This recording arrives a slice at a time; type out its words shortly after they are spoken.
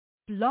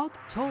Blog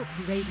Talk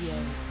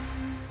Radio.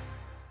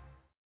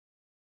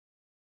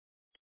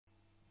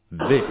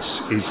 This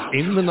is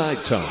In the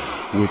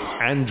Nighttime with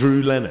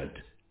Andrew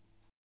Leonard.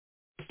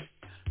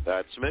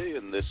 That's me,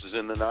 and this is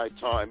In the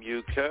Nighttime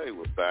UK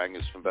with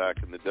bangers from back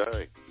in the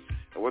day.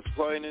 And what's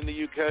playing in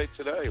the UK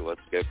today?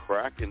 Let's get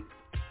cracking.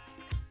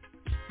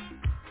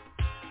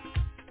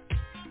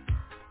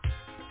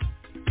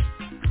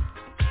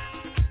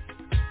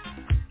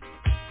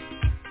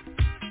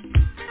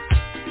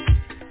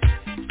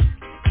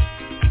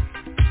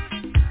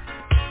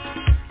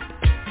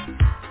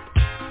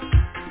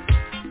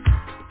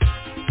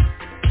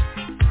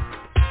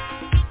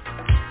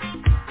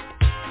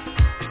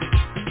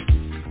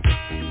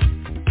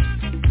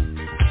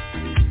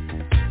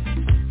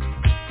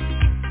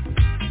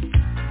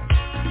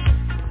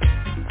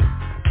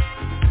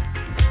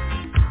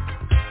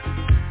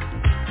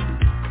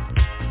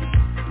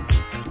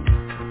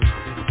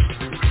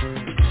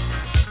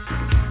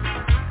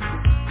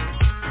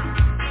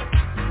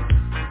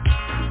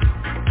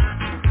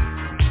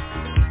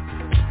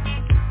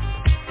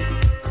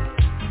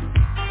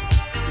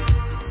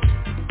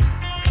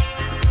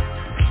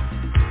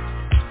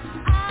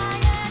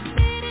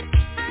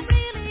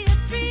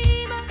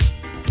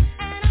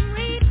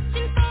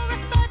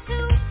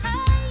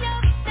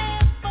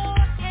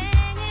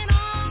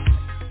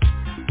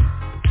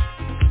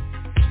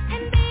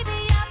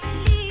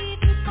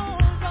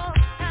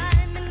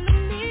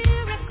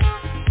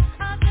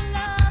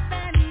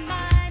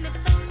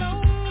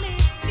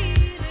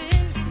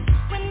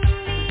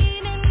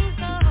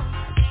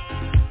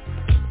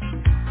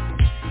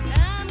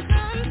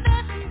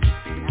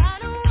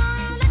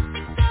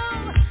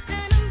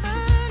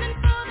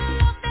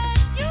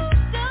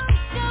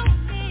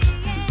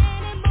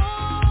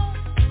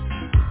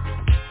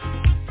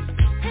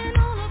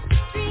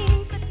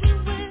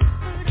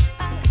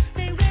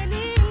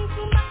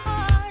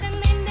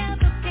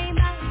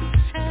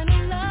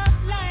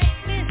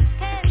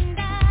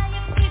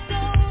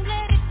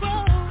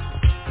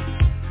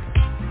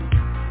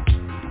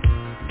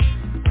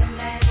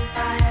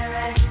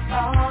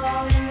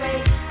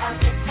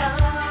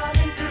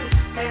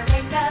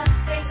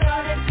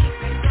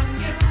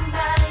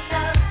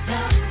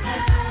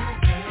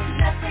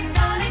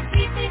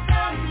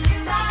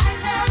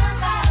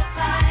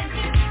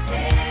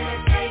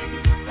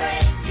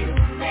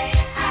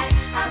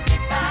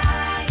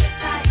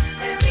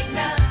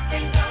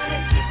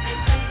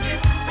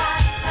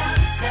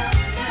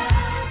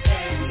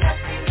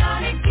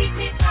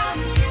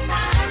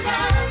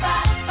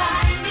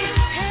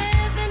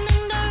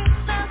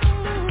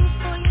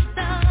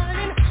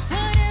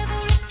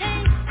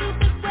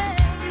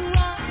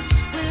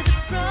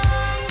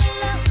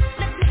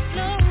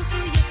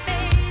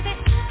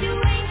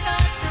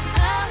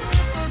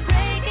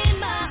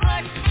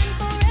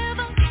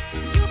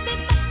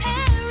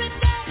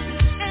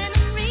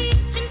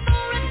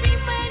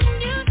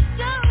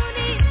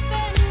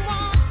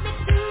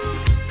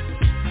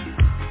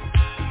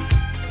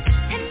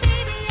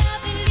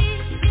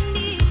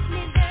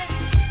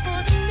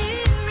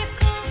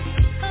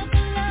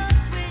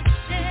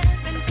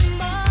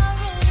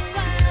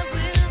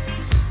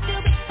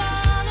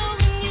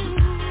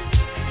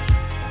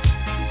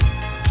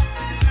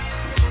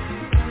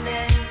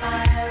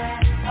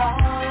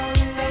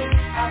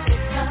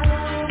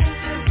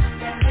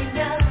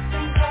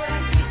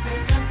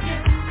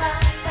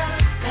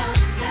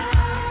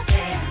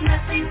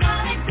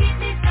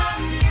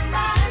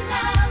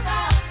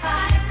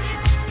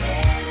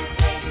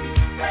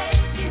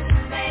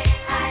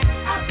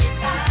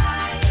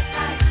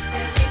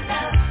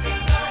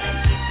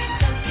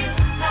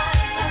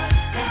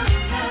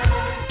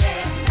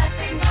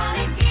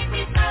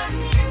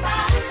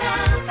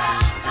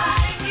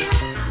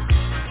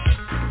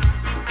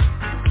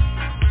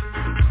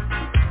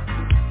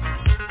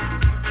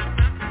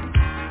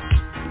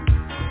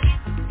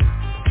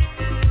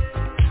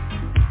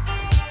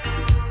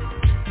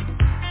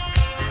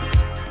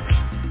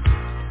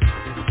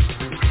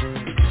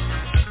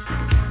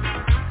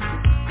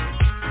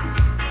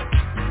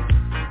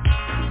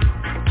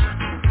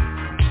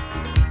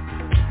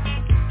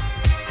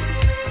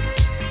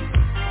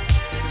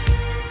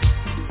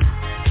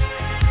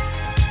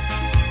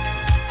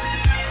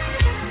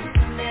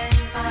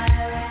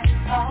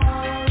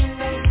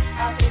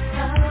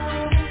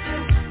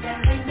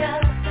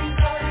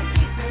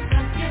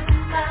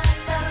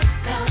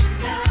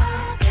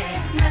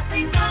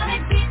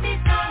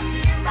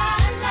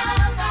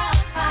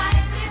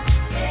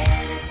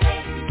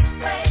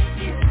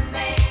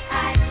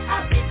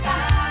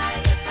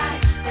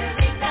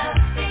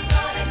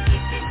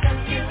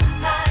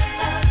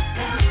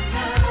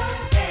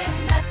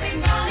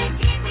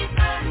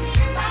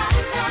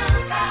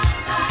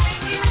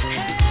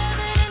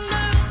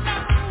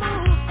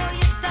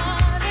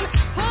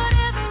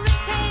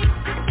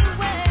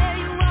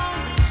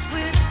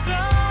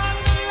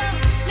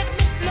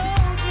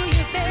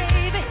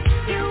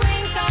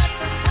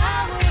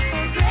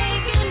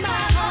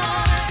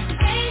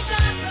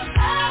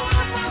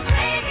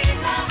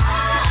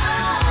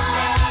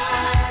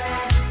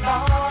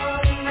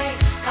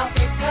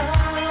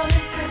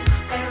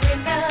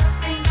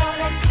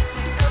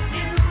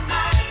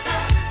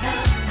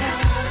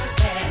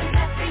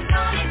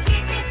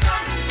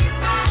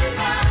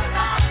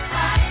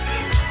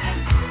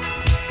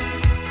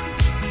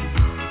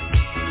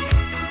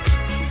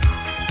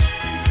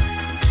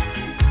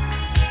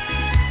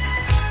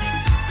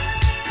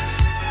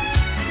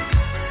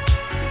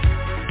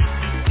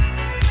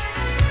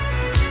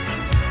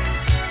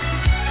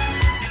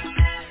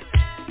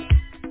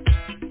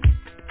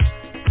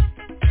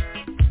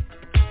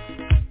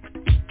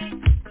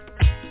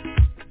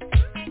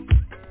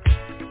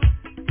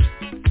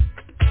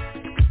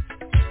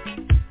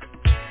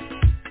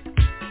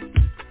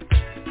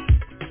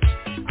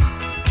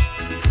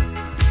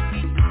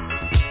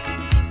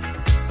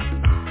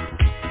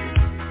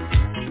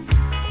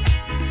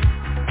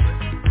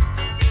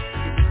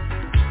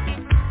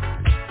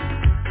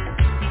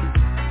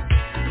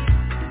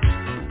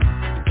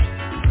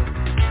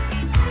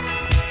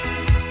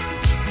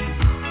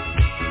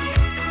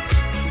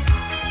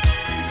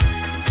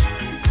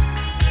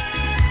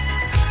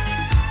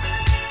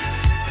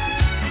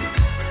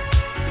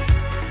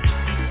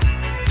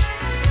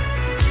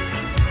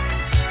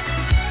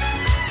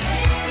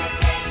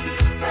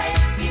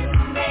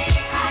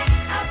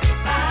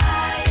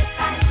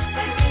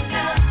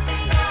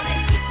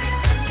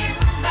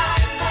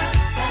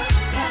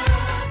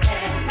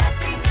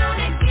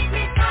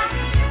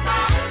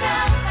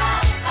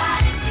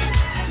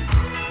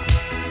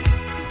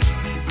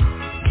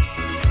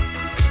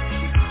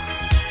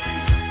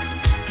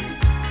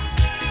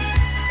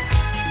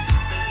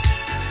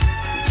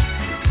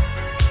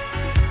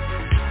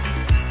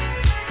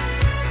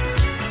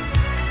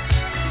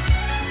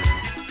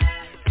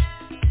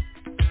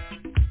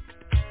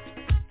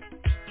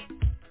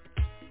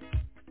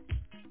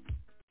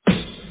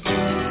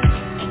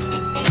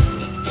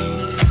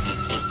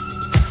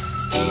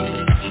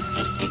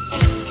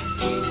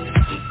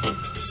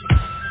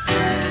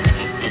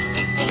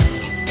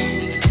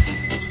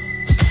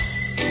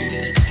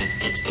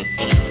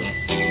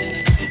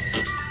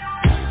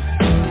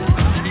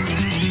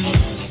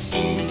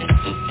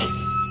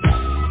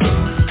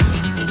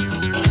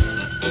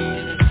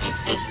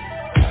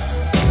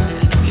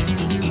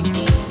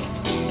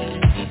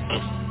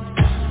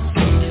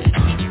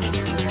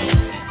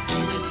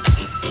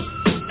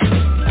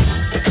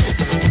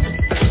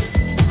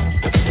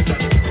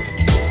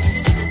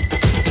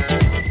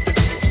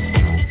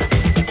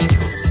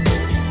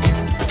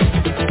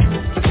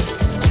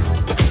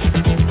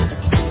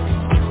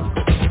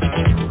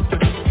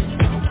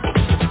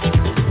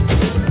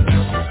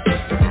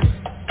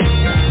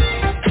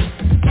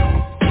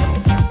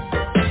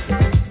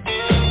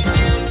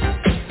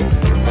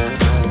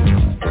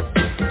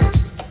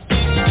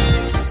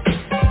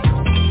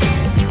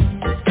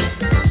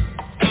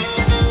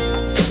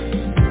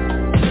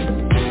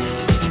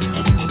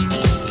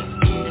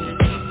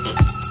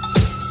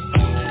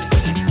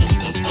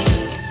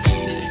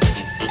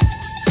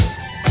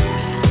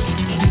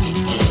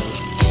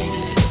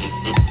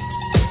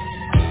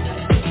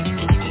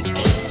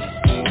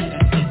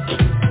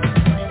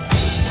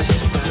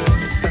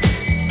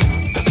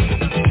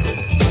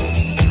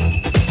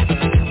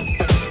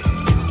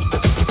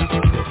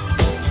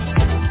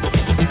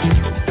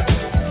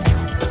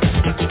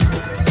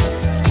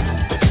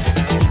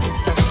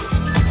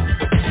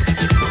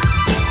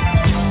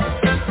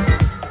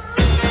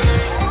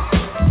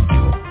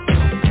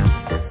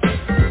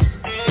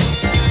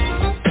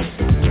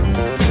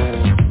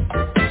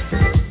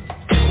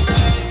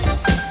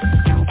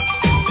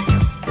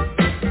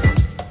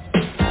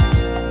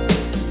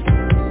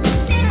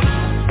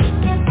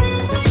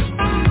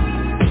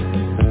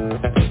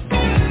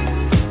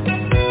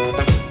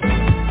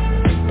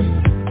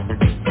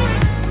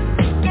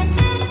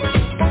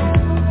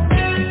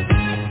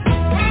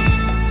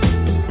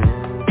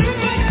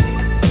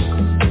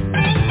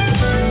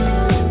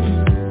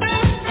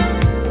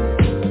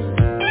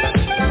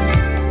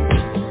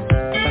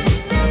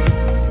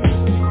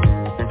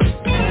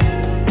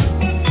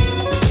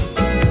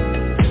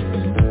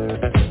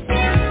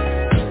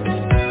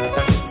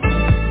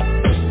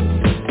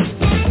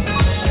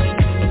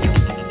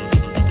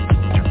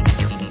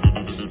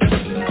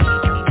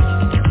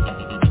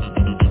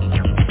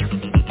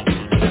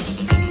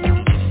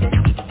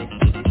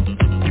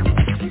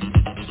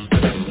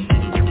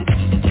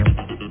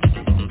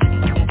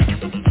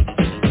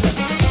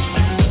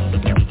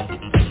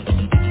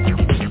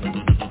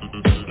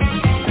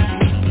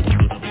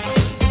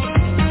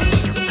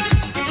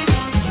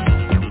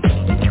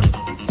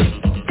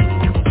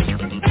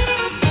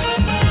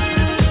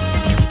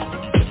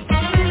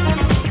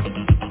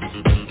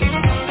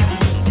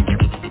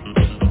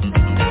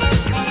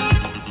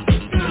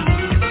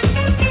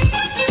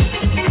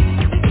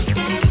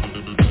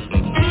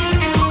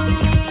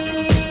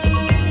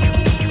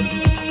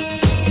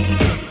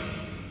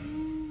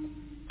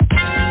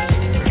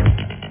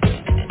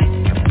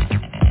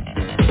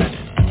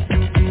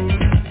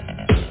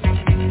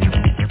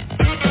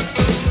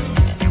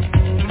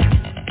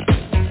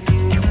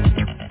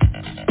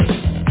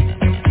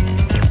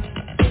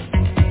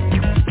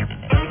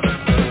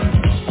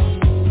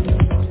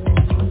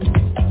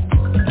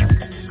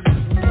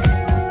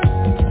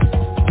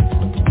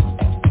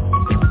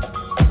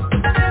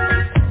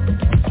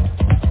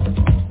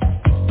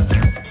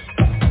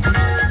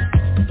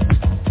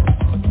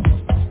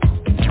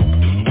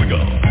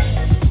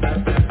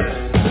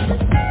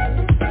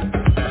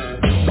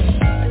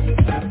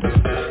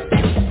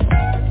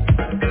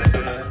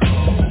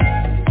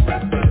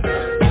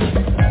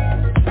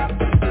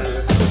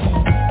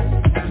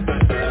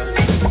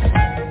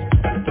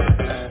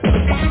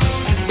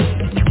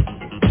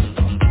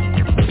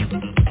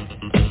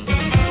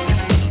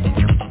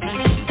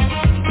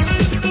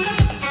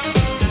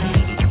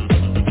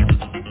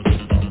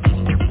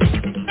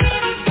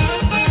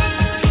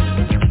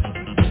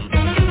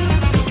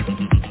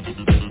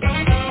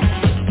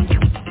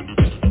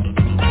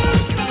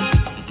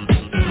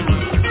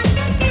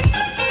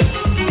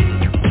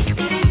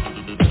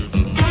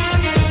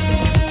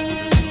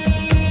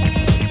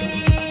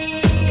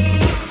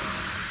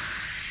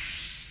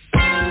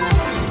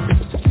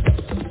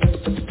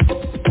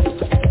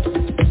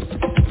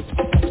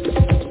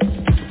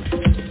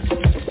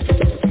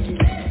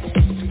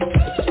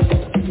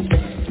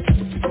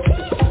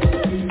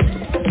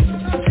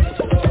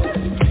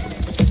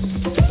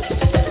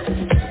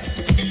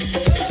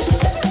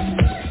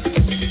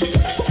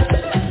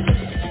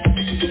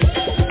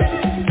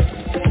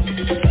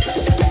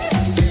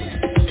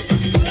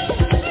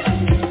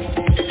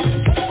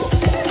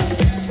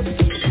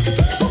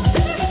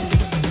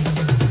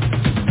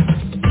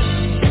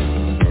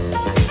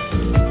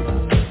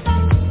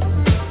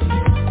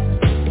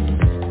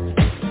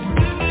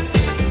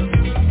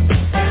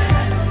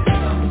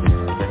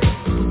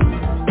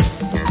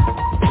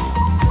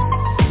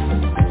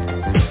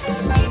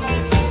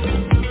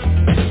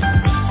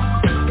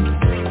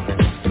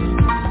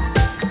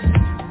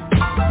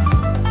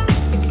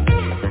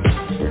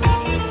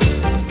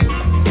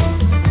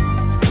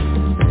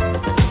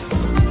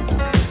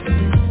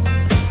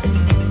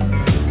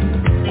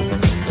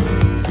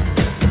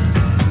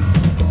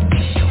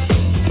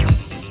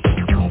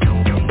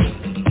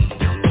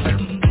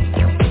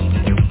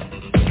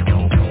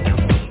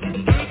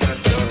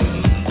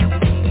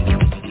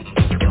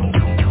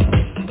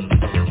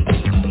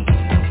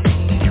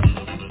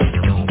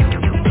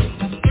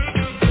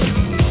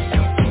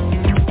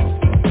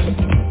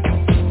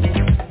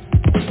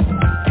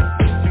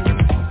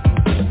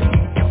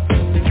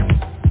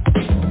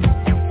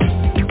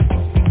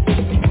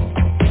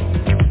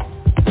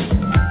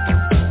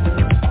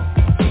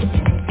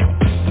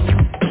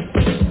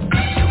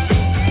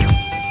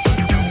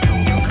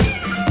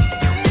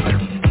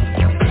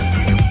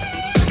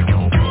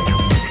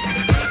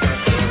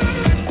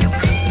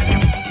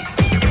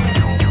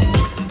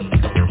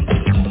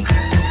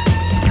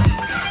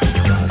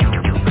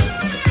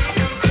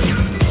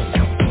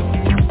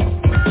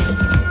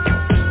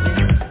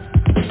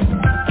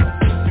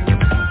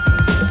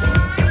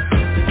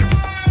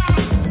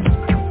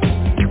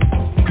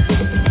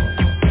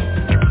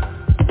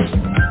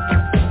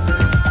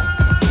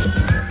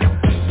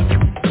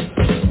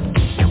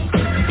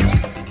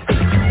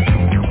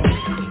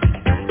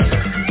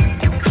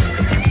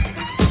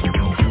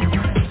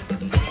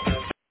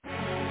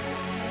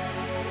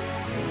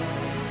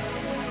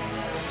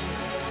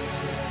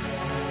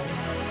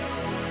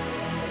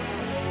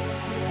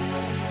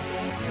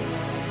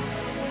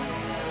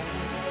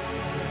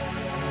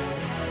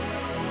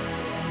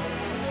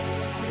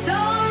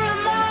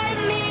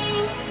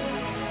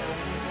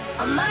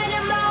 I'm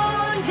minding my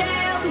own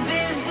damn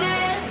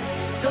business.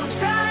 Don't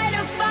try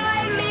to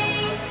find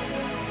me.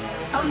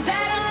 I'm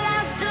better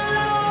left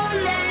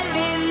alone than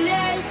in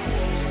this.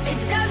 It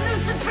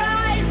doesn't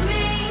surprise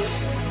me.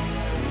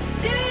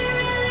 Do you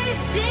really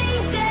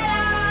think that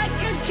I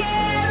could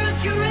care if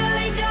you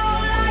really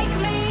don't like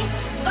me?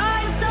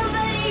 Find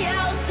somebody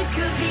else. It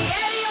could be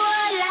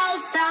anyone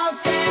else out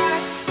there.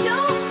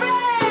 Don't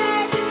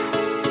fret.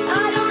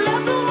 I don't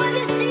ever want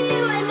to see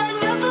you, and I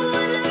never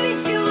want to meet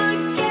you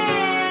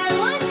again.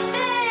 One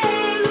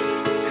thing,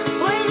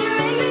 when you're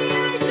angry,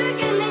 you're a jerk,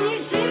 and then you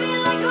treat me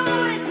like a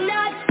it's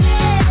not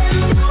fair.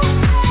 Don't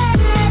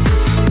fret.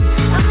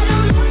 I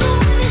don't ever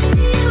want to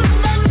see you,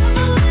 and I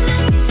never want to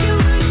meet you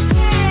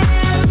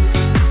again.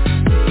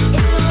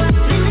 It'll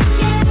happen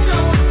again,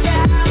 oh, it's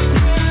happening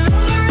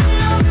over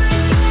and over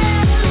again.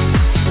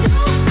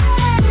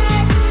 Don't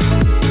fret.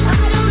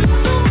 I don't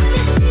ever want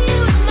to see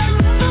you, and I never want to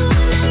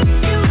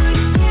meet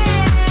you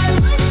again.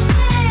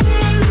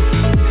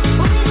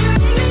 One thing, when you're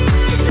angry, you're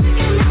a jerk, and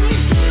then you treat me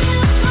like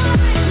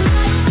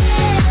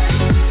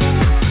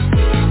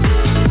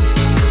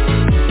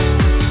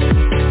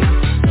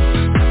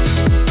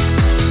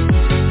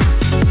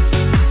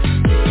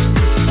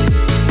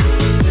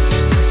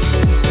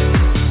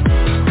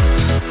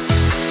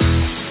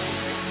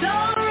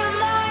Don't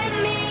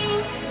remind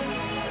me.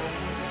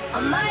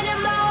 I'm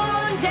minding my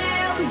own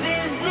damn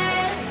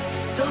business.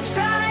 Don't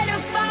try to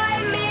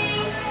find me.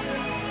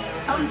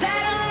 I'm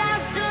better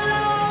left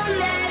alone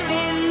than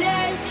in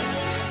this.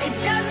 It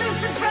doesn't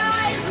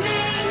surprise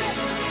me.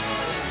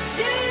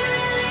 Do you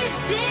really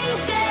think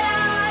that I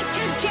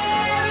could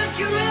care if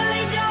you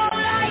really don't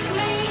like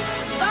me?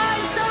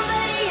 Find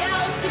somebody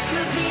else. It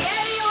could be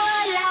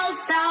anyone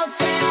else out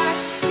there.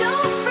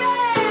 Don't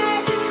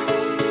fret.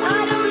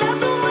 I don't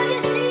ever want to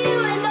see you,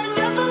 and I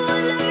never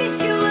want to meet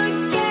you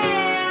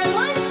again.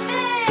 One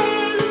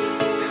thing,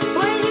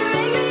 when you're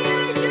angry,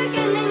 you're a jerk,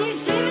 and then you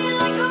treat me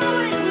like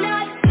it's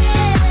not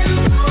fair.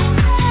 Don't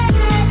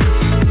fret.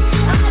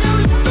 I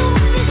don't ever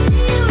want to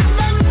see you,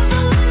 and I never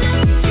want to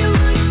meet you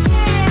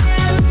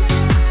again.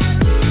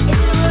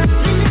 It'll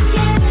happen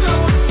again, oh, it's happening over and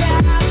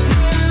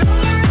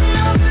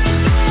over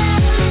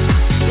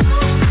again. Don't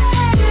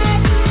fret.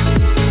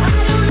 I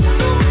don't ever want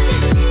to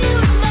see you,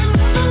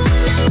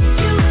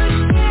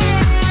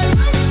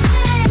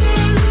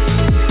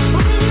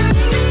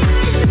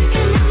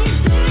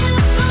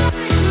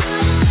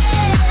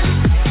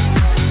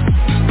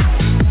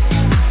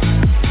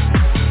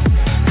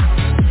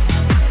 and I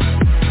never want to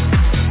meet you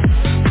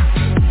again. One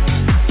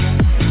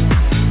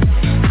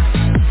thing, when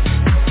you're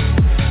angry, you're a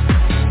jerk, and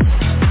then you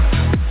treat me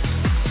like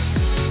it's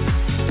not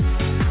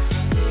fair.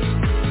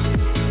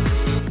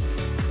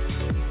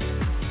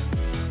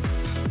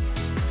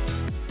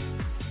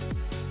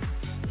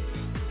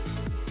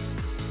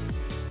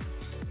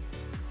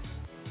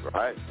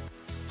 Right.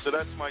 So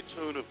that's my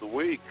tune of the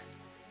week,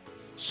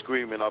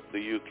 screaming up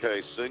the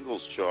UK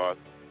singles chart.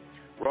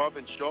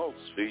 Robin Schultz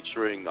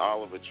featuring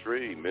Oliver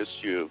Tree, Miss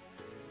You.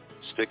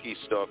 Sticky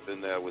stuff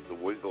in there with the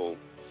wiggle.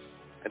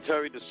 And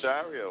Terry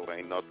DeSario,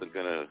 Ain't Nothing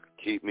Gonna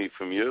Keep Me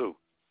From You.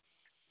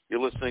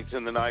 You're listening to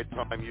the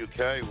Nighttime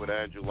UK with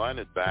Andrew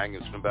Leonard,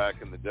 bangers from back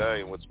in the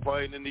day, and what's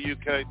playing in the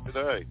UK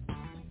today.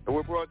 And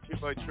we're brought to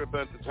you by Trip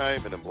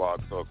Entertainment and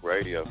Blog Talk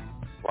Radio.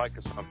 Like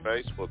us on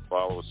Facebook,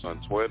 follow us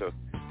on Twitter,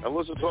 and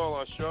listen to all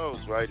our shows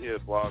right here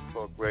at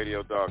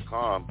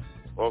blogtalkradio.com.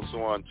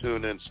 Also on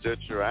TuneIn,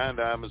 Stitcher, and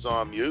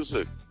Amazon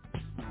Music.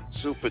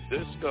 Super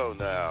Disco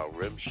now,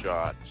 Rim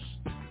Shots.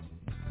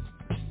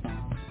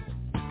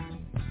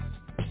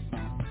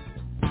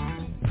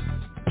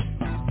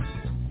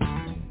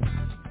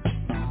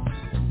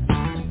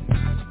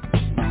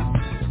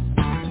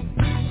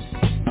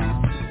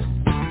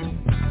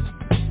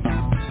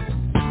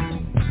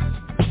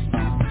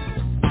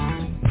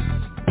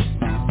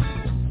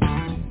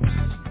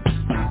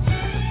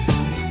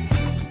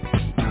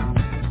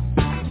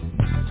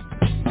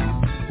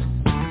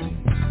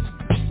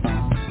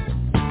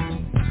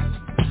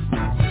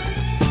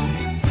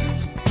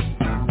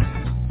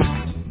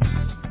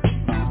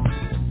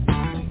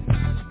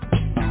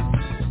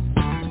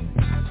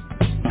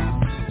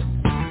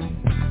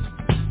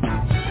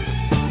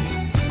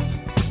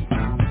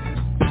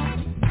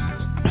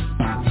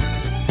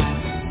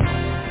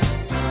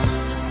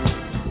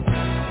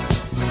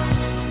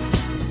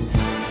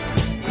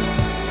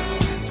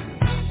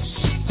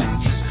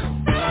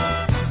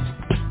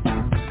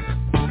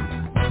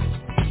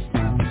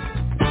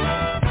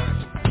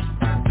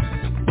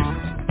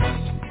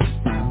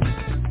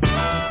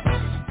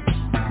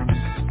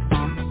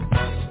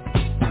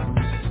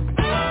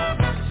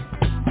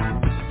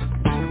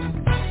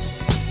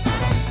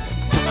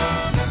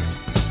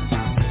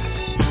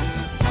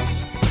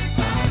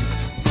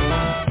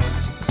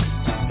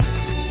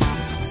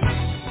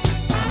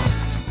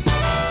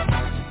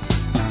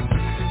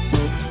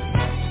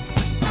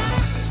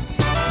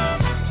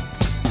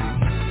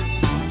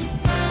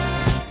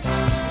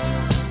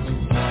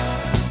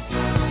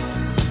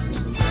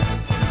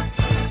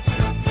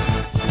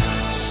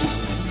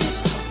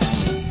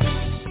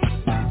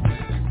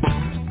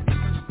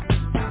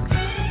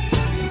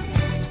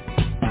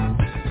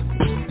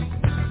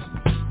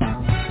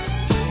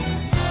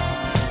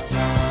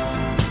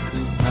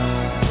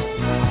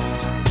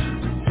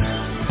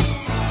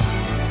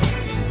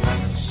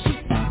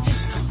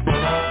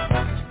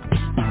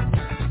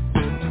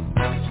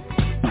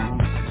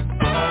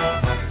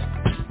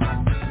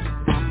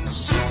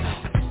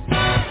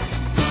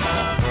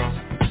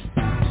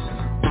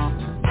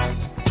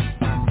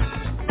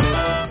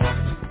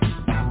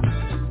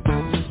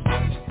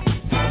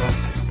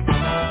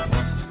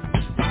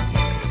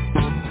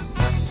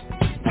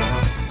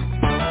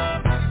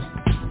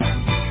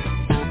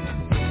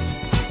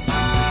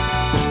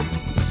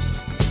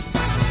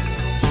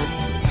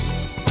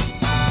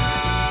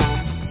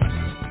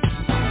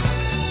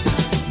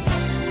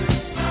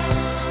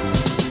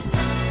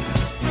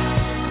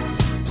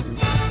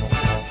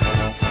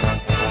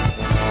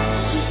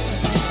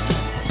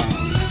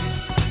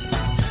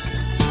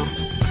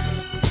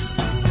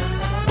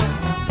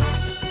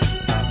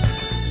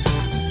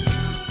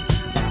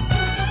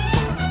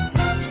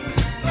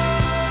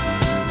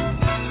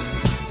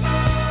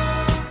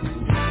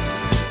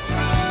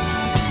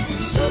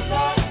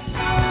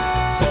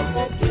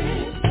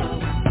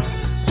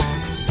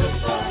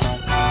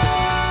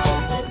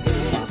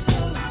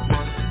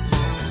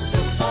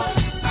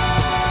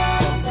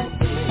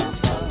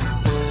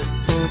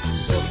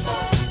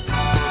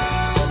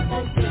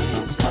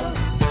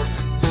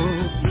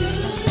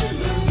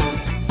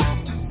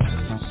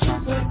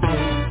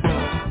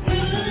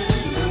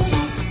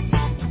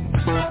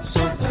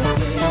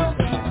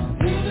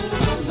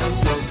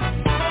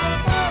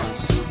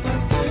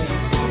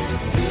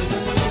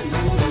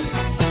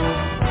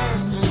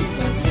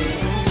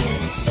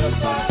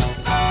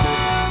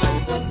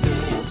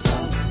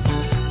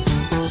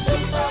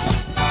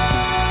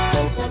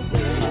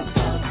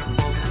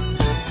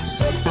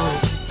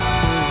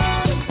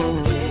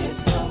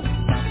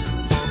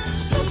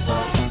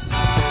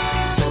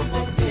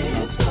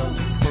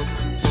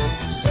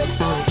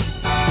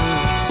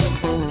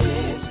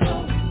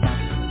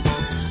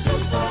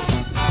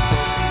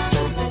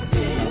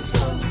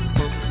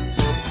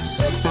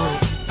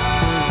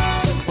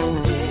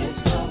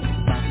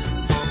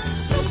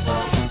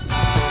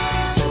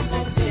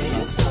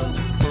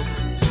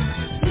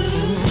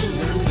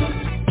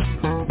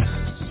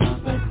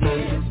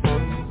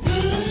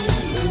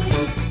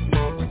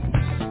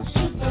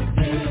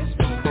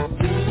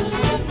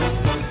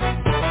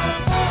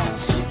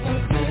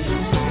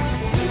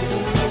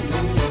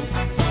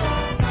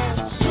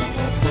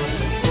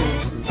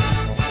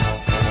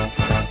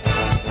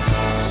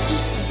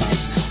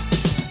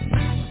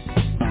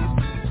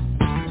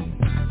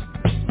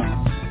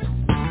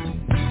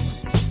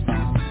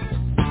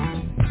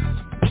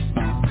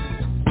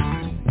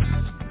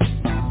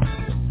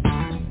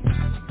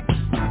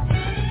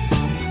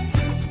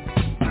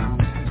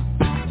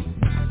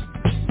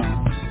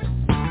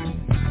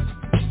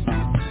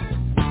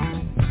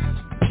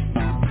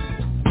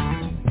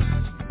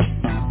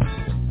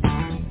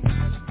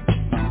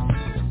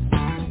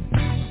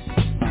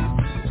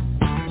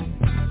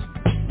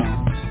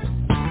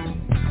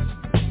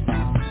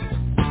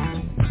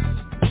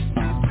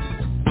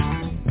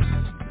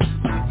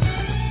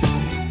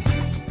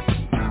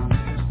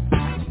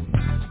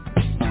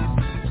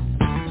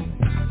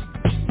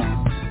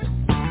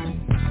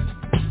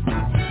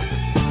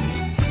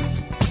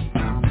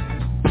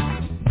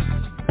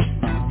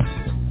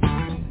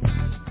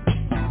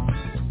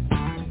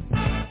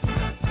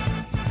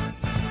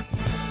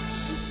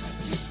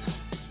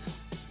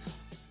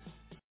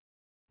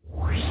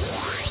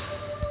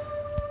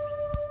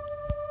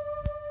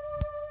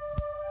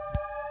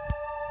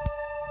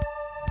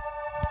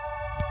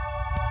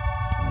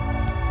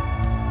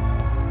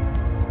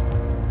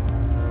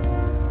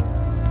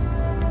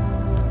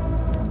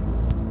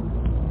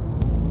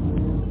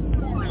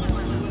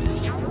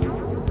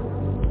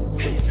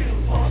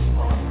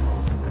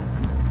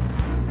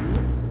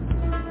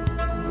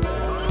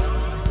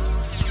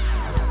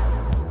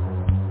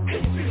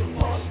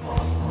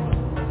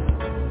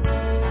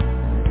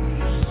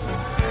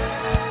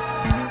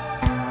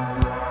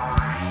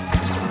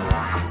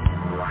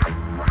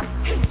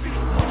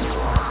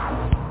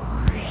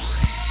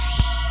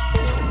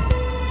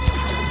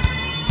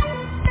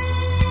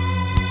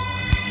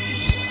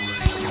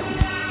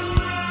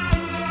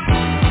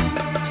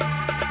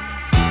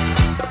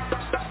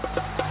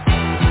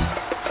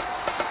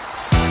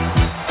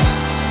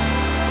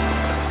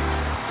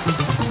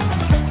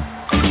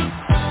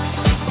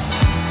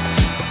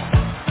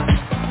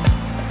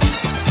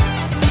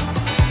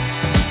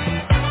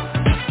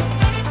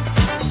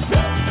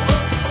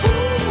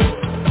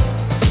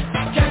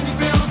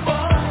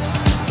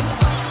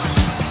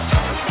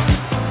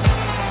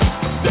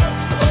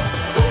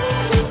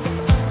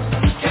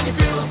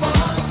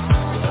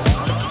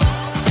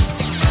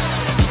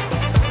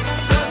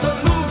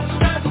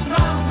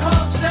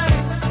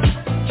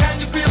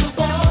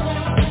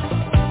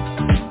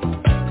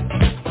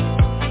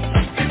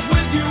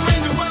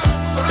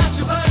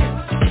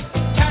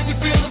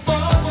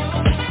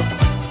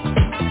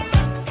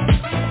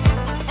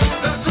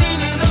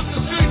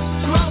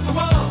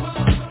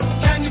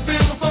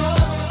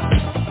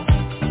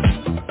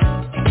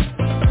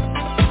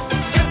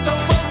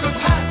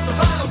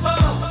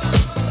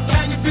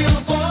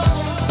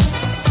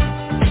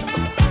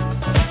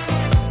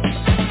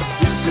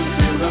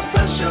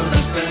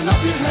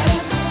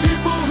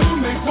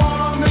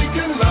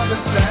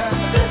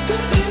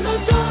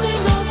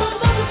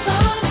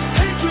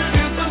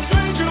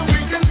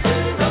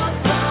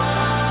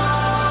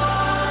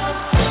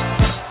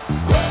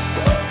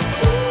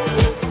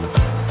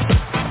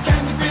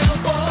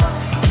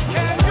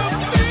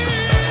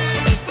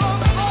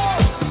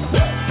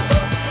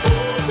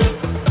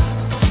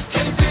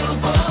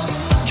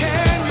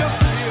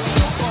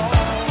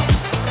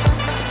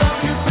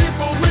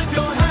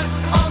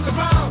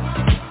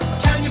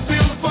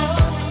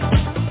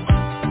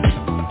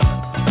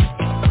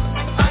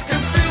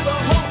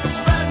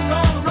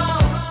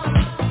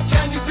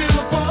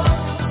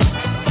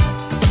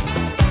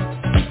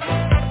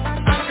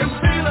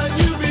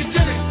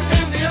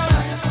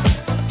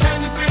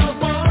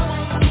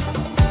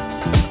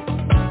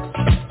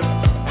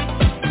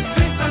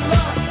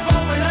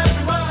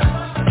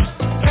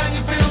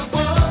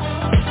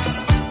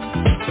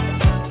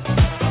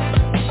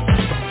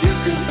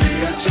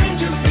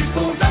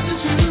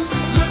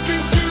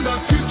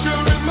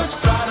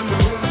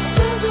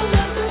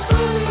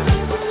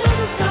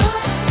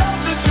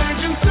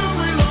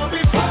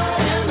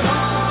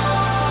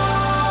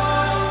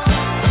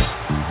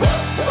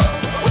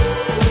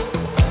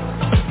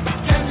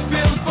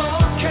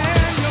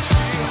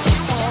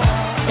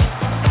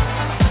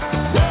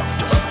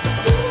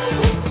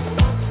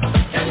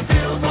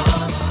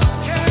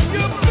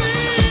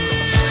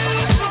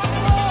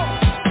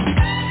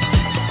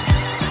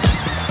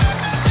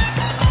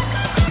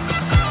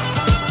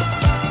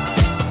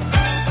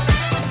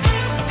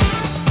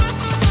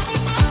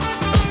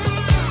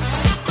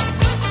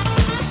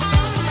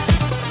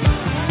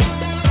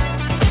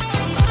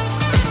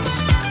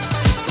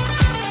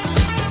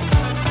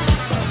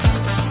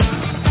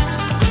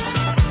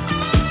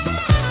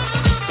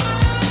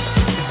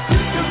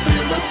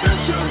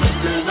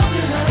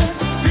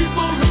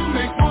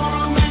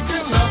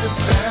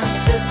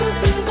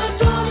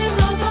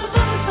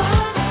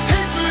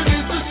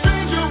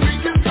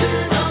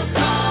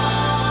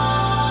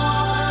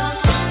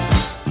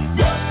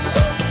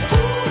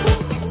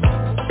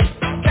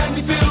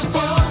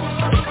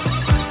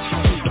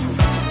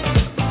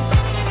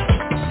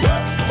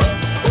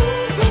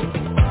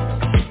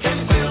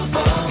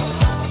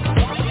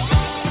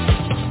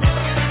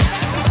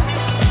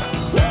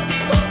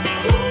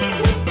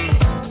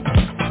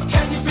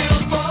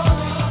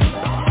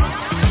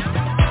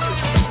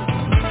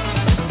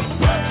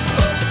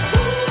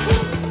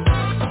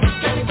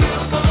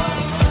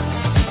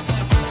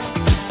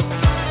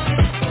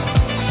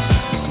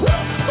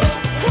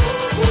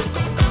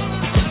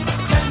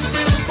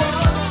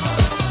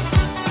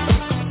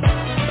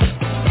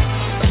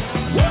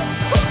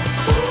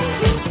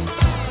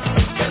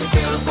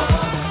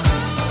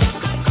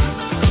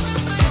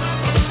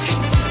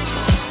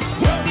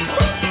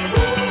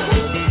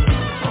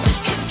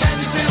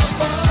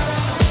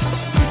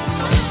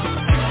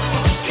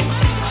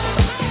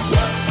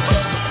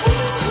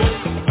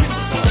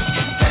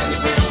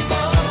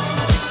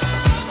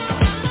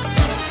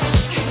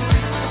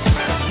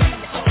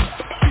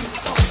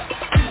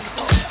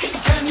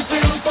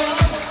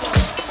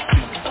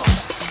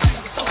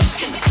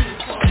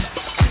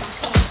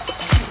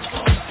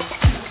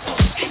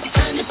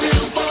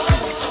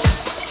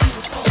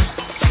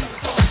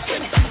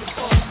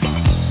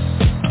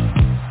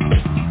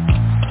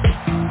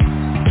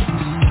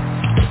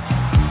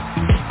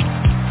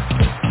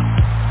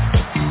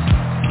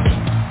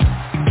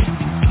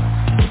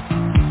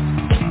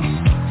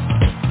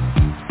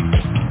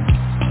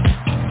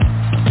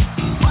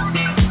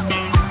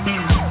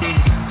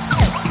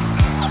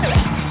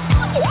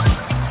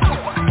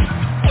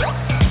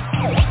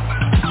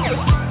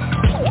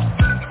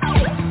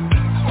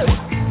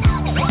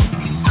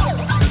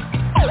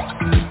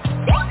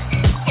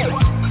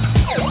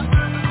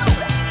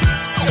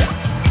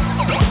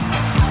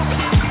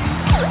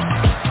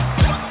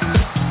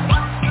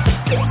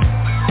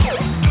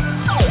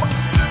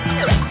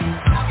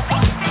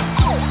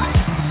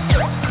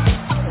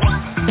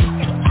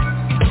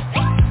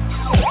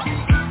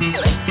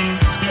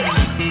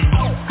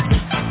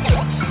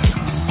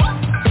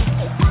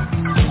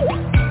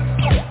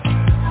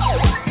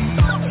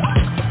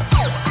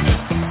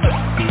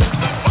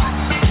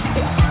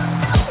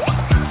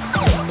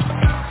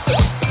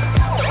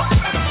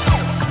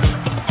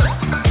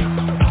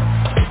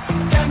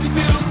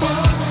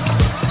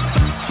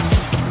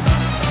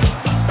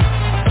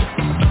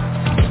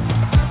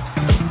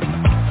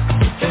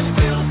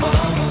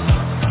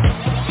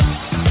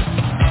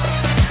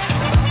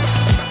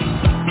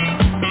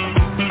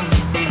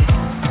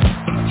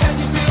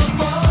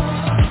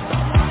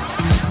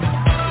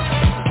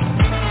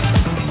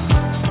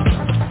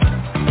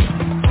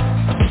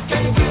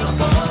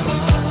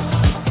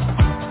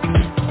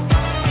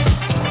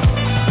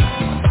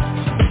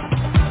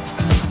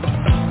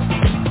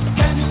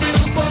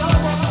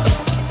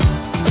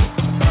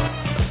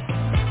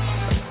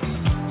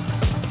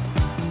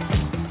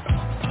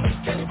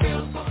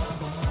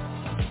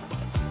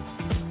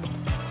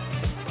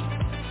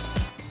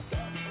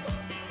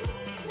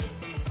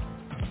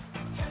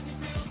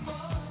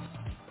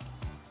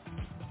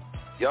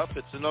 Yup,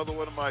 it's another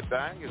one of my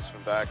bangers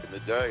from back in the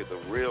day,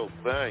 The Real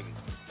Thing.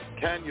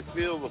 Can you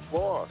feel the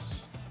force?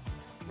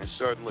 I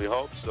certainly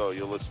hope so.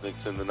 You're listening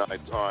to The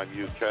Nightime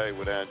UK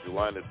with Andrew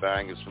Leonard,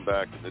 bangers from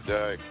back in the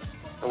day.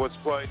 And what's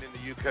playing in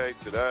the UK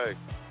today?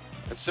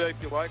 And say if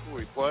you like what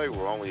we play,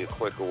 we're only a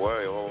click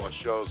away. All our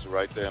shows are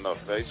right there on our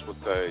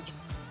Facebook page.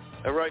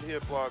 And right here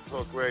at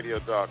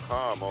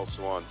blogtalkradio.com,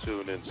 also on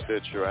TuneIn,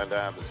 Stitcher, and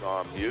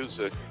Amazon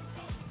Music.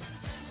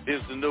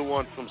 Here's the new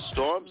one from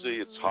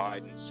Stormzy. It's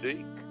Hide and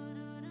Seek.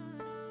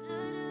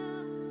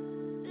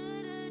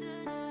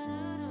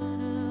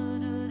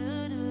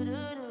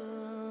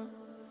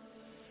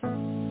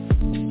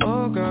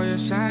 Oh, girl,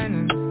 you're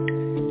shining.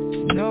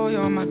 You know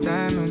you're my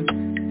diamond.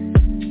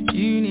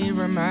 You need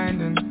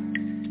reminding.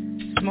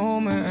 This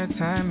moment of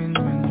timing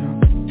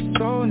when your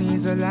soul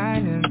needs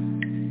aligning.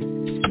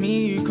 It's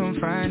me you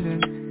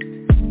confiding,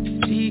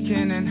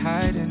 seeking and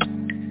hiding.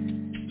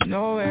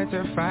 Nowhere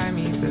to find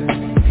me, babe.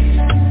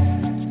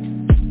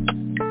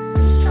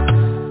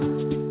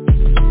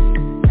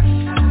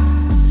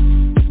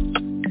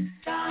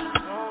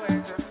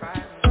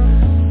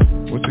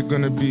 What's it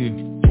gonna be?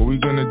 What we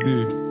gonna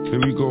do? Here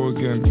we go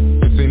again.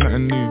 This ain't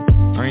nothing new.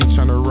 I ain't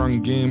tryna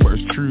run game, but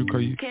it's true,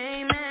 cause you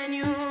came and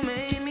you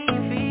made me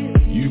feel.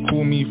 You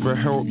call me for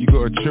help, you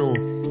gotta chill.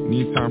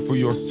 Need time for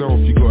yourself,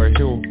 you gotta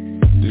heal.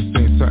 This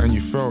ain't something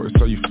you felt, it's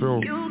how you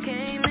feel. You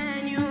came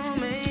and you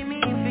made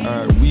me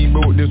feel. We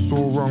built this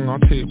all wrong, I'll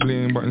take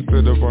blame. But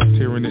instead of us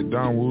tearing it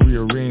down, we'll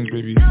rearrange,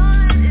 baby.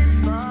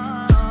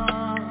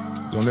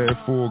 Don't let it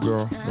fall,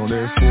 girl. Don't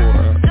let it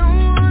fall.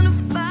 Don't wanna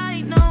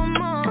fight no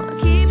more.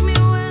 Keep me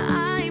where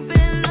I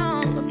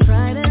belong. I've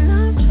tried and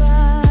I've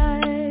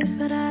tried,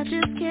 but I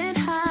just can't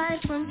hide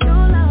from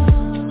your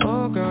love.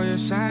 Oh, girl,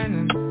 you're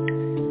shining.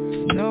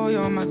 You know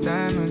you're my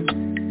diamond.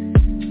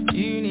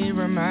 You need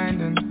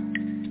reminding.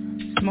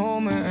 This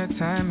moment of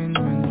timing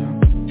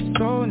when your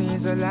soul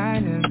needs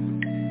aligning.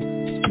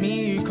 It's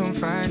me you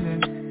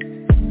confiding,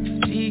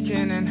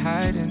 seeking and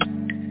hiding.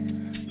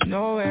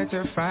 Nowhere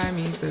to find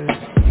me, babe.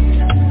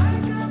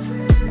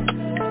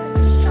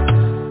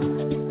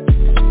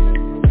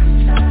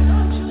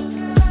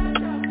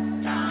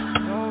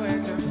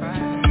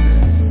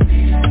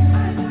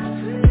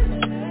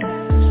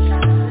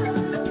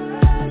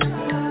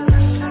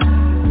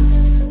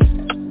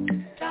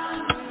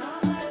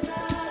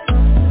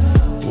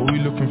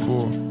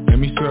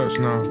 Search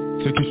now,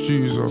 take your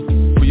shoes off,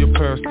 put your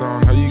purse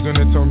down. How you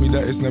gonna tell me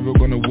that it's never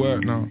gonna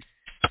work now?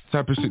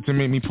 Type of shit to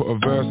make me put a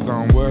verse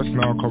down. Worse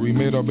now, cause we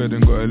made our bed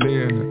and got a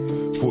lay in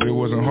it. Thought it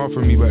wasn't hard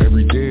for me, but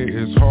every day it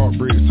is.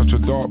 Heartbreak, such a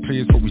dark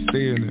place, but we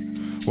stay in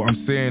it. What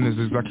I'm saying is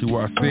exactly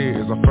what I say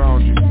is I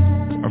found you.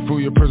 I feel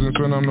your presence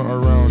when I'm not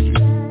around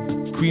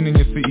you. Queen in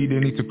your city, they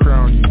need to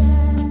crown you.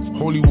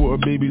 Holy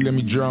water, baby, let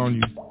me drown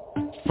you.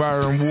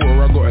 Fire and water,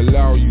 I gotta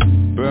allow you.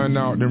 Burn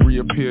out, then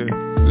reappear.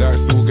 Light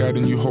still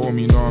guiding you home,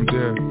 you know I'm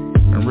there.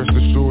 And rest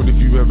assured, if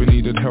you ever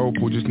needed help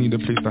or just need a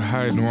place to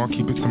hide, no, I'll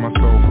keep it to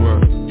myself,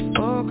 work.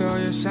 Oh, girl,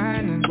 you're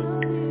shining.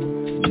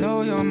 You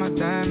know you're my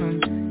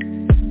diamond.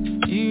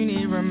 You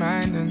need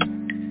reminding.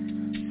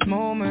 This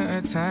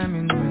moment of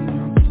timing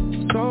when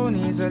your soul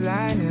needs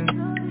aligning.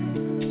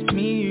 It's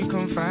me you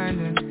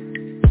confiding,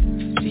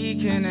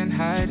 seeking and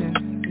hiding.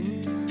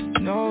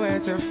 Nowhere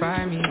to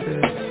find me,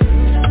 babe.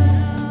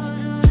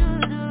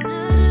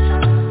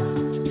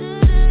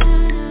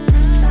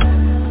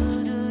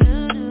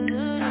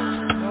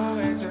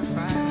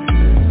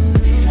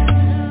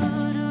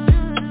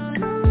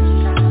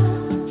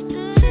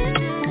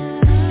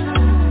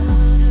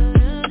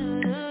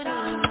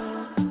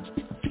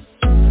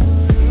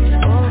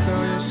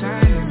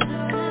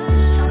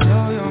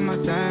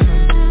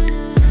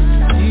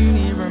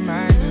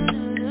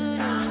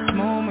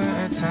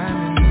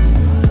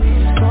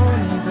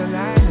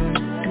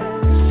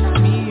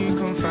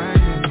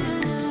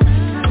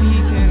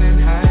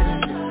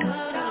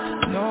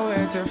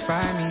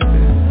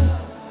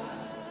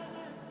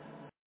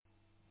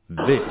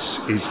 This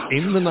is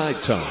In the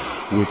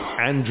Nighttime with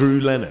Andrew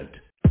Leonard.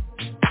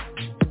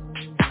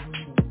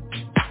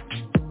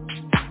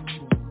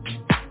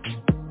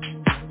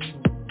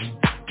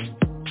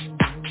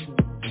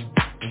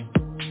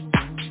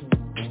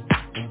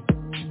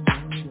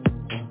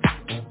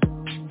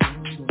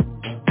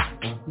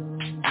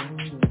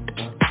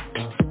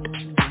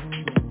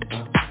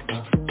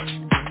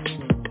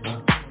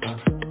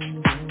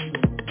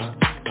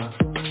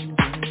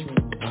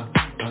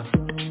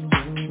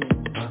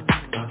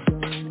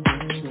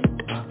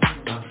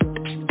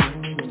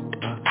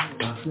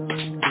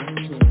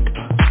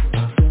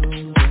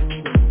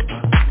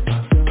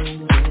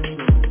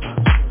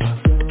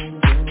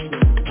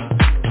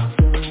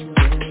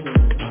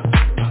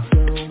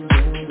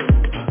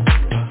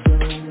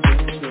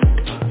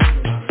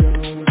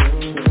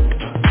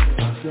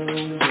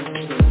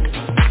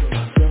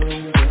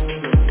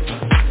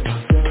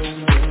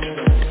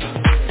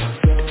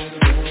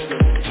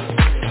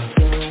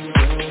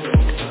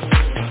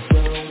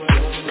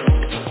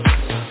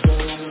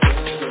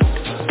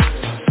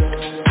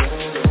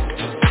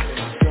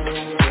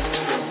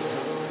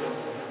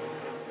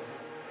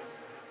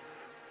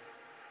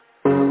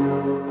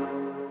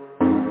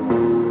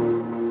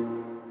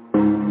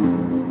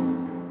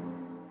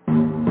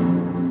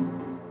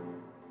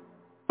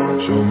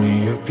 Show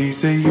me a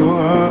piece of your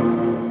heart.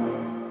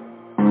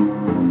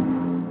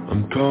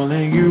 I'm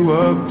calling you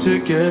up to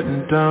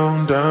getting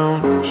down,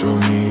 down. Show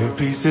me a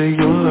piece of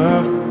your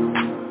love.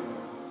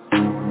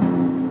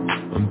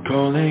 I'm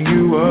calling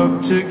you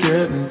up to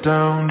getting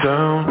down,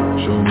 down.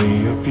 Show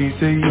me a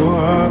piece of your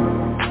heart,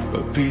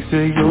 a piece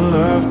of your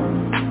love.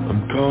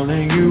 I'm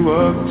calling you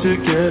up to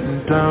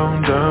getting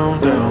down,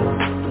 down, down.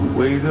 The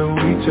way that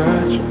we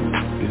touch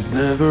is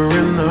never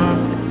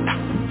enough.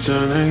 I'm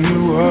turning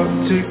you up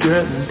to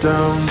getting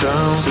down,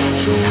 down.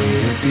 Show me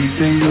a piece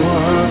of your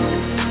heart,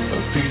 a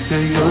piece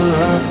of your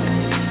love.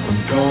 I'm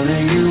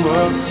calling you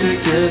up to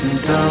getting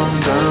down,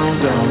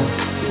 down, down.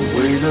 The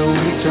way that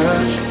we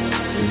touch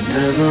is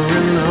never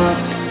enough.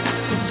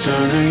 I'm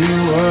turning you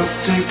up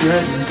to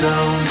getting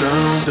down,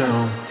 down,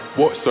 down.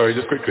 What? Sorry,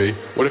 just quickly.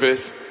 What if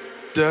it's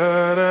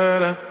da da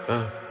da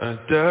da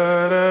da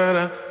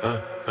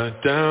da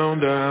down,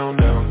 down,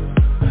 down.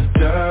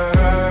 Da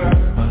da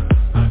da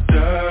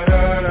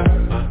da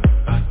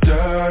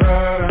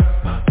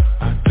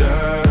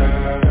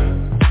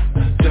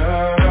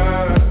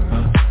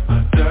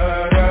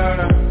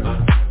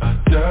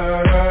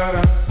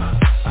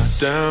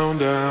down,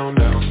 down,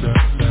 down.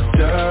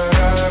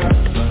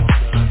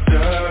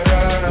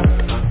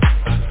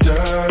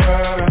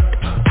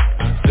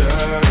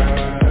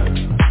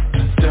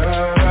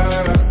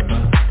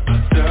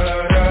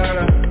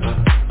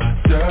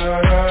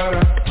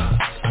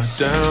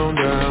 Down,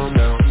 down,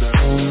 down,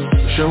 down.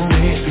 Show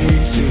me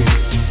easy,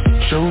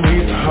 show me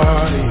the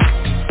heartache.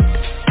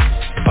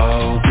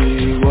 I'll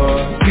be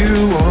what you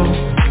want,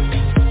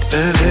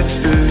 and it's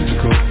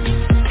physical.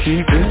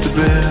 Keep it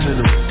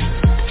subliminal.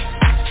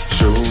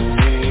 Show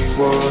me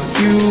what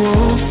you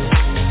want.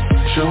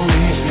 Show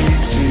me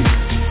easy,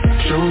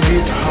 show me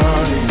the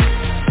heartache.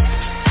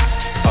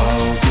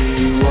 I'll be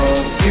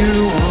what you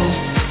want,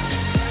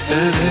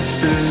 and it's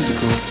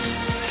physical.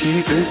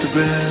 Keep it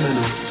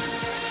subliminal.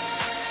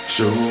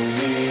 Show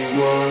me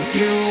what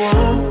you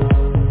want.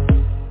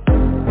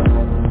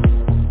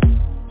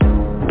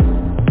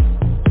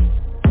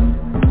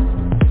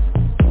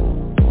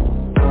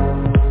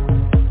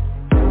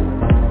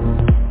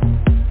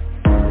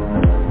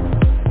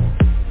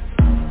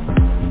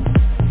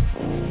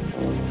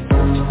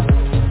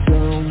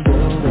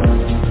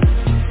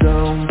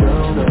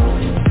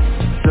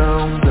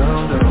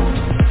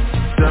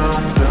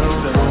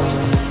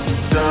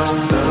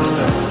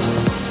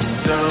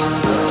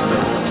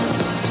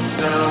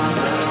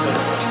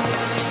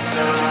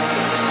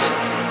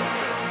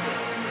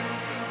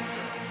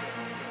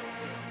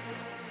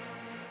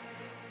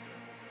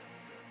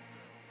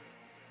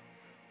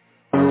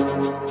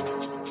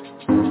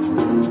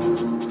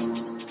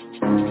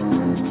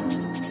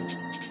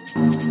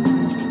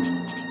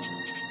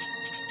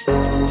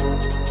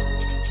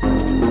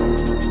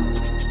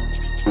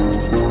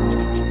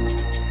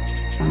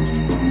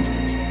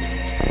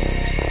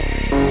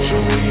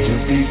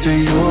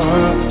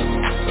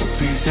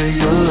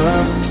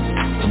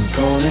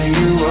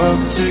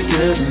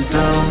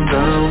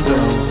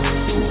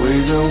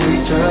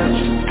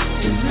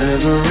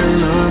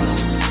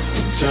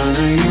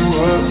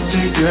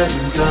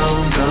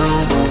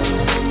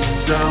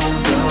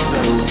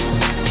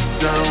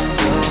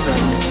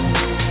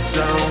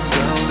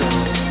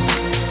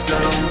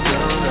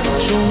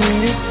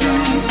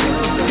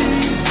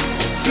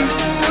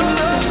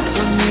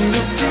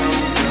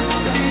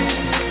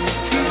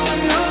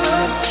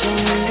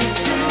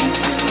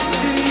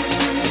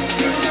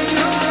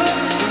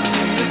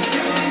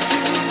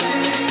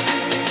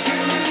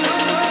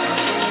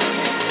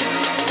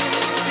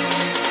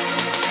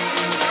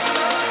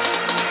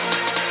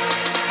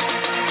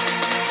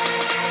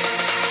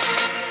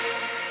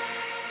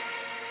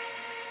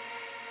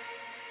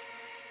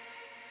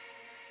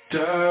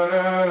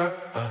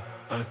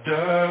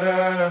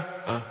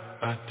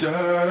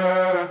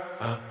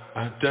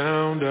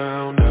 Down,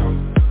 down, down.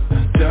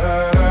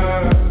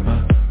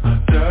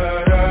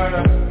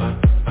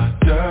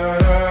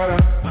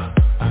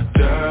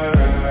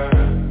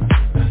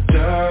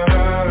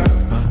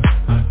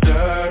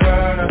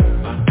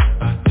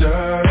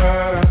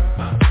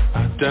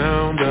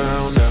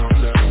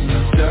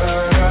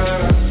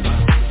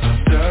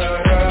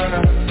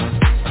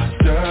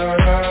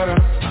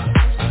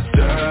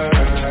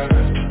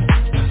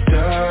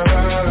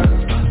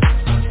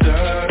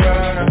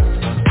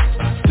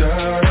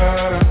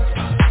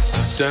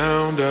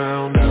 Down, down,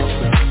 down,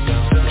 down.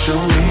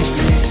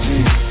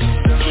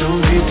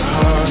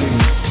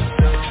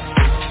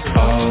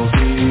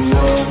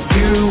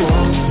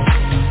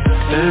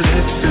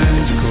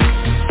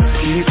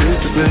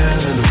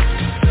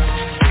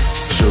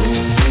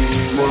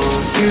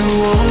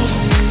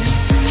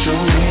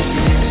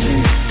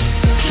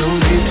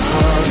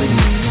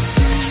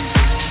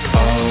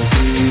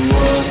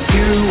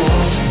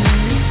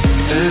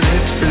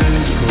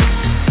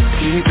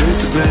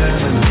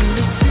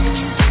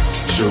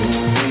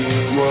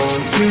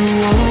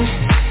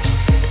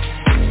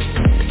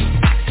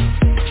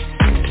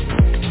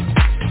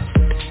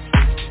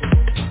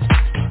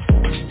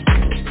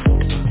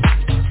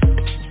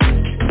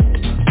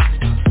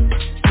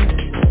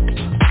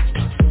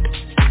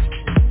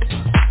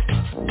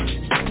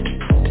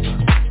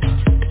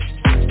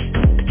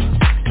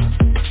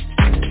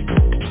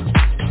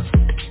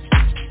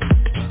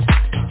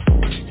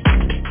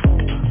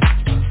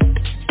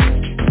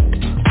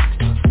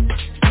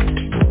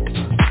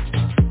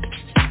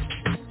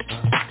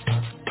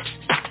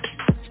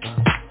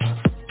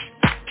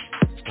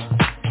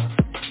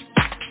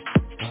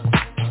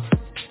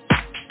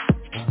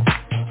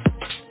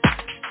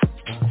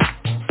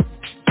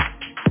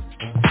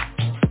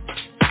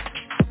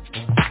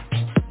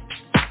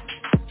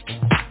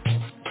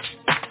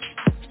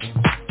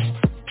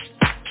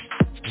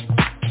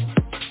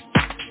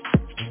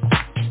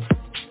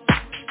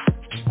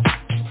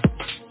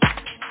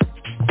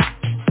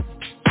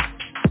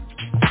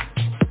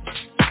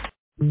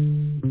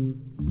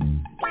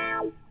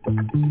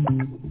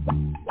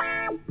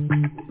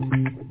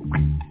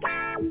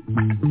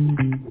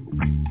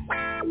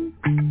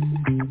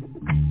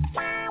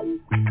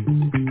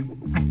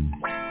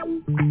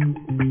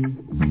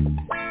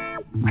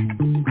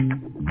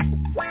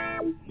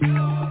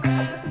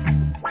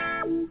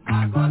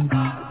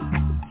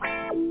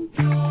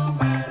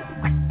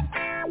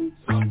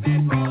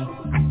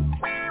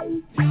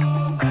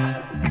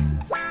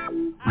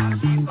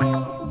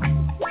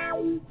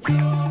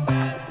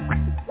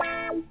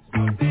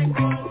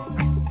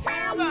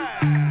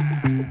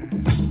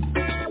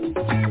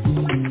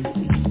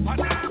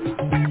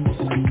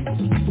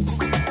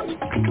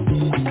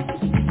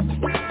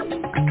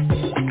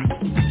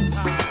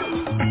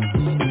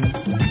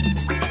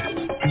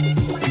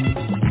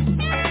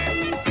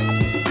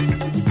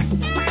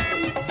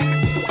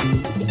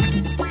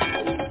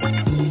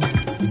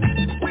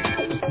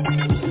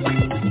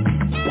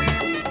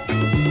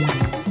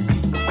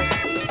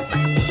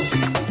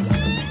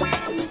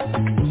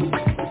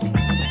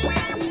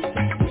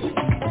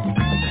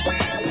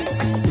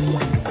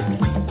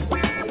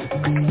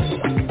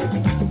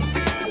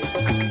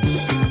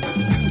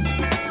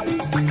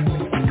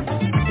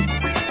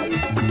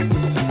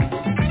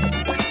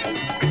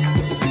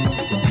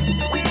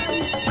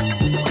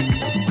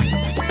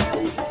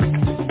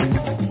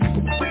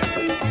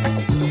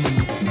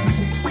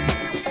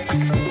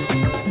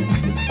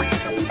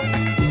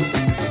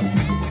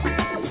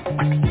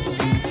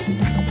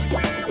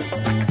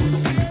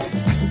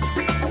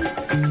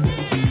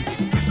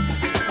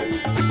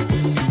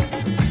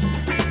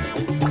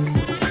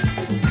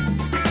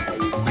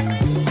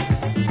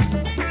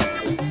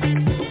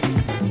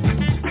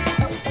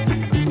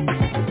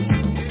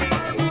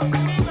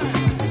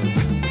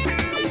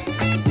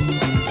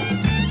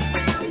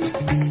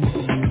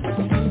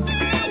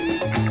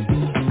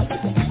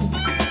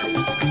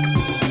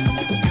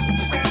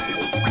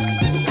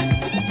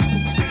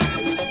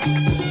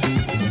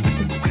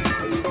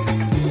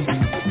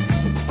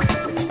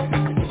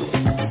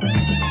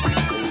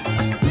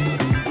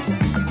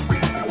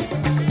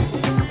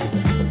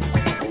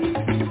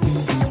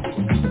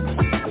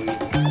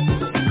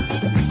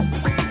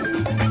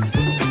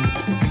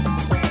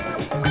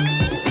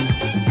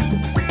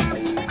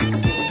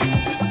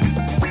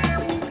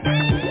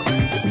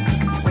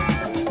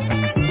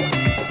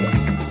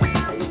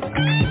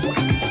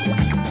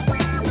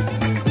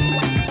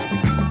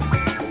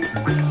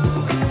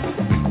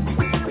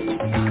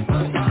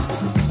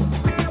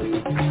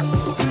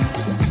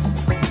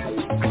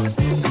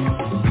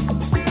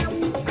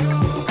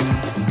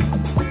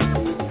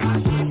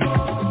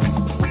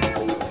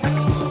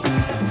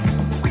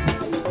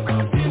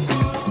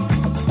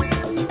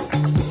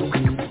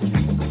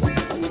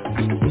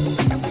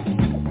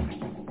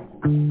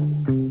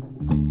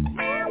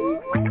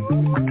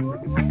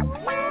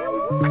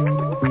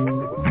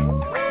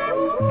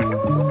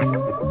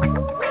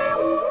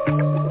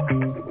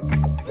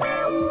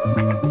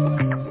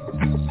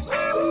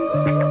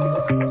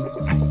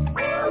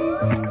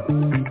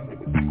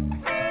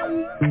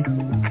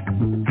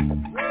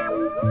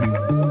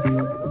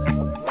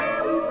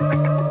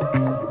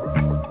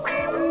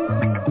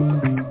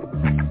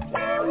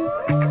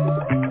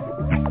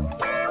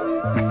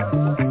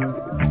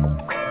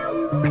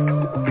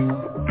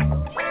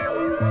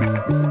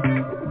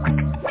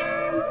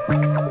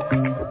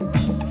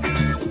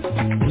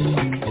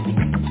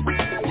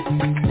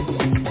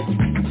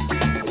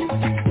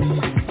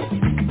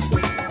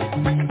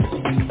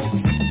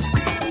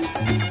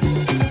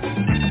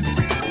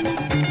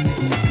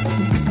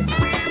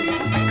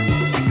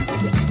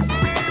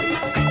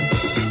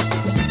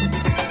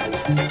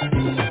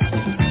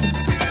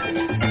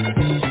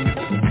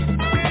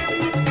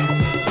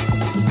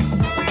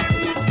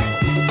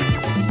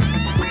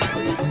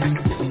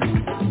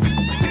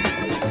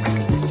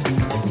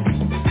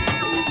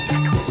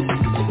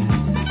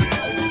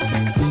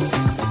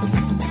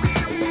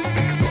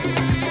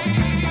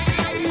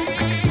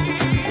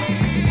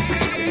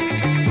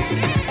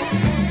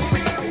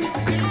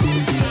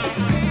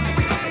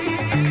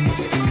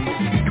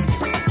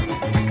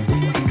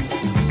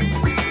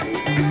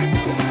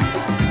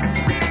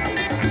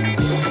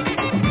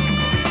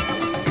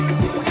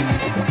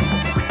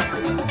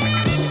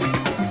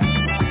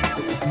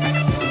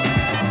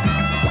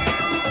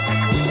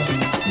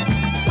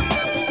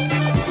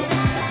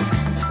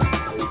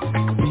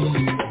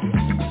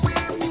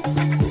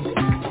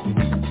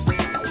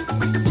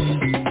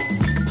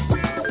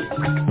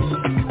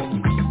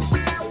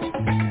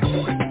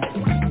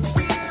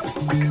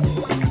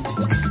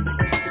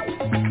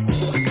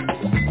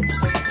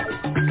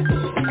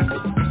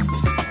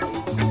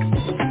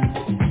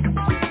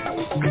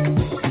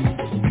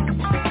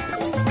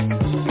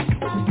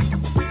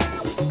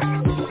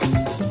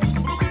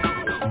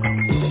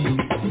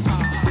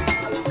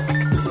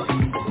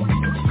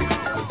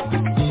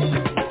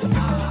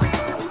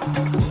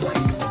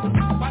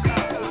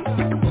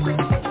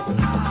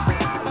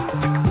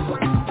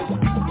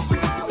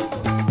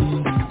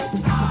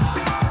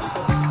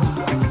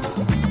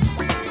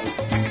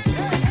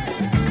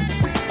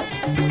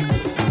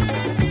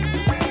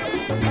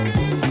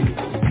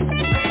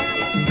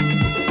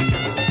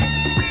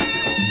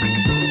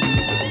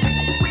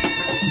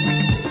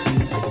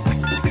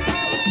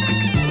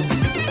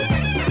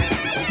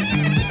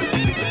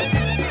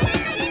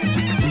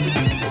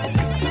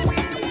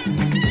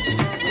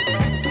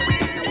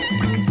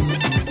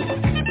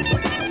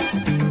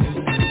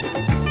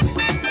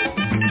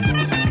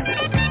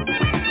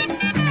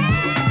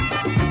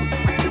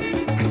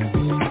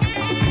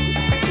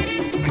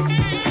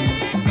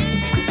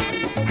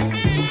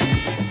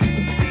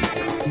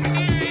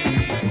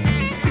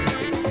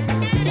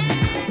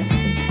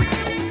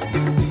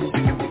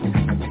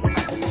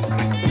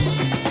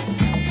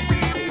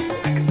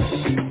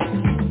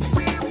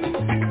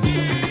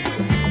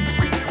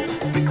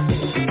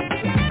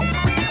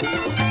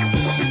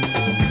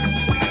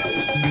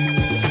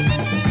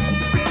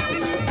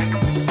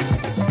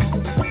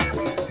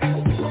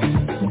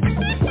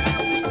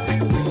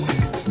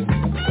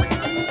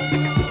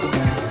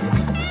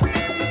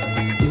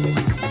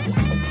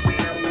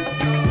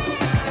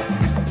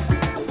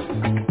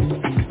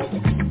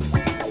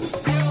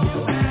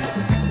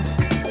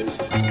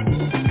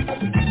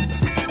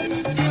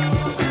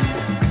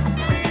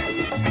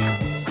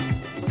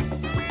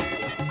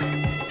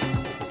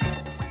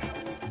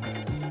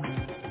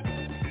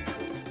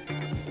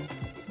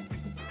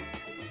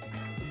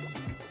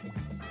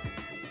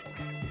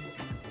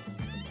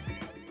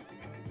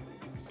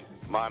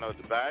 Mono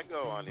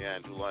Tobago on the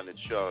Andrew Leonard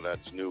Show.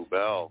 That's New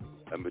Bell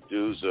and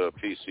Medusa,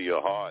 Piece of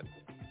Your Heart.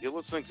 You're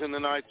listening to the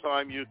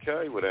Nighttime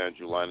UK with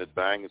Andrew Leonard,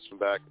 bangers from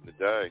back in the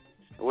day.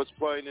 And what's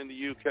playing in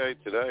the UK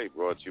today,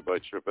 brought to you by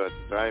Trip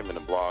Entertainment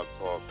and Blog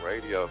Talk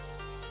Radio.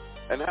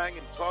 And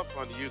hanging tough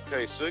on the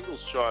UK singles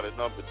chart at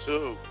number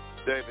 2,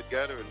 David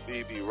Guetta and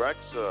BB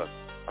Rexa.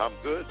 I'm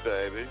good,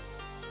 baby.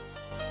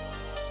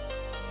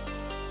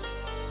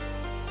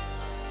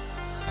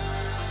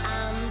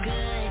 I'm good,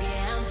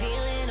 yeah, I'm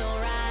feeling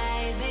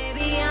alright,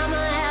 baby. I'ma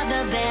have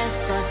the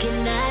best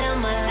fucking night of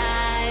my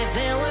life,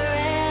 and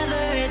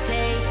wherever it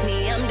takes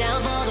me, I'm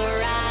down for the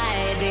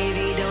ride,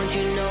 baby. Don't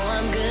you know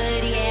I'm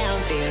good? Yeah,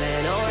 I'm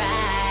feeling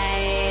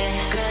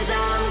alright, 'cause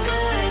I'm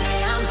good,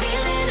 yeah, I'm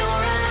feeling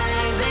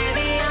alright,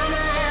 baby. I'ma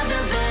have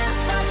the best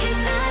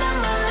fucking night of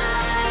my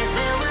life,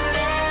 and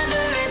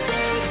wherever it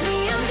takes me,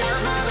 I'm down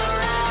for the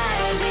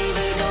ride,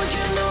 baby. Don't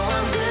you know I'm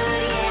good? Yeah,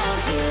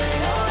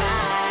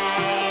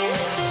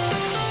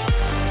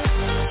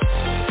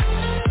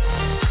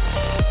 I'm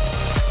feeling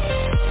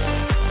alright.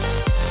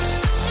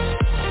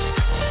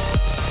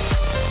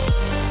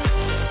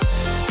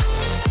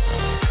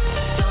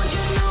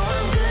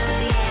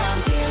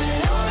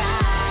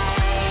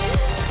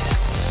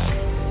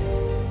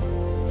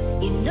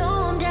 You know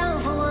I'm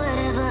down for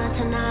whatever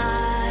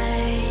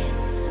tonight.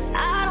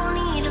 I don't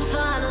need to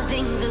follow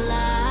things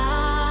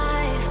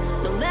alive.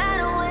 No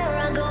matter where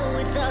I go,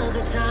 it's a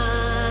good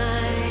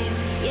time.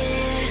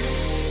 Yeah.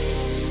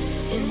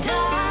 And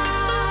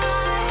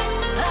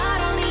I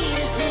don't need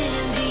to sit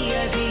in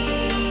VIP.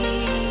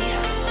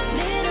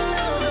 Middle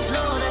of the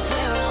floor, that's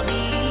where I'll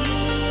be.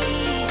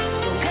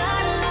 Don't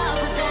got a lot,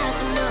 but that's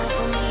enough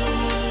for me.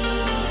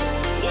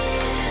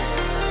 Yeah.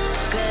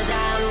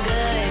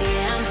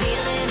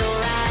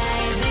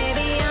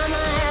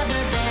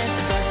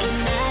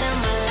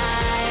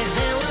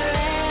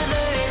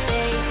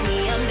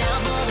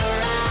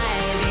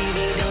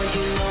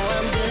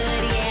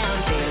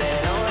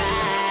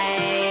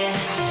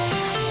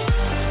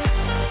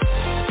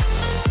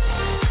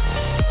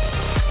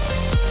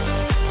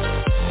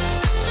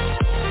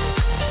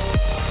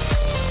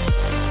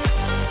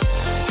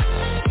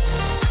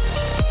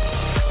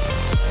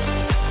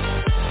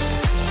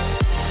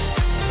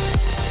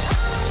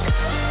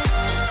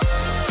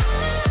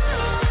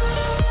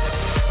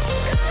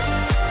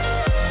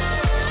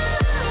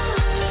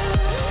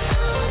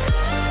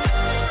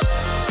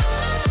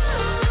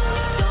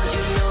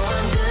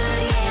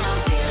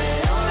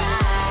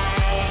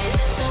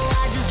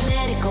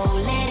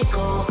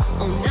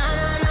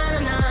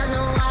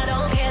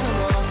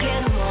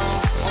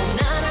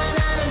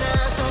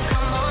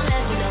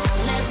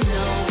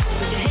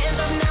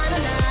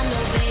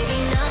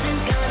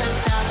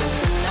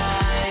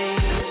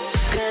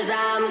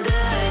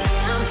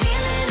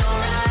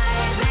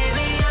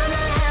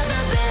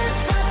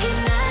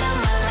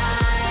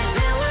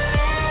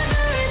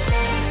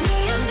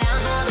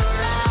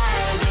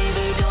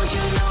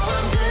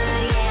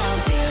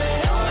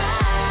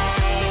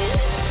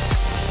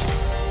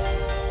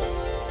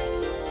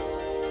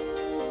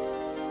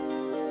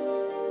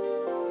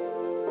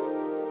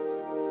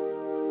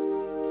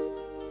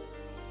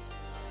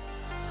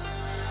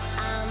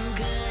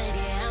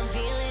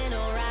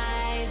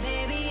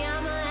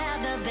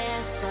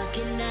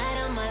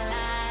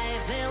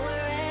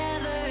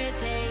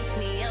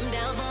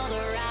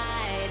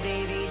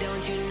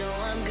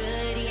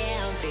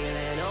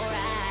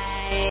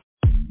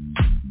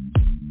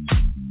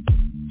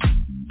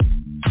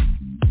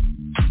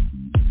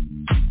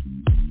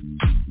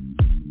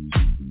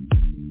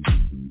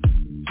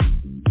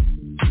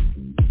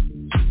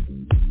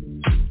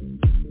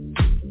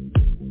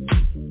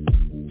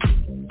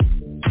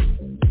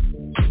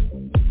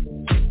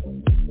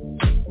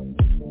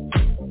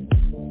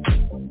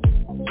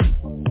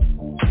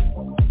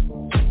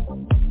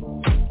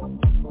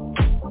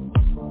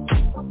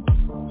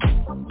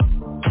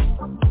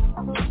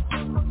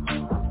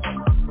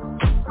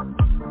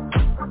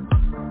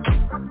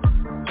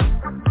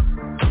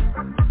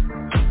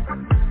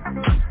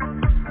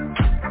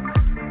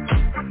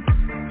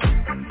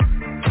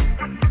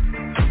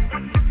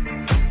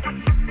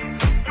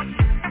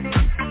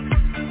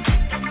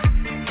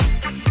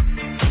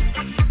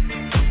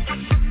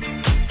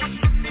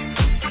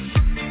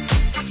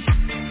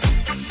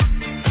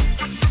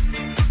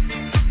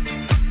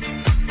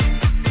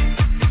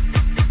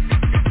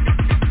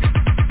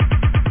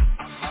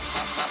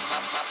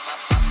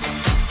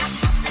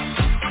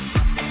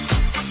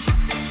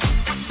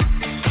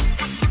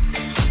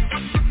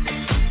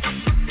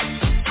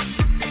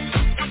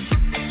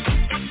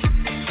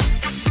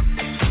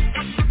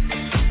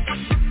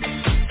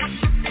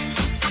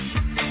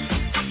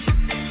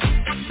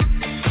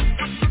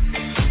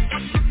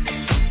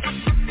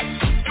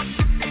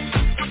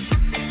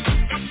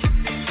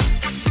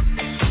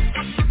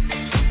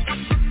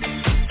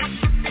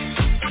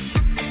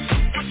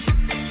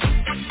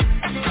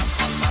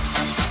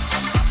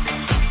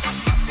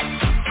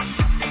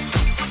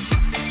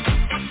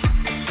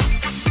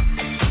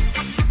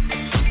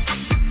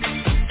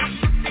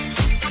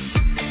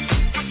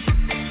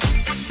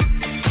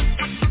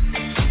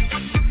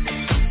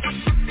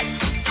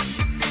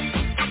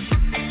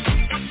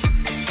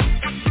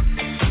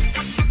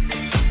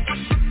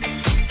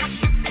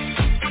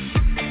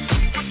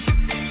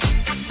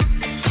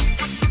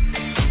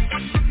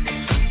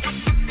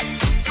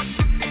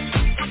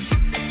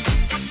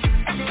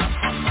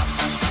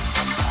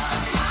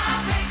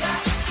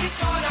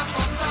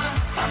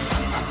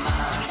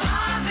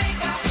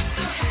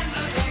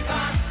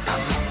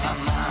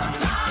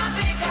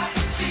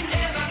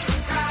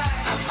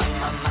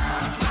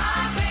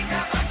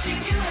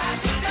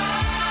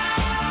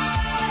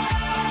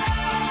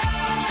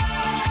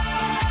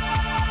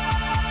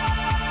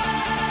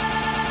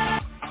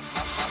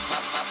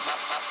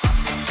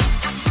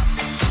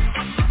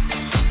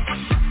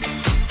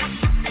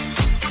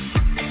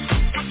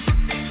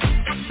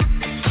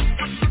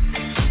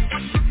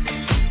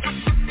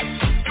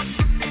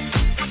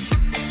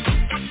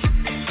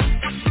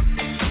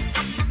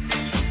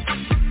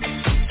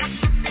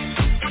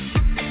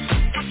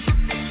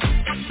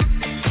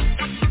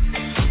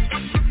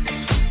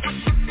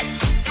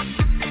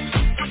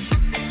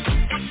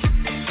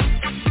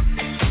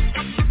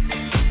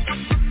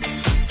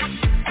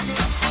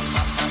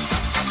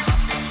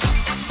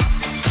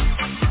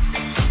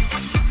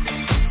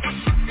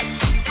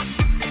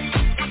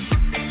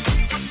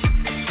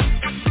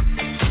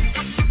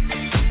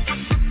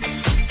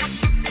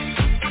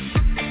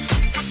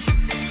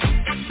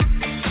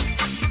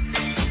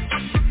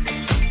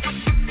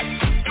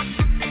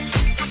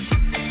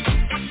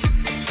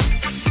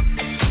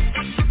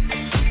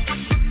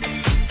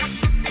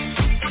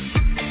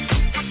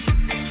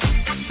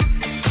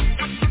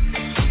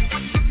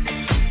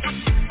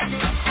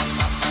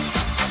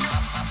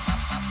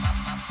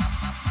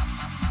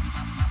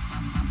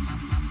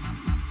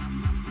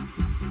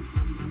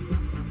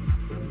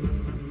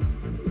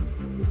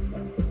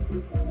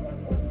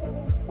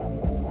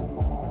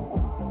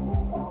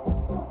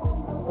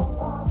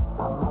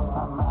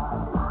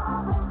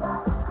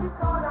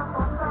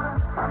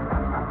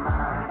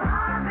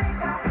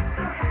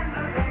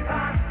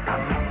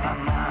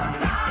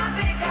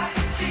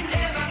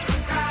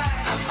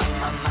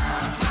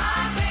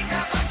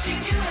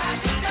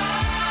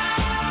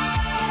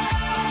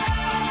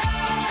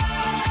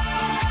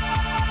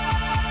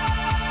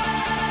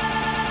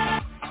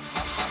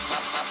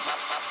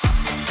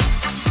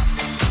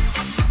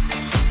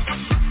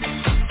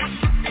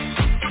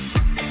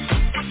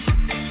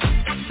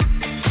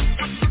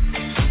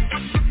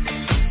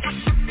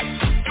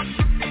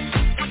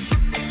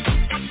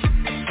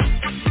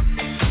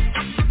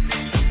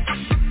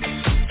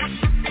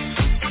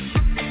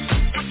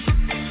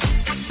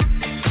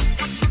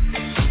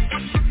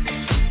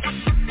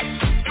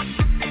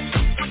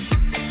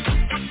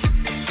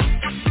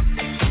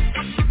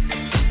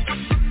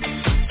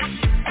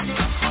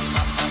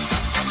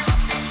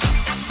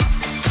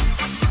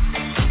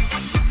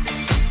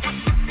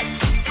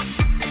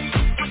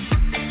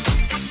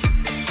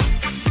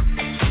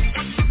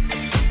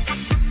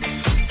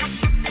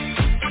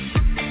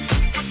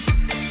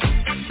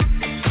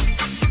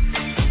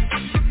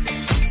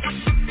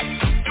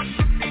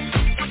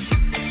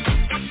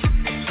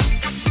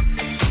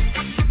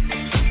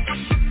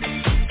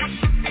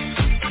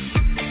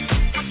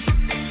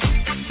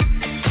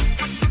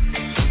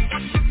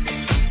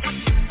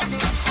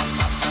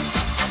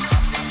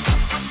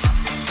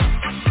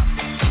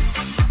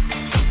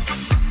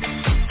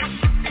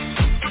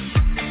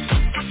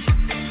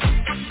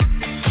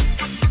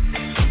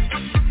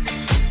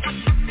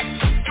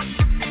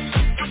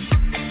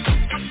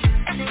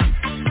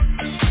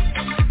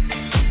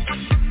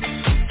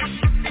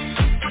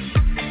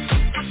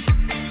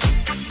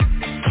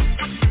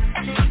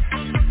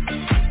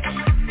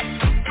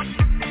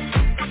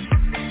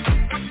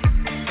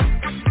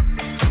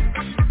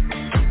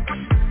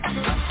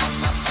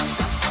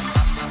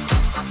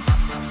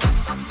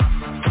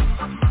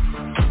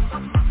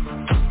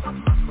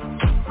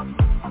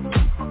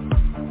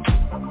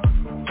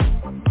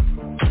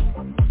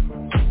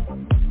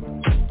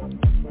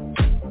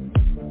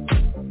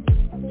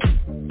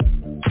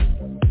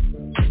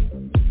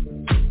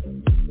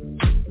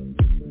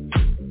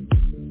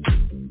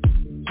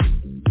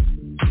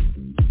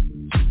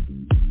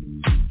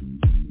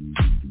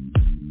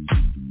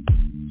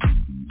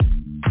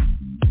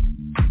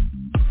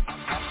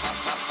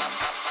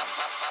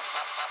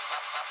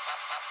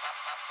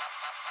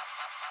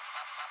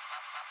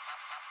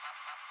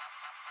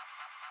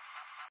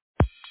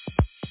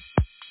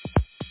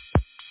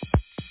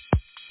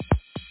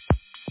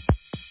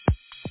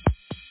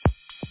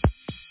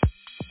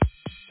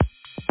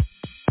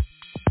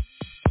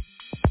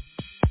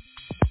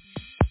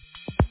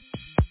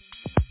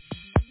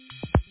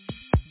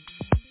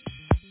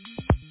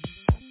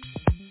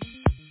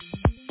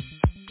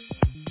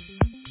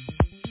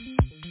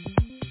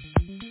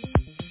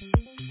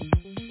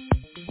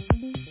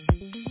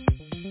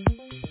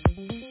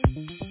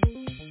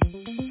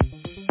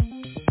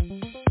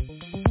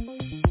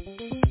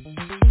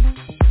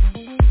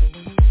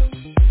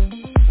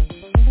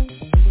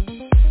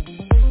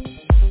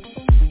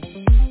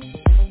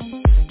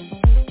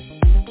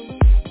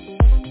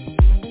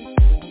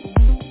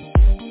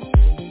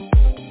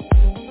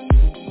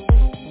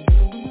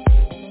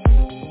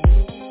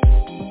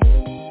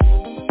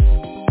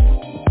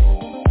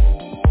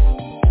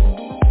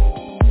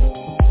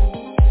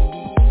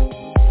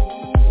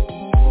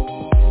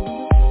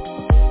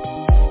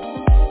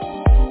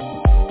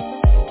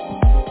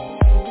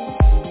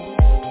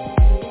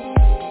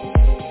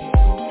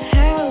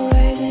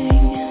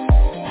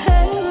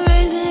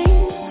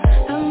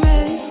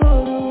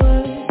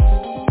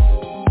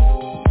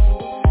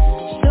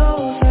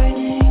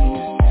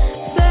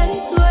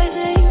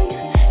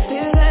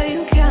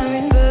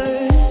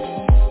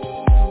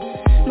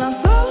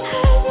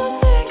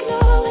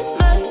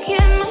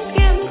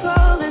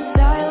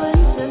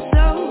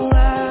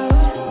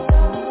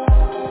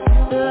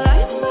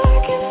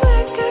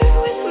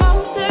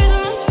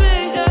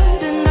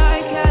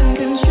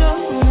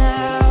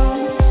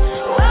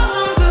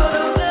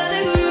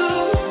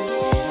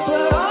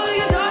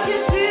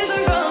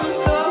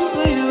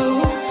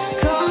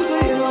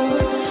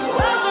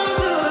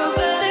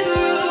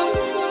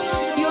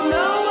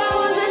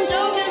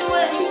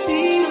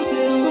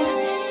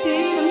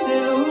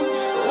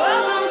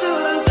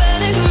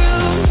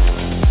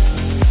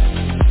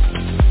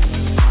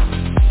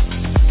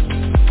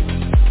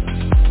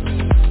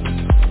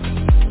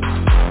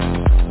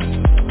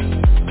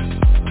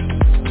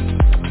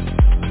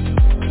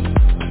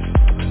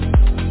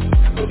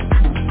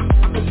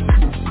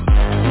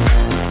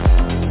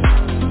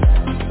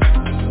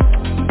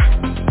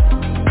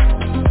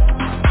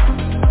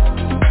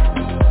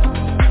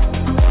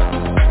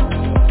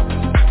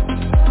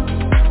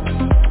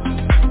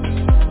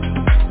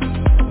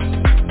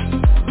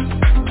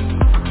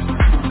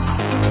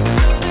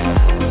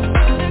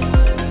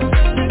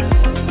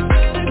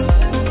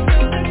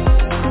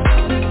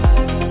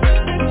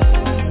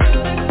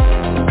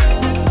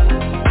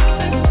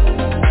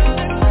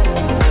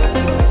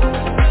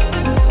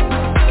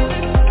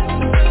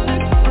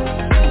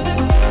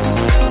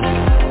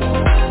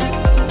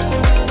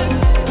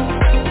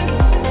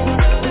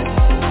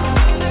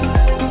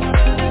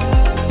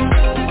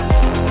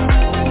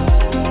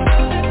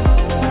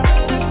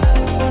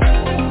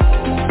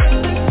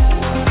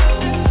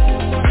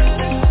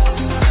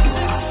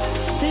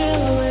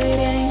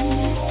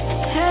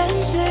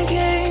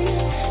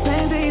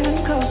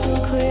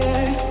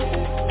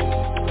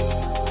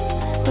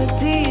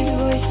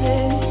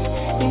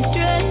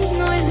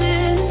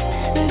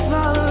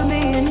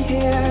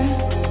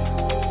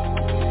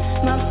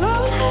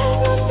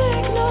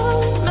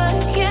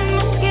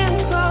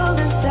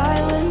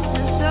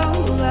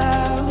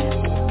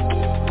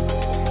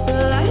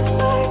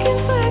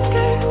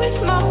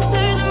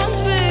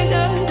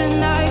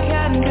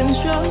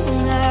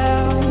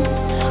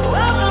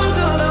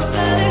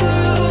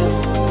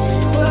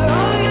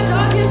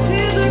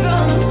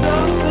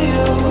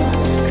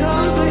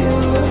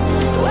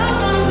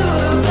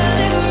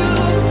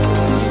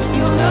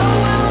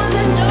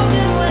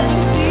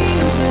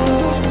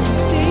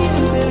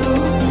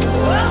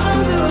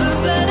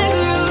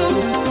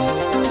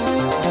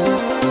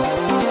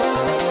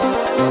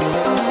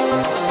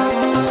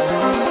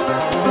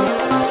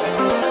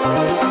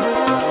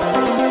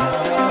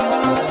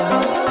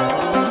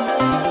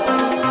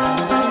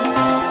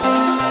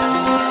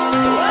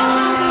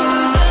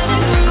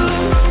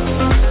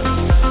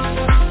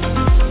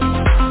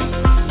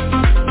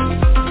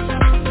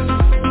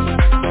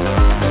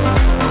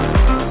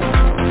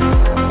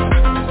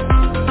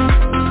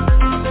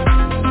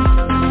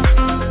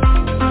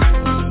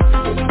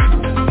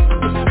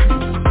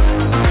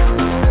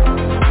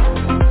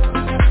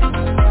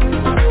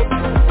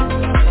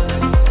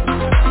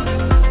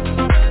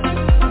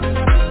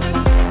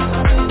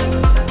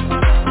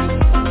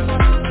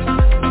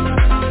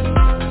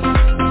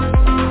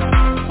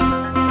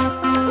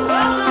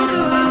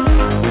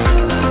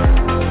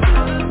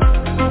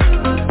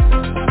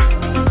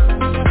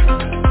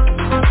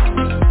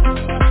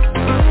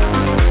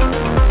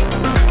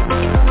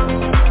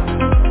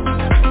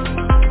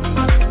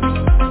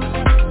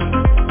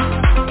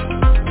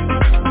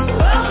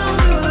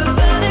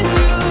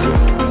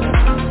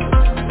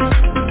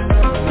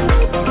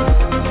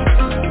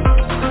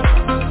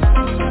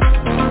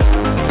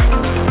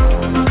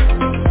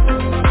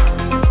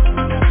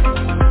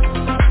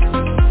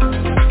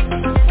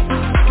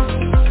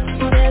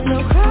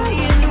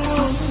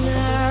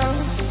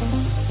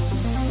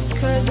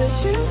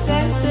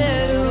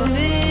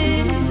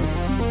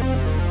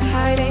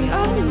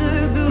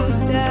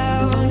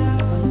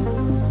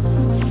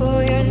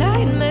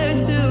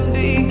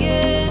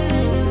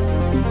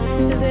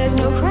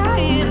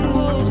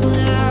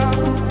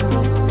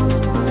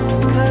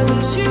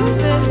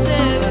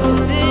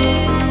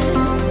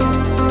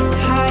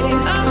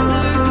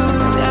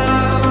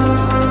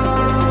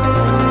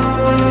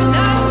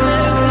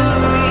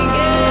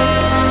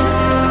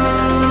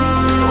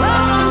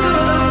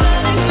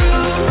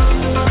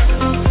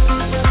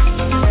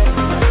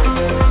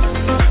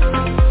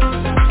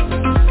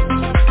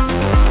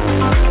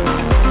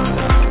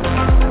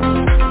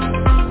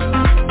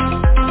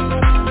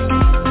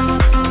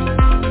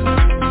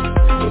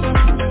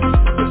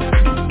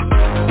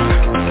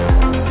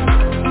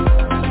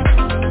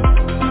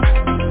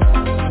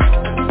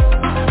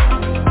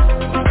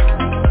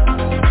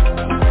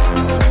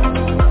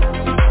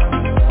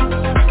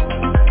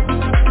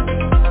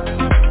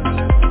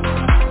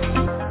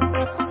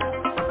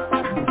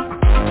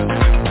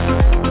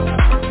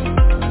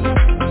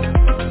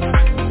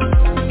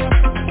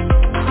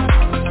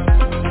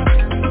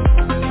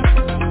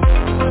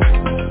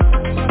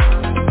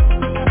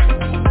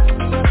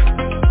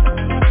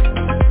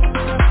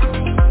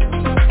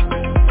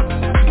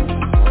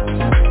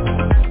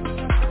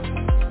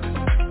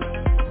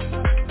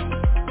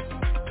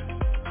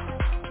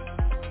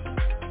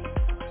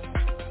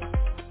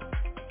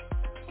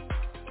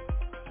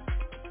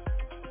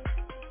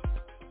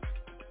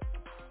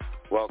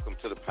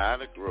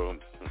 Panic Room,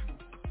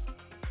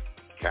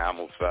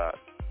 Camel Fat,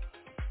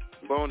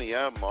 Boney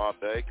M, Ma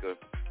Baker.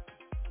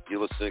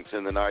 You're listening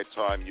to The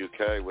Nighttime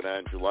UK with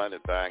Andrew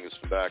Leonard, bangers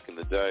from back in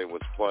the day,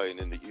 what's playing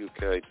in the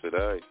UK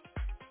today.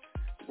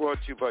 Brought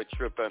to you by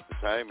Trip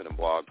Entertainment and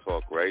Blog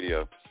Talk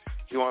Radio.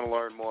 If you want to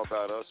learn more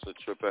about us at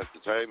Trip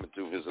Entertainment,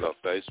 do visit our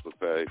Facebook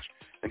page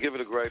and give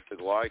it a great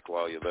big like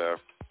while you're there.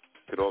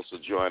 You could also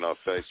join our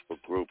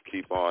Facebook group,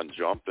 Keep On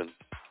Jumping.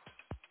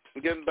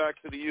 And getting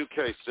back to the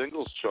UK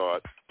singles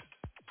chart,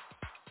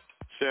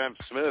 Sam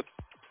Smith,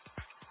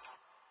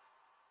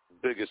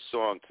 biggest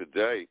song to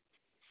date,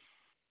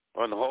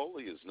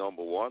 Unholy is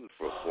number one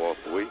for a fourth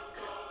week.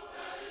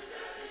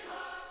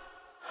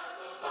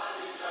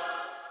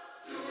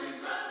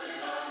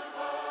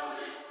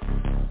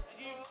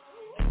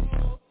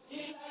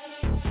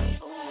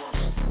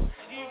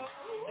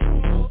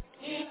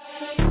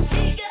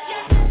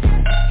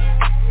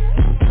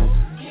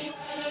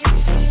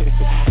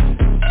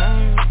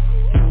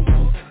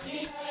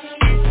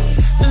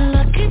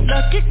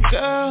 Lucky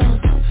girl,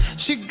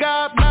 she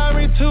got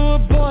married to a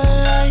boy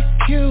like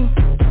you.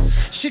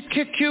 She'd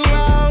kick you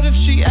out if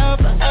she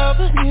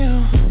ever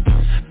knew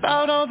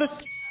about all the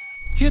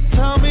you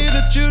tell me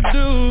that you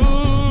do.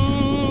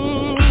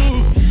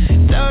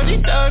 Dirty,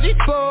 dirty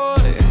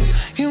boy,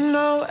 you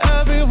know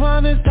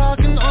everyone is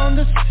talking on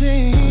the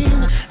scene.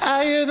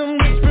 I hear them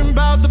whispering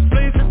about the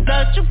places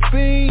that you've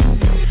been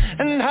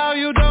and how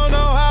you don't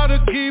know how to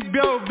keep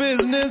your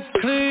business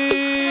clean.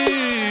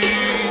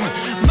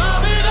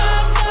 Mommy,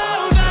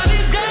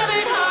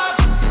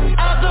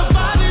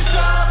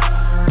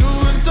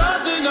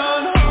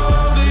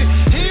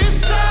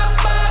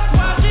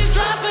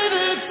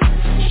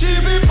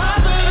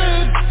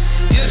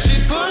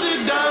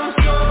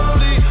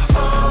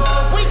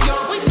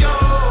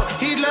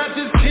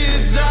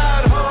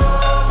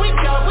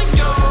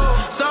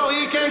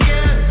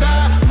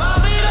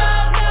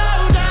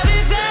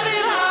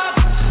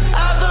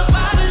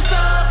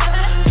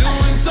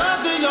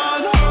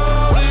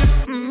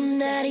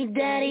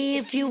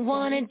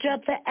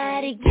 drop the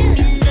attic, give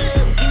me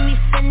love, give me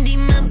Fendi,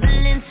 my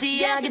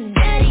Balenciaga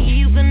daddy.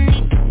 You gon'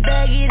 need to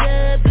bag it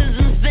up, cause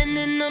I'm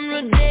spending on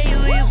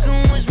Rodeo. You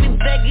can wish me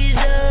back it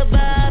up,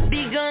 I'll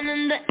be gone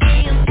in the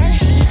AM.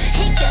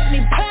 He got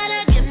me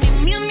Prada, got me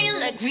Miu Miu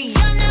like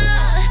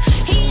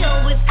Rihanna. He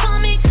always call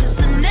me cause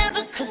I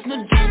never cause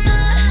no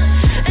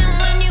drama. And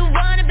when you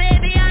want it,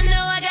 baby, I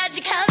know I got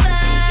you covered.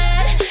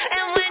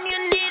 And when you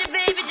need it,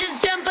 baby,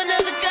 just jump under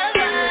the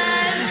covers.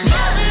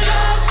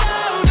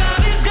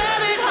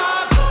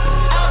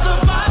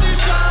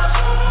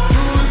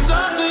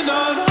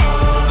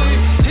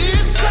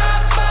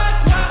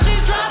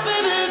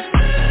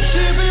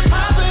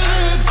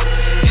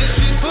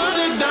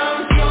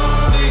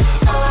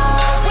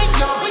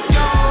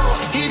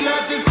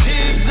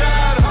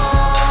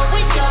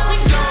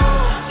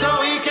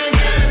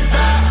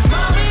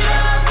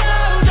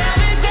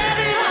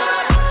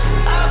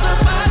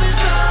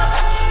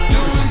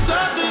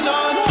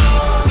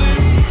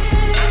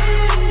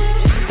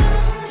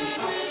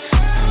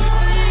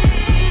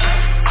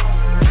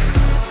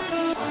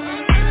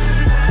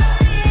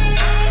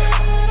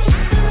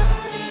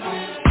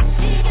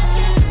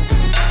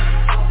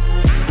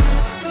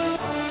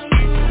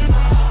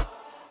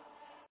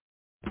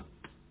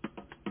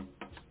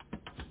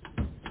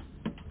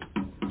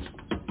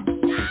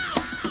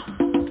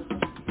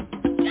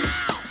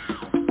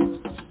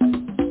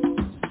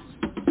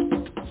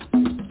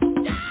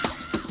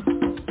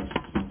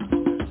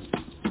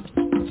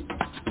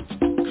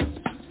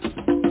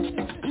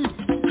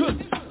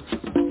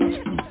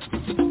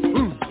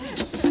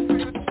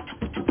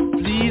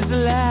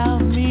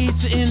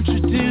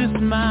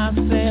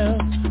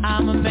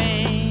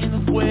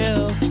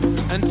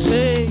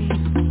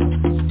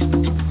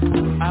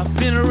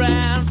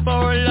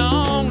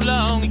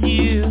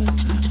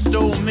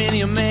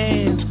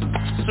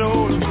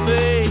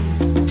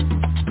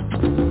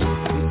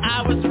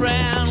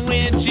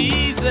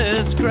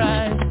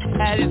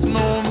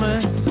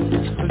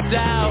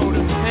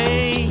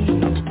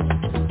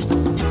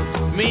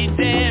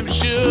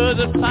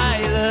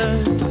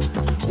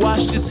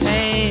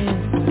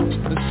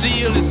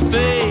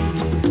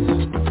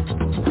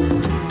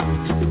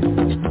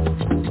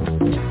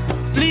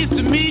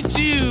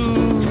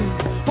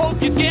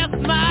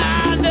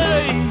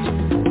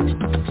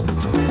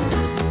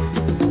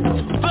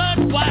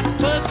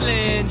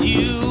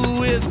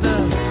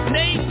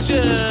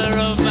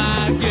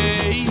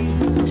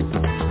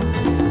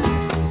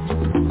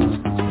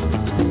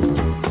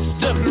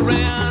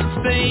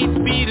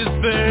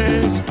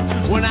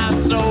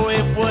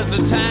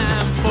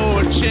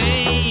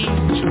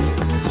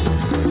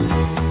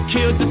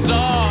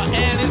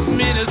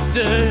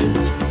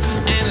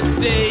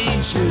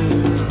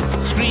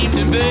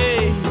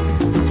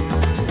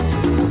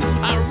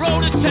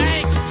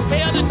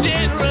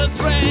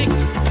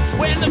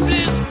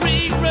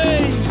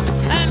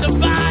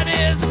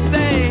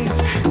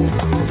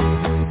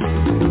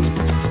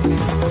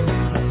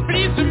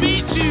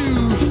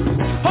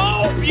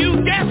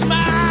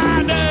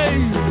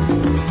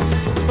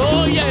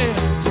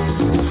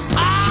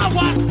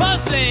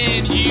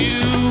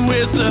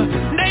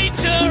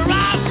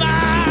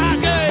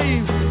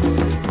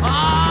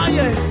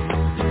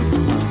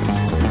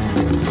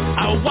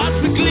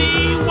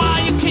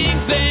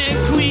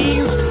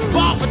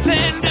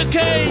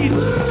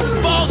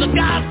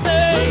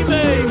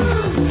 baby.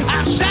 I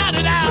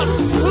shouted out,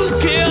 who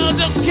killed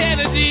the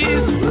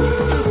Kennedys?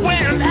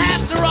 When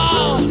after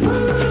all,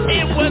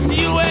 it was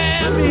you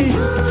and me.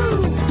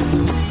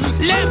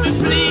 Let me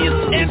please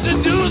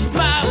introduce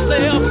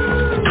myself.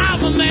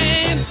 I'm a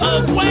man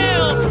of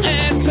wealth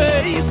and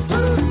taste.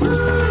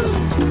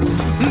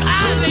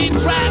 I lay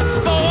traps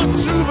for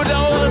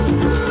troubadours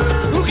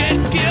who get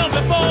killed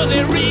before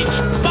they reach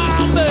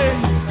Bombay.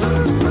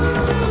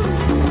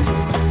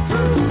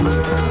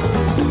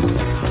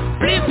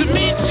 Pleased to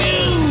meet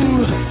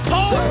you.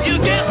 Hope you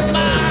get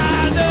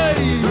my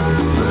name.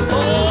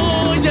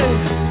 Oh yeah.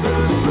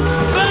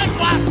 But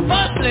what's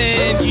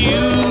puzzling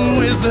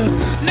you is the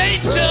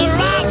nature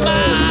of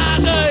my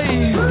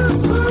name.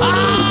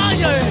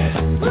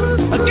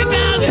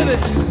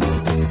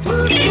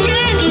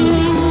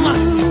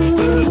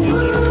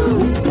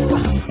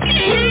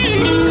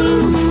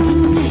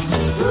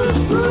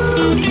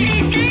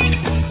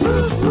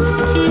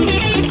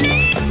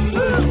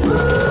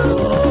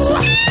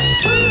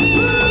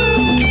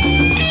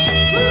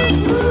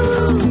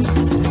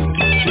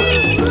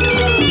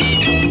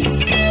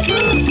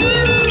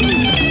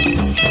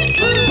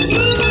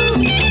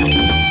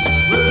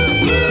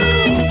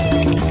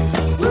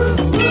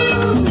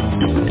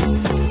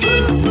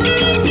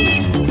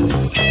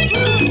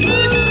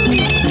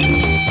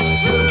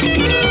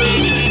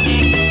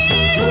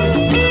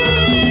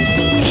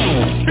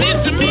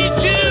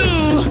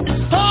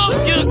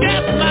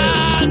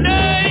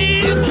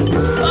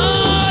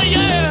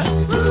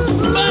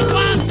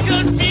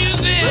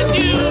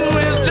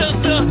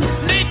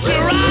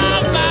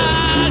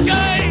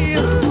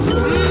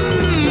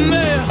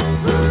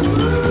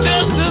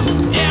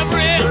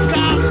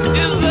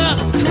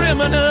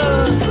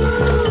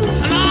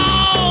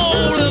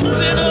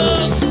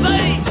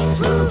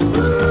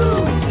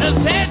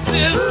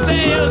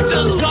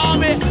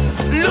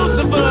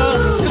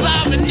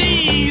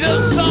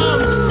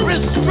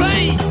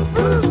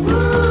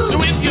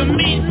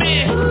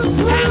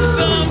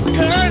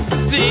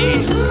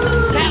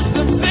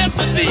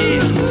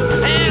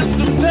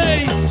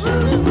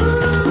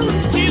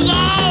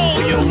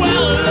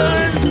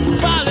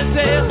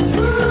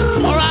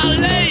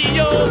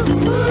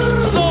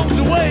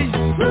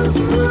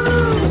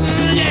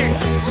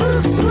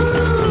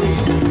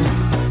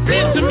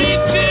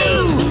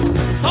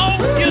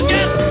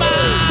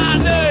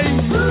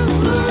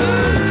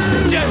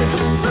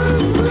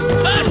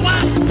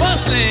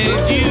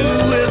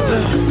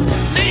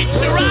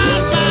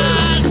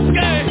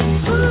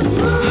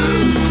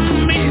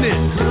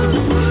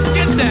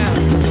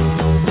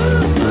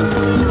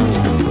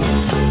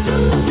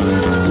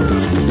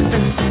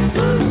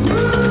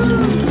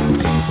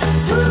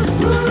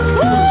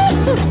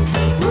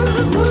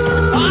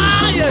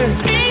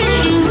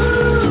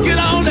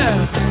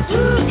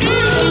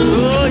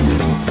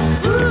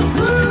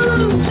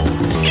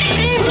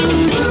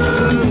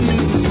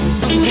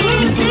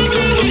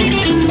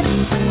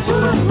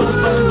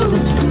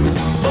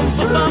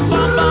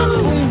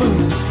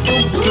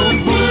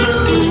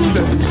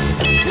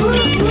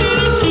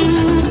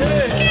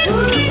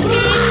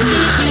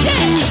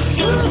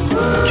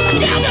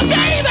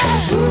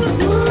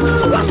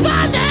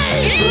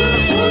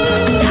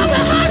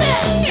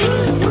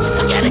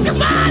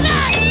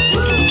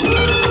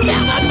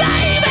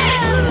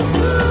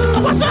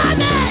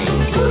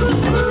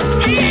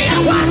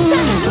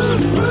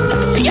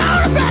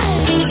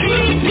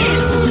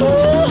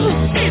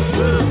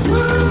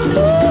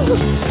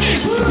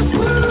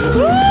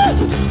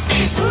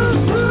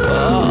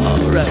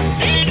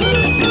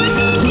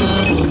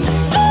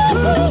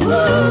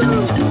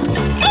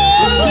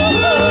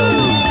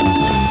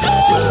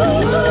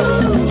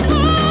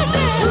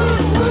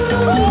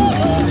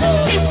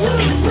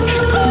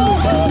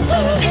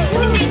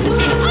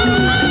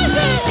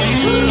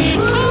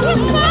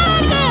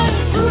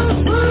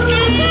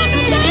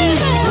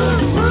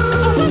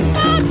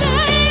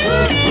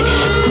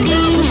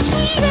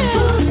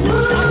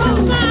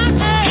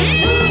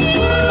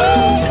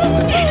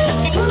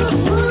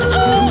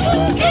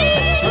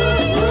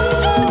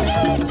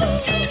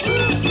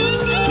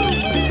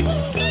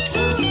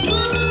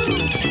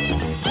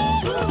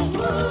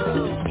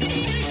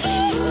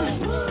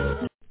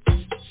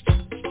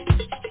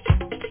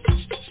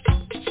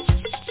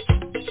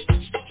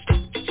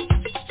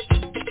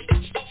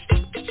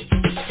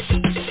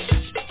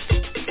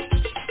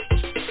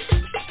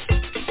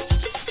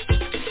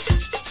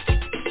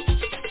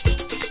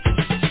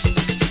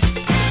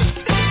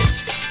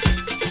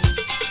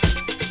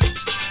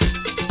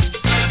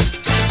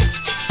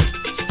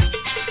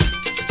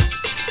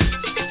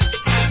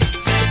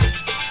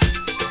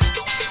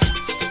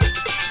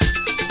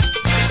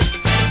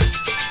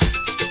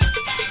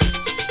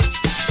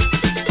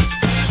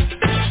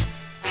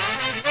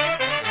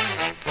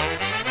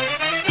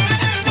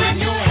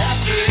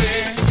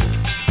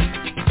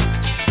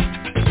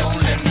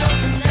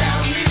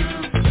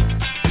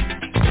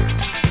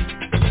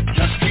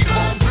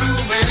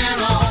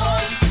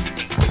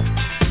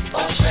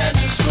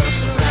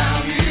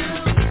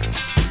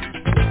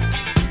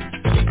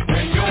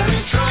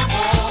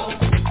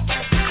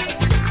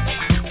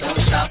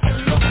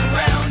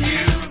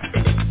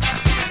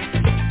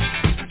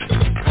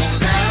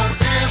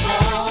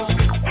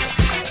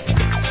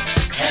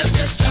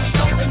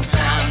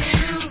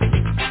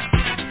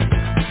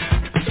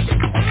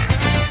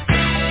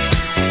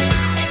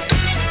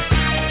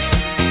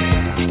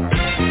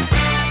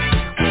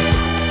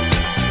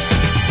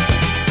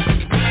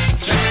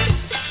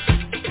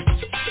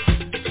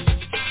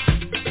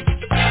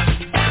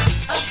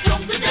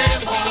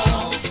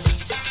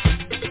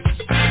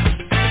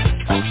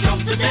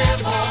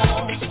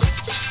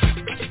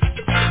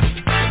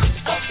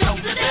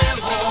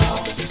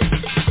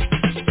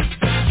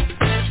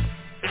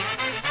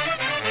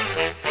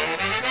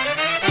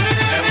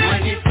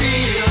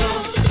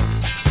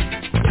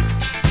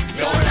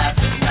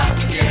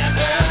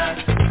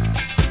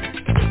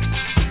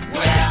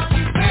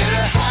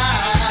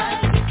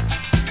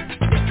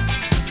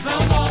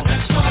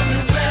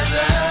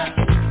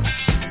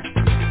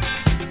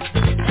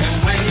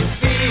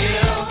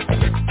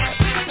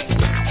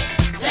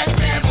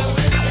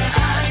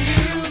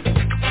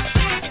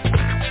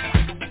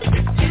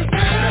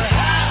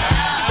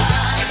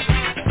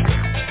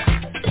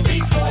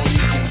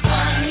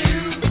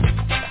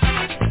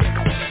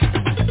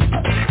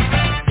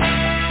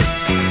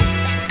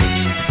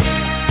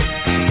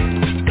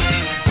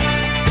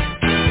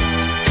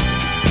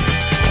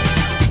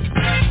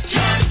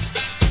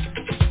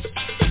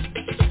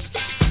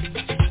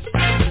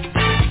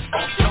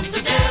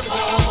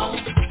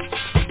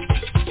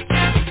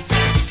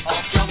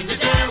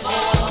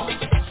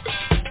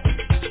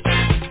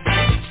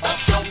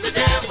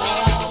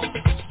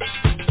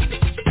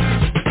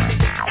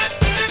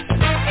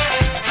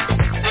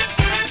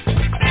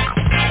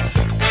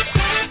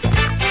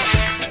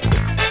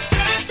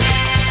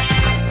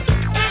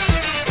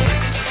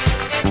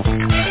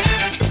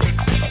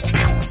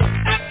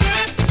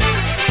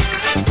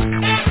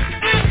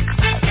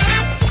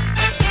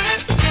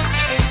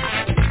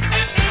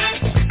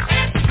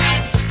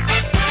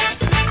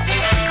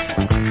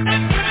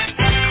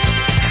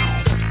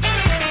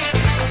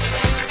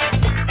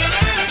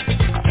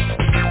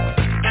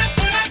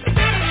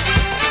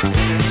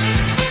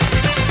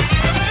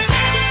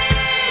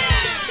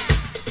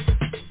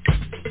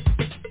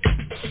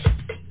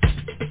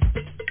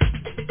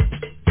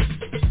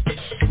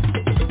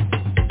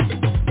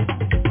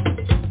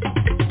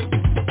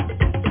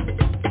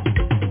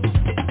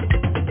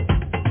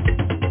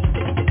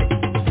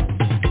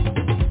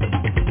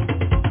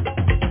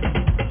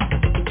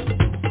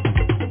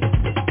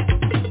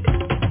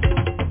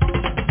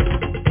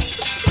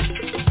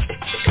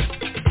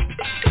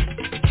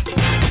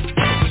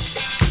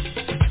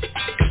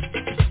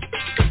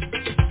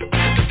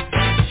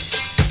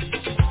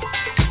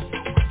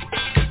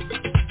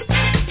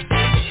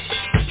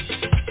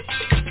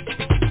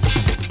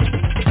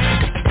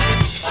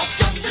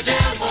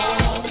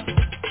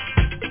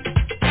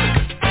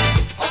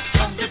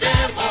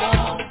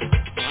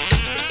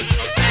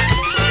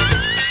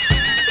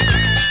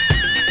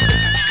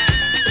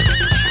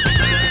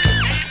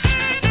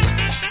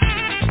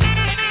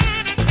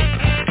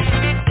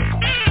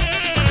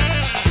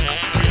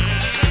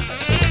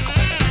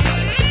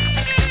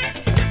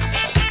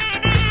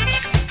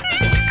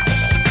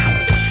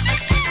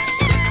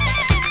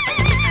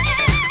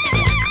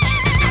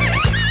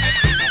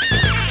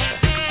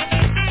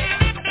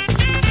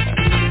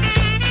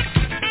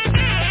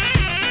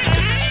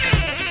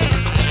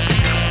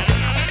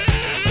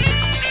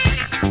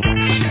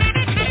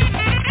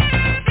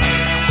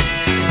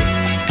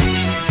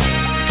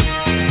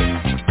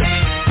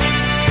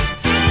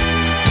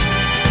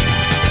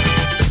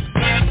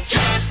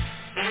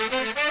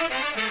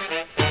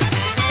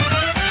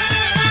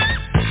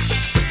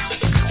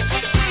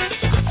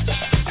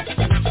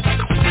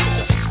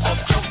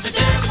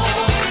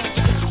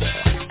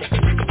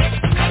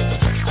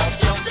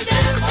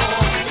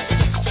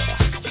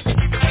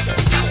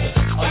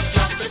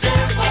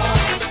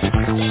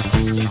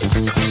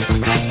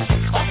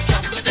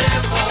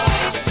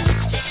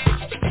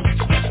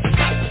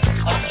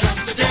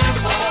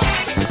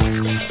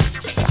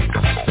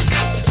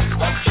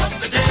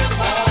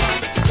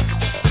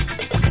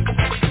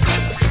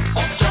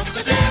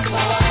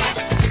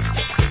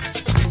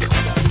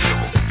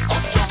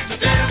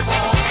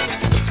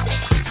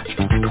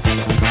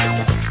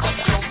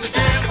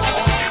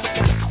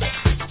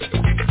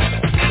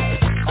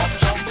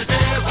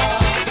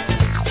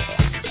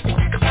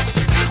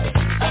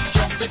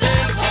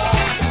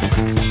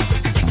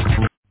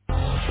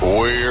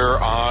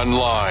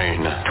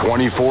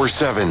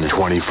 24/7.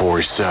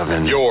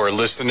 24/7. You're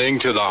listening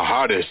to the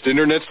hottest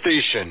internet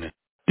station.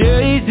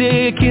 Days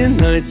aching,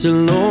 nights are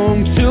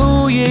long,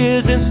 2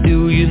 years and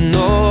still you're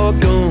not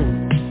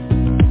gone.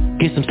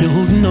 Guess I'm still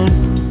holding on.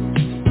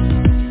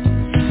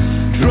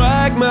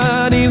 Drag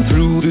my name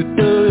through the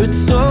dirt,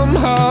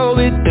 somehow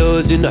it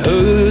doesn't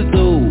hurt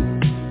though.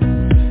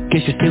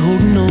 Guess you're still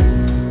holding on.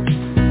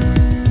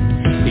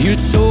 You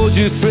told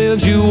your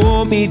friends you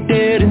want me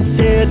dead and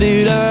said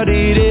that I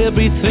did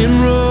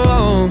everything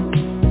wrong.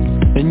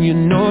 And you're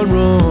not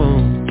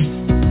wrong.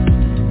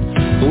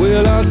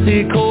 Well, I'll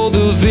take all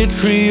the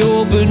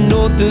vitriol, but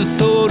not the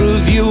thought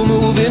of you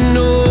moving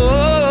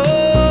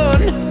on.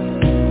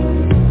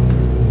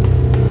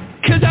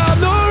 'Cause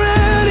I'm not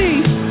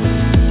ready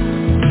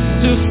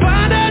to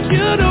find out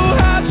you know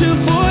how to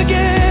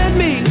forget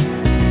me.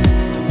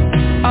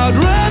 I'd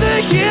rather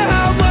hear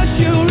how much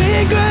you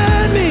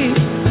regret me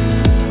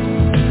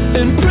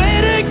and pray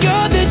to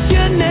God that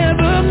you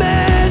never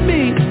met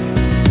me,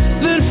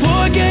 then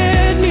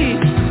forget me.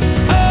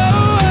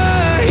 Oh,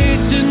 I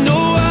hate to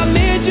know I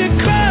made you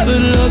cry,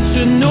 but love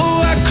to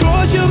know I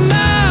crossed your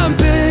mind,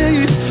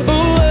 babe.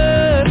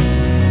 Oh,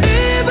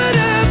 even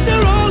after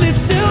all it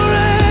still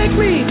wrecks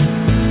me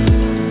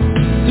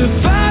to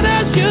find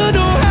out you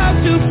know how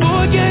to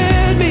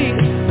forget me.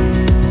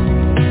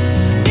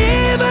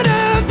 Even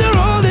after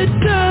all this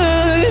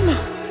time.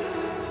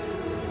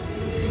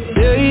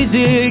 Days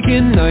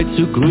aching, nights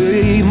are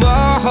grey,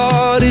 my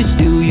heart is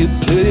still your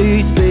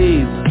place,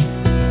 babe.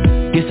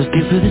 Guess I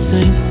still feel the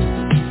same.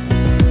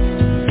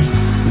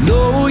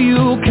 No,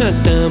 you can't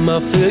stand my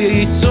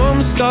face, some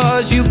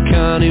scars you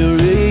can't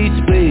erase,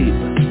 babe.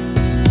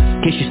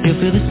 Guess you still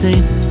feel the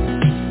same.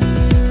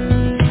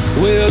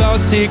 Well,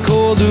 I'll take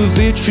all the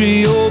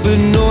vitriol, but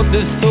not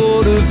the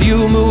thought of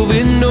you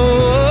moving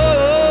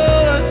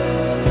on.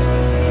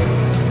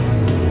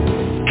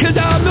 'Cause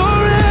I'm not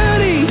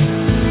ready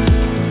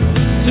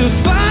to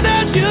find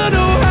out you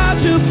know how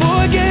to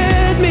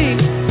forget me.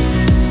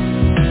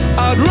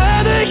 I'd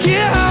rather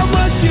hear how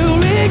much you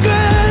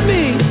regret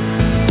me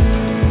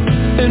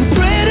and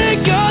pray to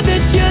God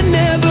that you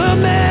never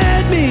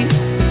met me,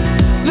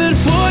 then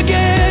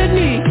forget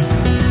me.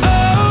 Oh,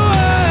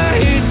 I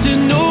hate to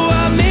know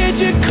I made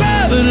you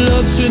cry, but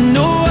love to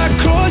know I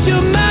crossed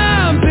your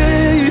mind,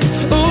 babe.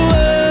 Oh,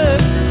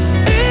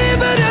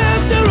 even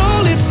after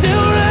all it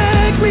still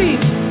wrecks me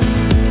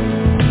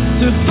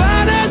to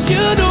find out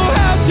you know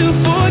how to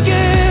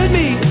forget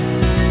me.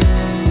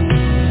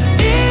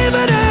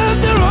 Even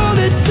after all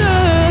this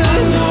time.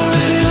 I'm not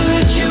ready to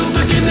let you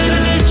forgive me, to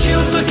let you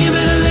forgive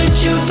me, to let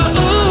you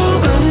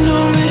I'm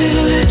not ready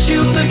to let you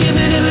forgive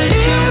me, to let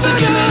you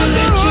forgive me, to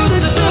let you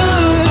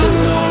I'm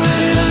not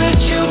ready to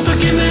let you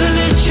forgive me, to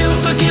let you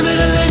forgive me,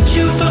 to let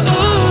you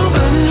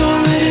I'm not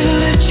ready to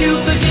let you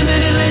forgive me,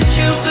 to let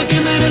you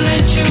forgive me, to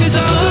let you 'Cause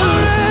I'm not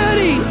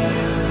ready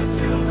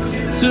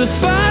to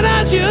find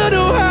out you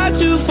know how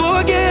to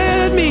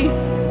forget me.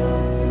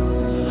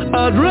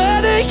 I'd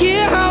rather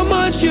hear how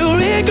much you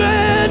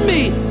regret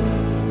me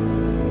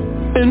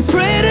and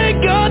pray to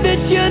God that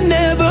you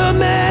never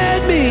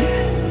met me,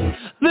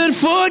 then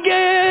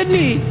forget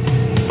me.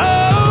 Oh,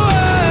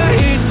 I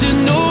hate to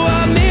know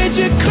I made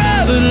you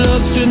cry, but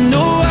love to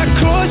know I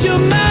crossed your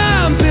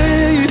mind,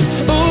 babe.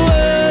 Oh,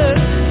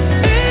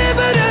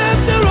 even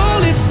after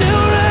all it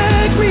still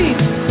wrecks me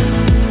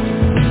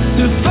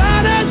to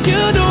find out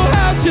you know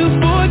how to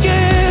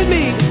forget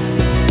me.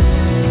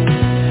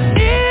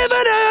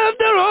 Even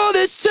after all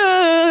this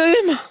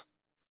time.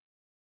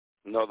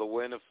 Another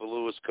winner for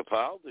Louis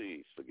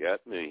Capaldi,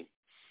 Forget Me.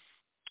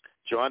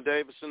 John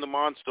Davis and the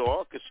Monster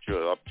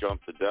Orchestra, Up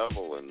Jump the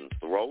Devil, and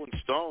the Rolling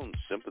Stones,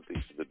 Sympathy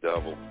for the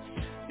Devil.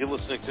 You're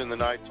listening to In the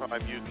Nighttime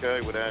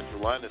UK with Andrew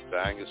Leonard,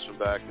 bangers from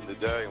back in the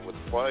day, and what's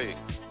playing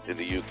in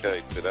the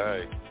UK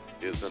today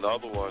is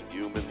another one,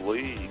 Human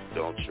League,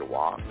 Don't You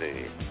Want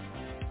Me?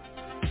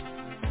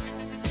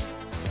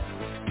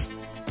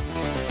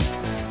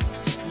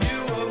 You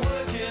were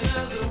working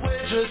as a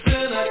waitress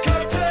in a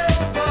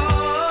cocktail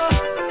bar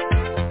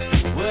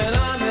when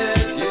I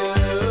met you.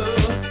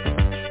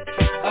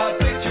 I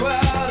picked you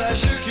out, I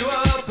shook you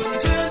up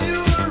and turned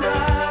you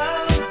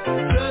around,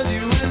 turned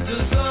you into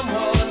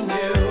someone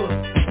new.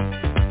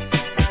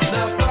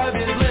 Now 5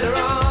 years later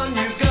on,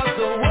 you've got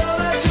the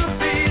world at your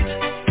feet.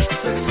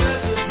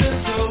 Success has been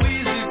so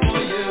easy for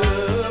you.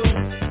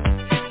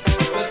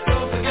 But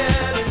don't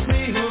forget it's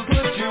me who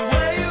put you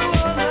where you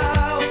are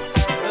now,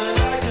 and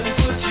I can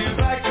put you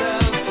back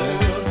down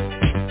soon.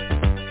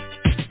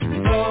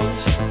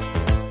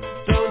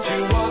 Don't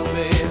you want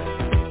me?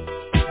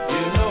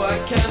 You know I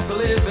can't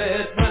believe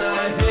it when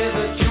I hear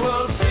that you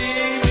won't see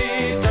me.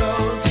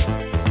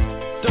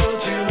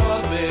 Don't you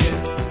want me?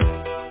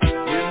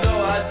 You know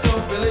I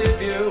don't believe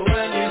you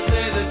when you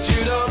say that you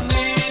don't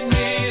need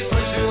me.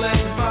 Special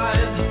and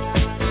fine.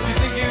 You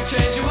think you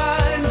change your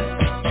mind?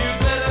 You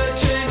better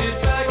change it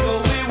back or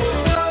we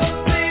will both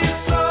be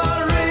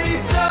sorry.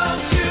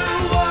 Don't you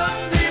want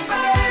me,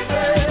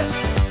 baby?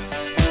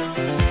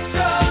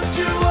 Don't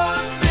you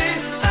want me?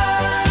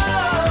 Oh,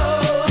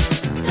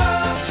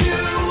 don't you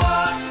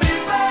want me?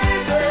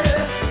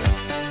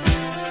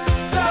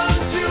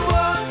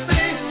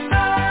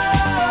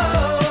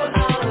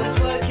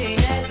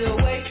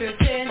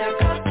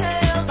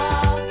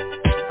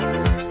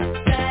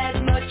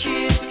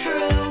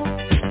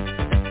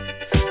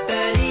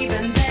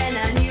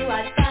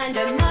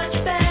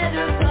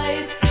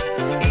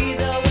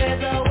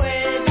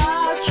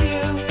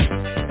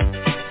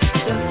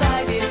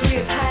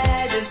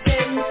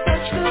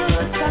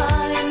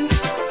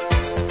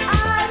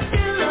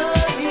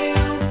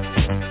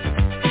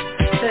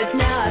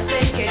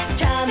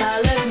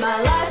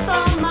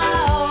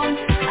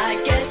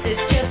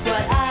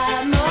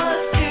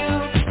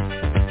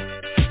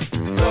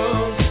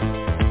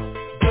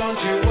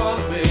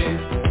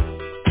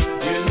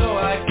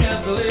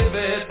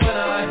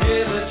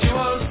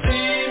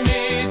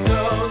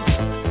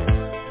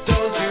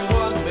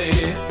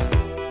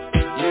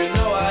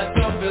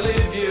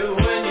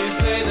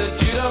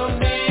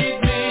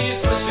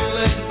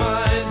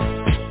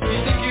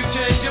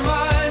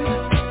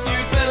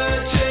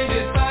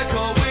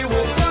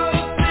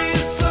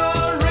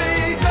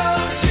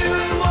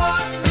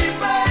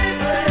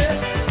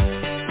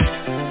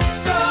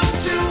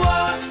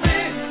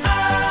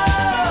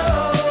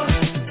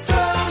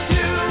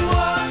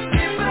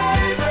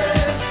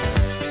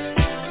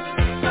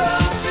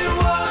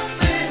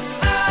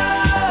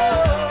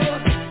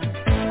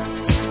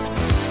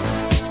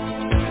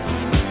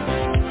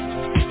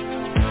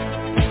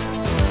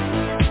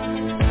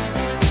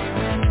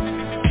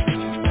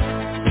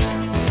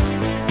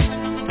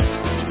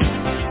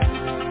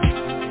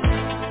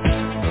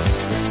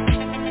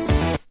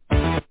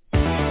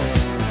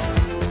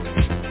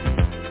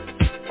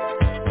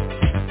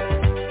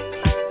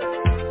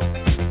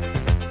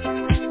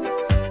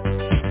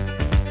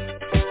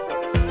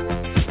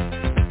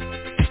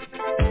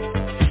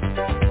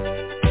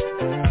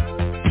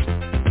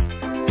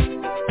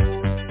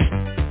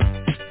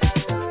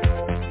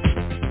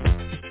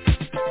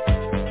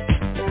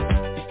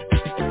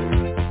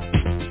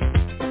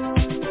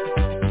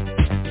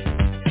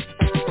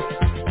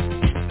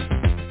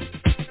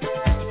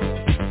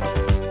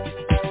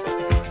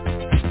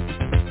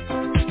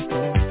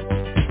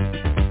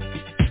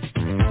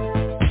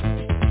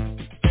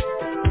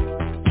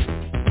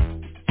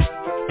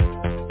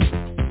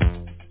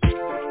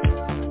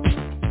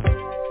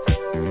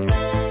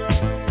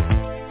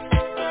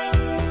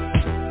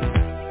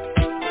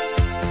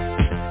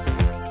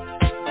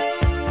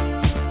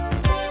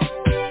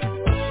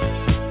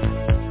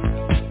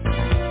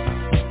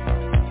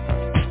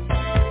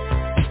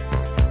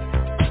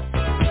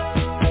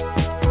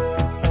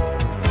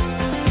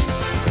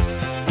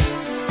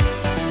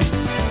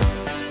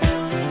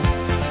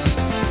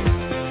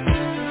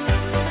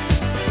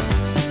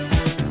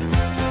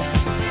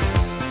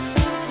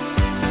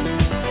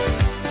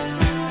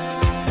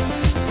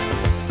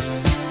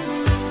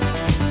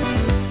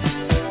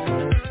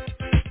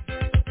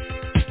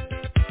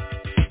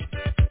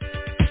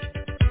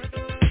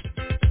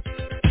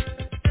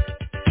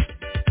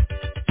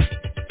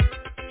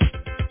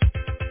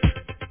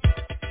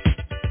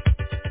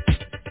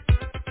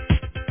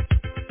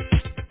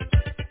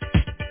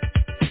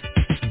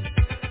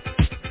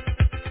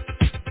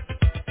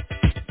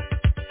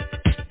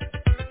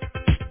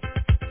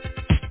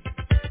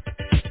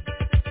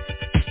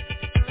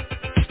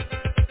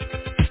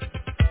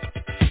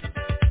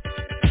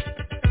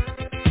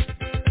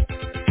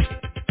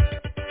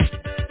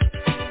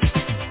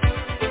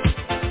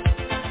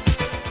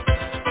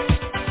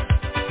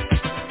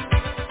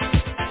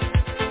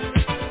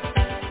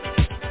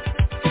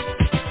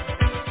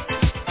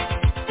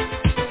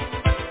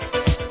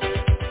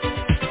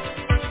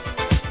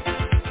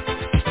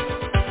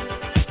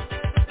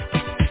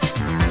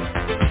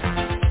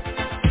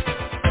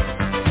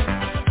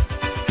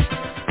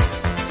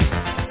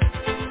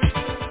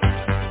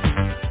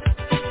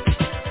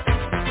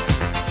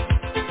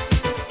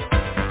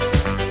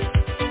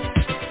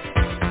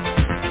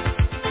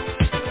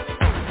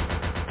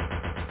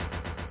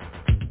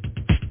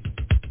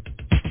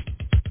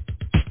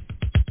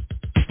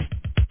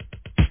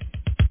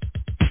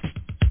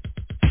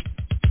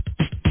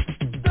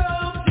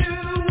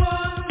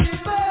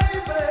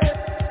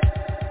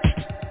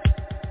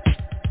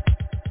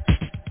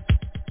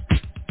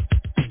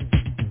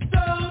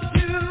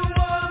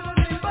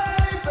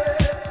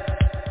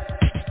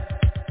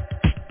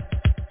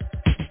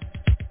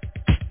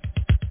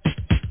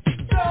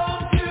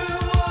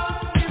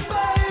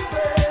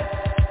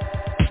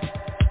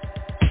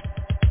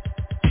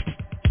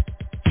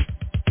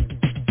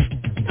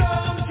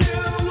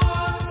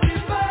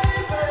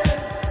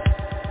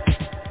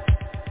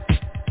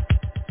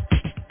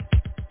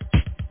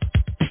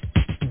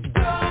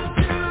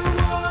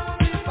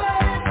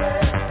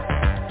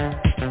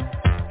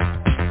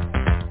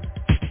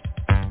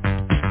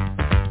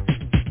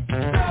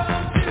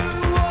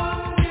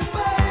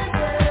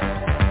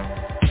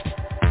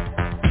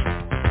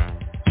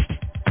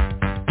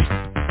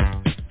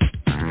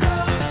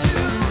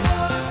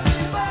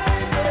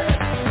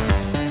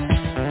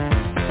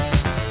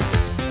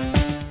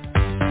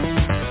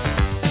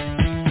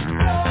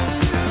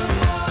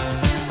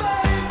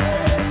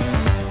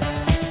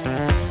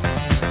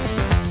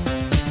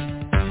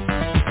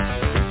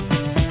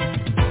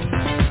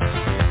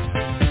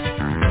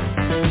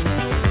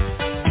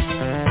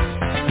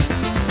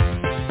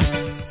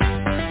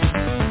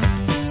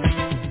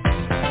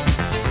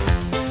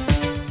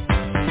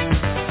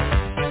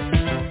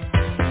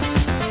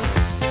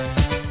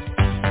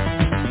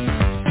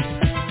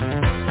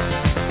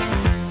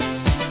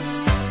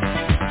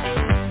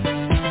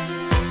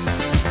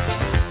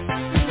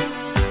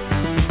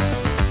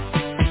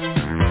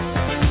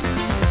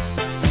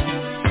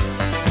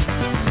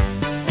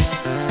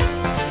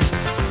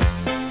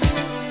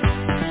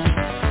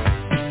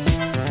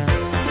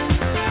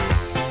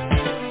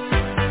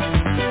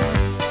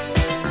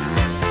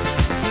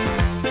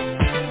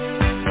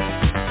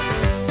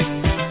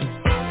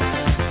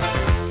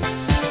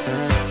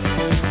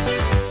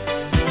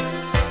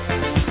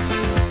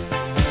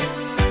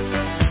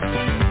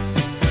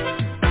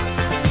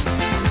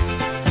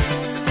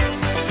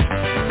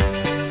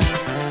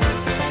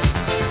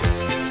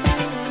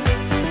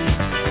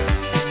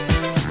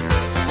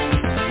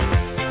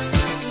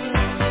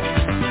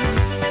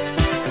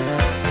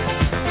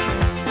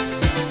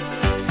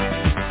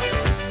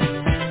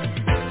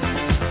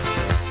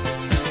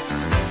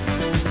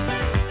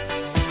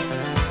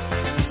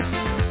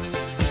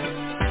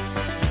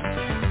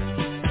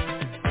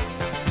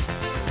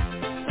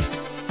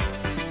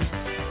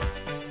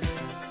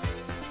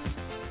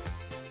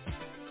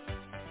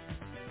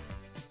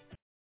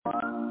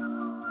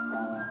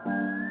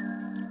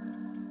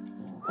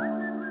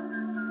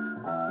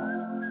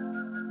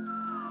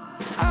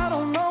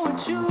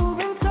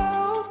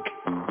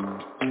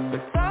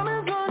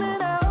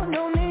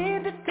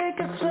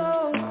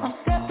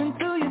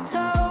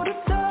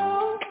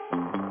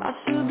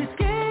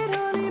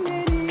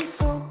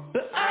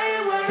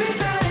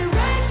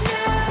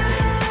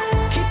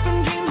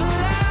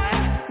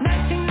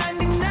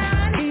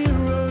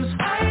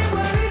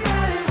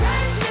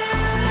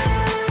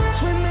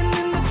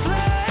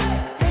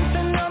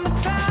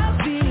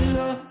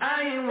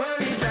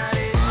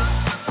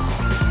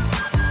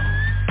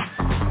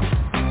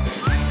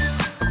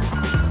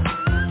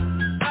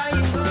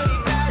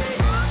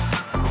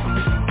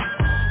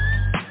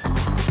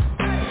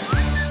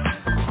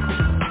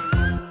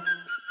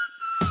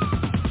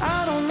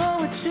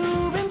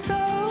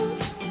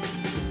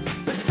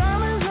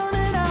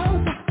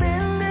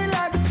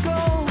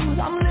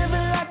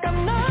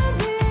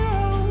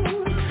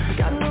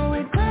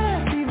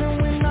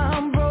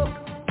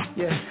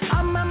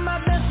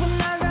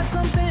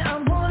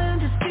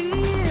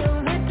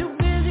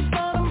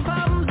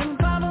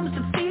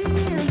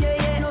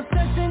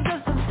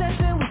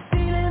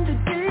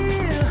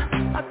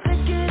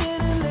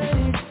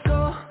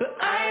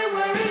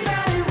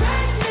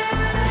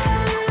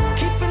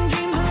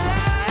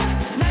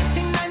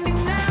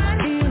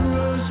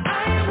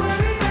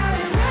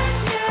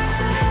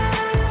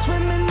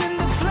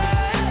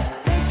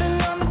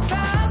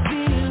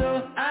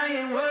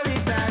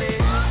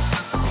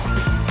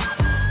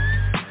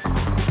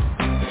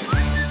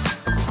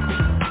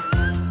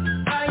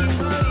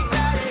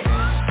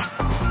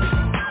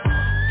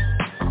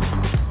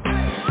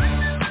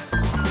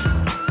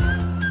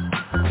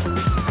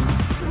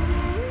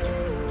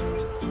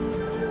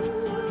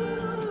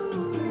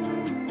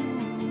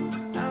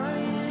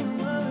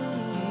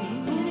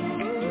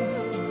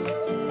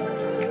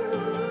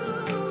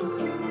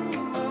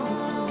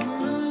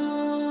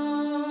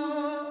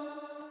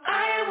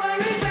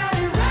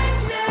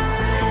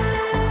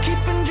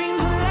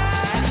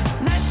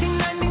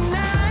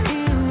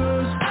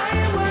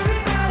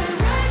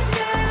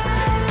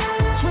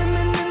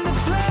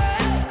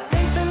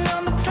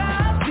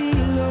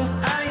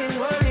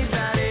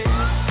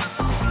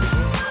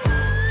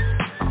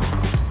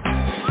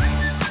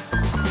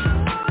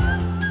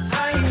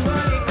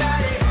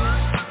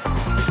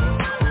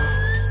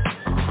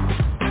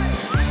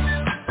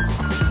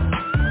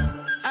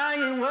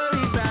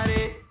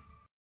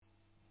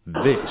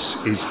 This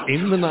is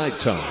In the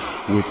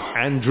Nighttime with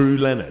Andrew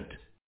Leonard.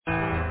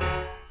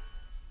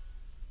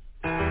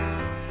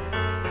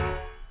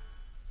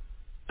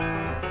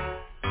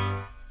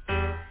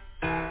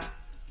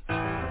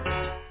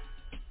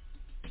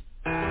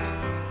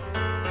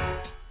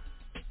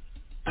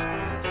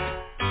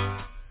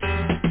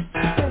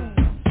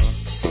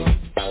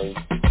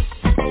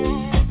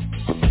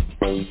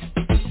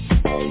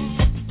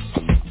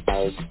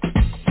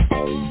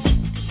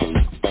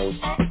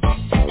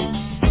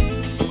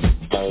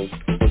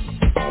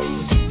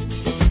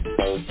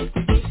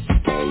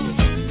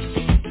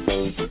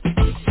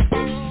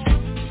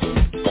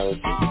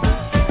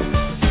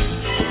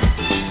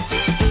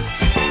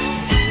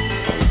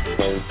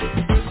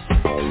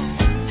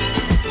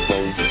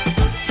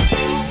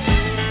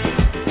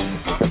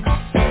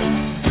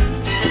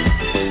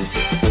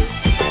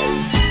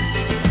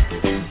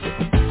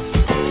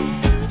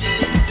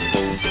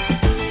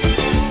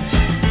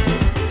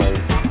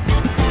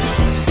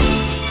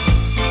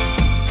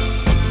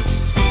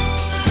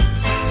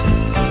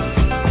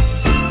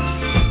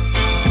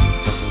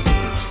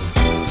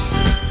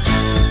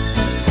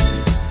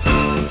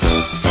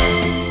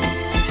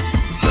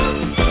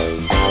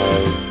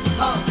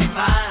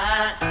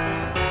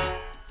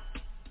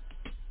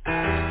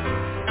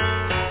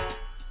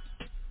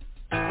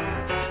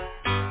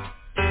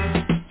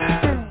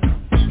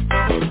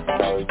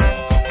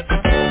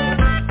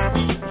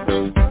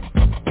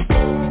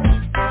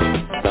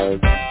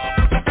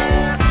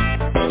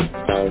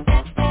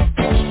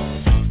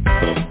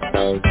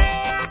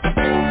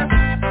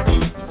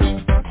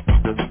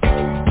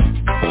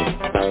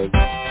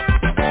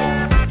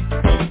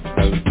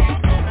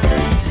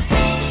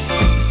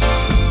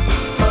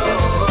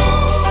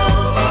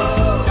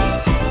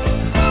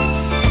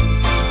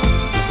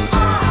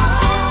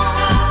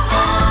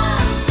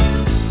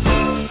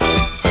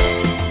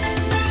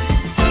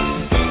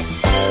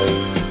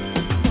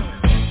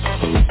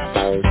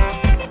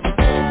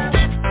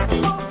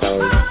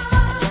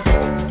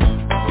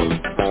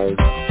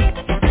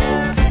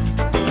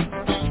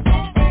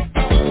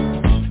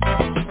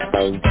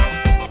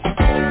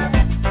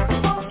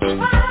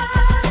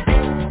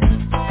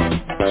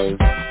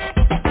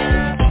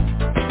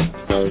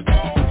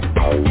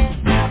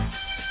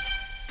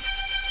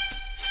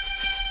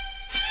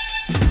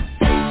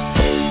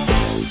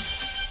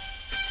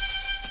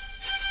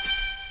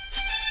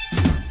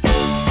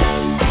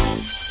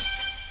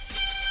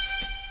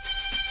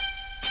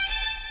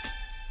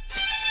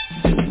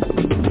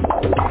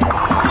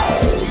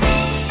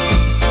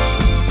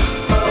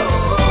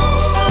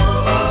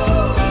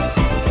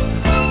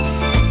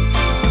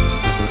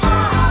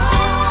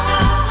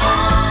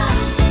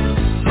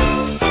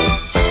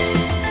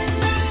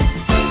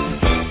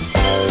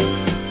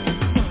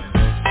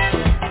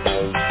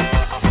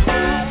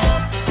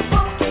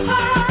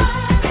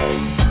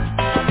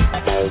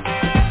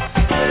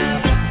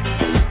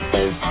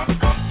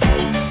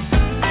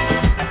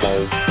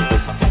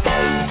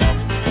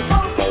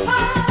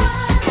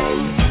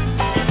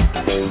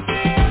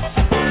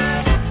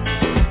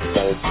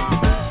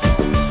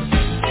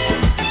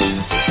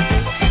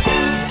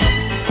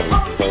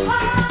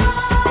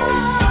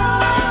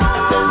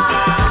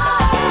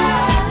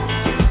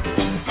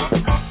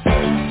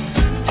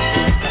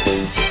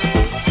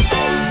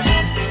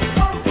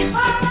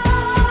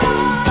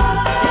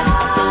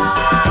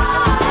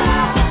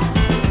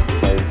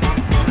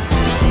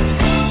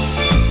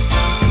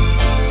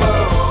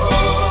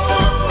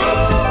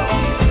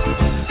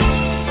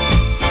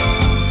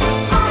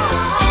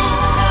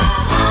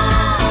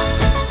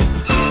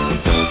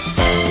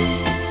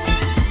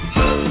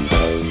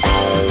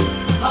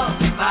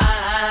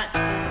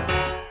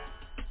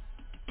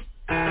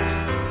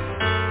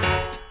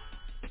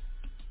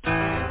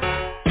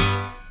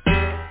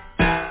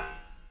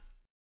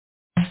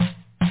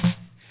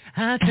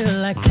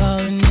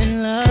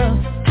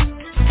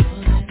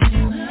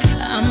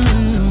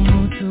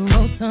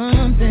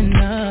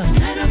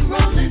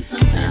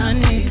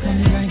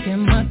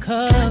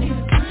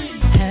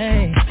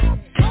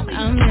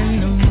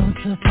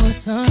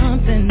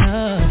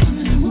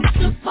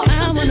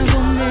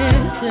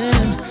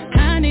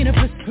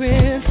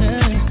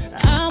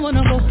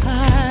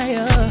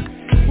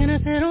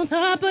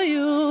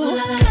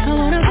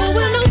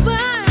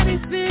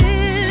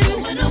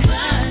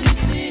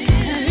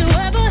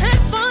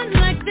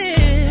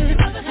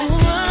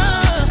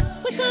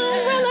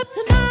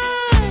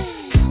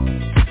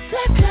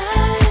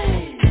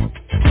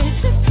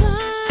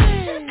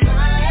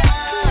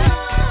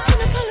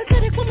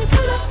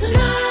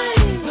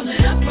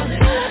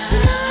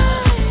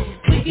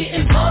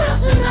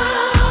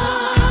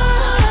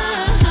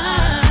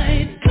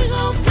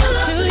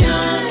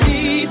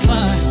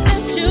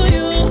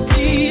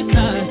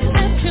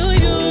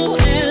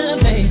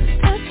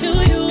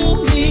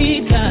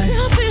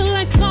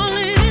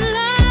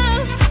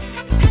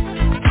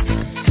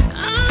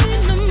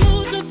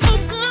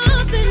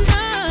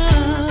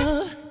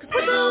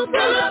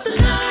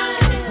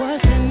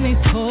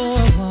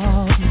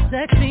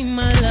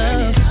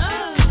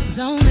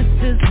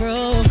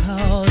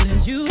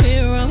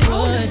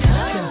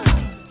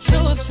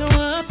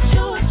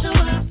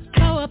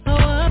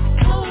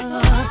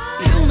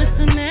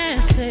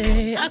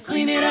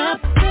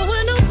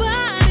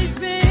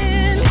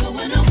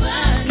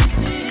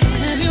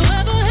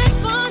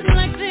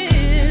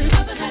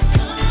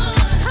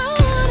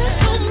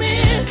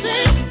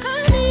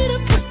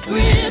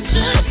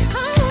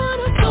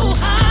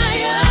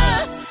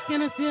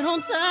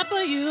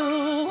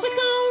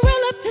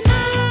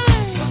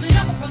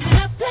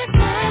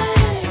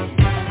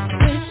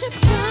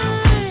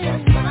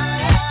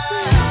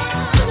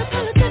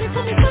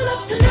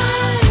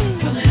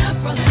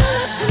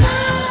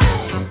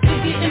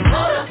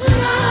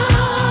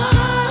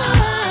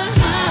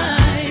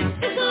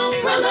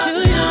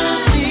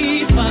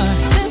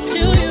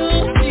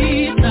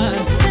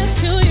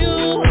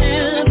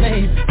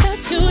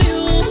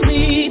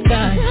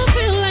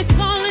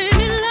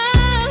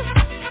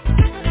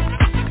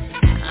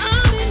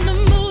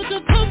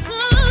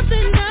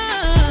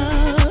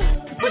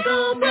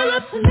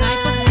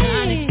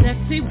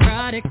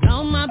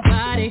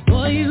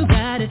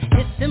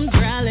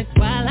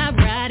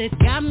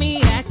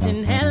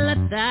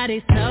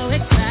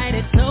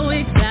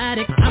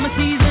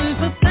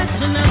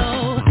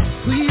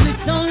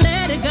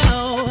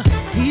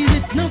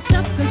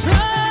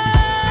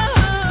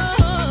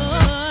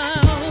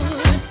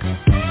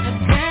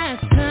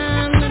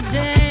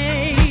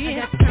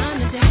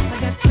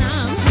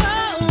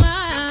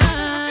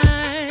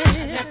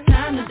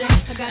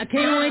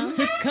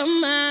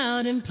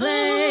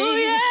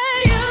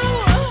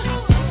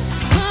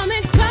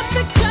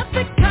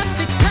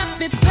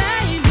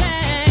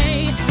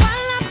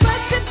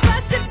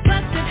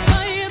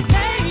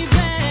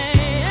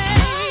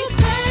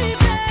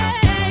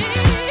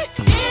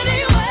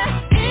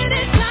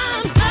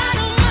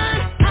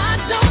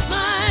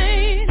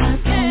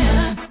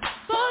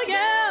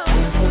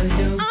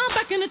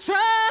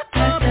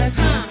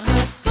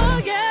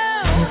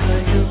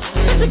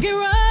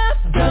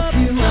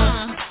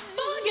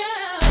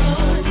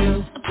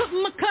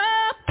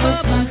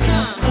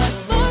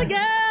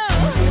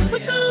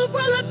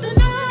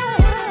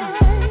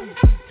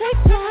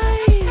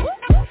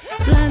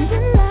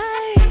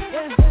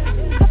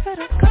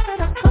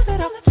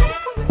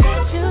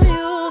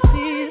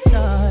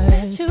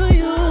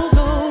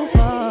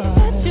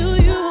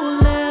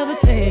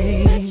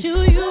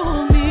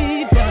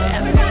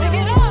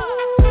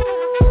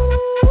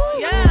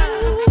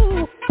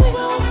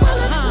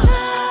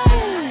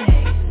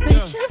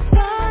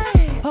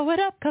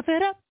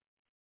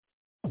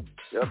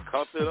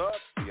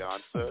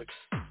 Beyonce.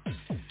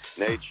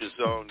 Nature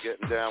Zone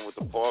getting down with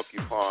the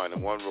porcupine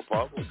and One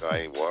Republic. I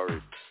ain't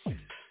worried.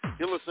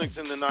 You're listening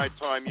to the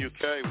Nighttime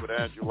UK with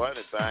Andrew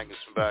Leonard, bangers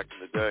from back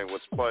in the day and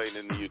what's playing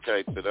in the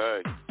UK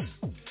today.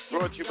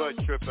 Brought to you by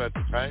Trip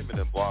Entertainment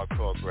and Blog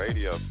Talk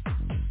Radio.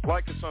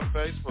 Like us on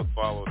Facebook,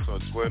 follow us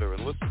on Twitter,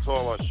 and listen to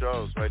all our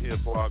shows right here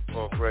at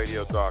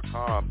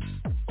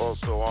blogtalkradio.com.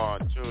 Also on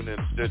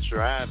TuneIn,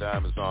 Stitcher, and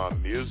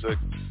Amazon Music.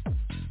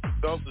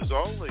 Filters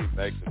only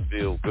make them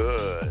feel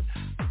good.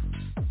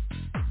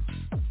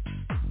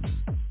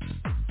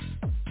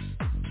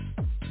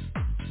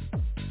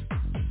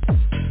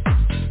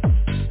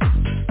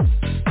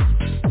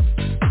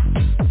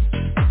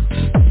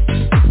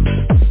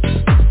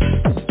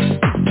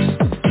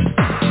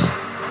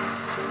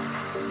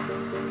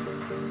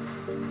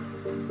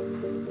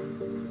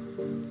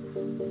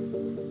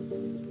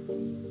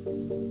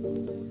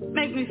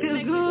 Make me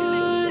feel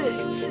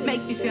good,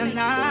 make me feel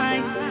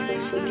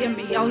nice. Give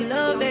me your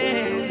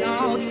loving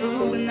all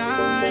through the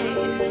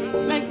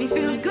night. Make me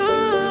feel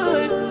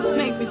good,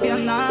 make me feel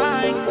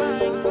nice.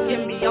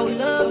 Give me your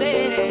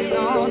loving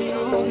all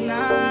through the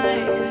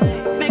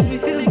night. Make me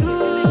feel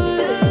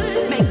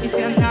good, make me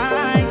feel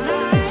nice.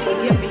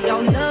 Give me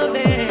your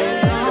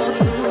loving all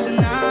through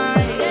the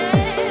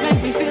night.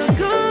 Make me feel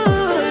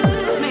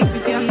good, make me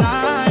feel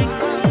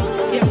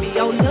nice. Give me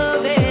your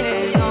loving.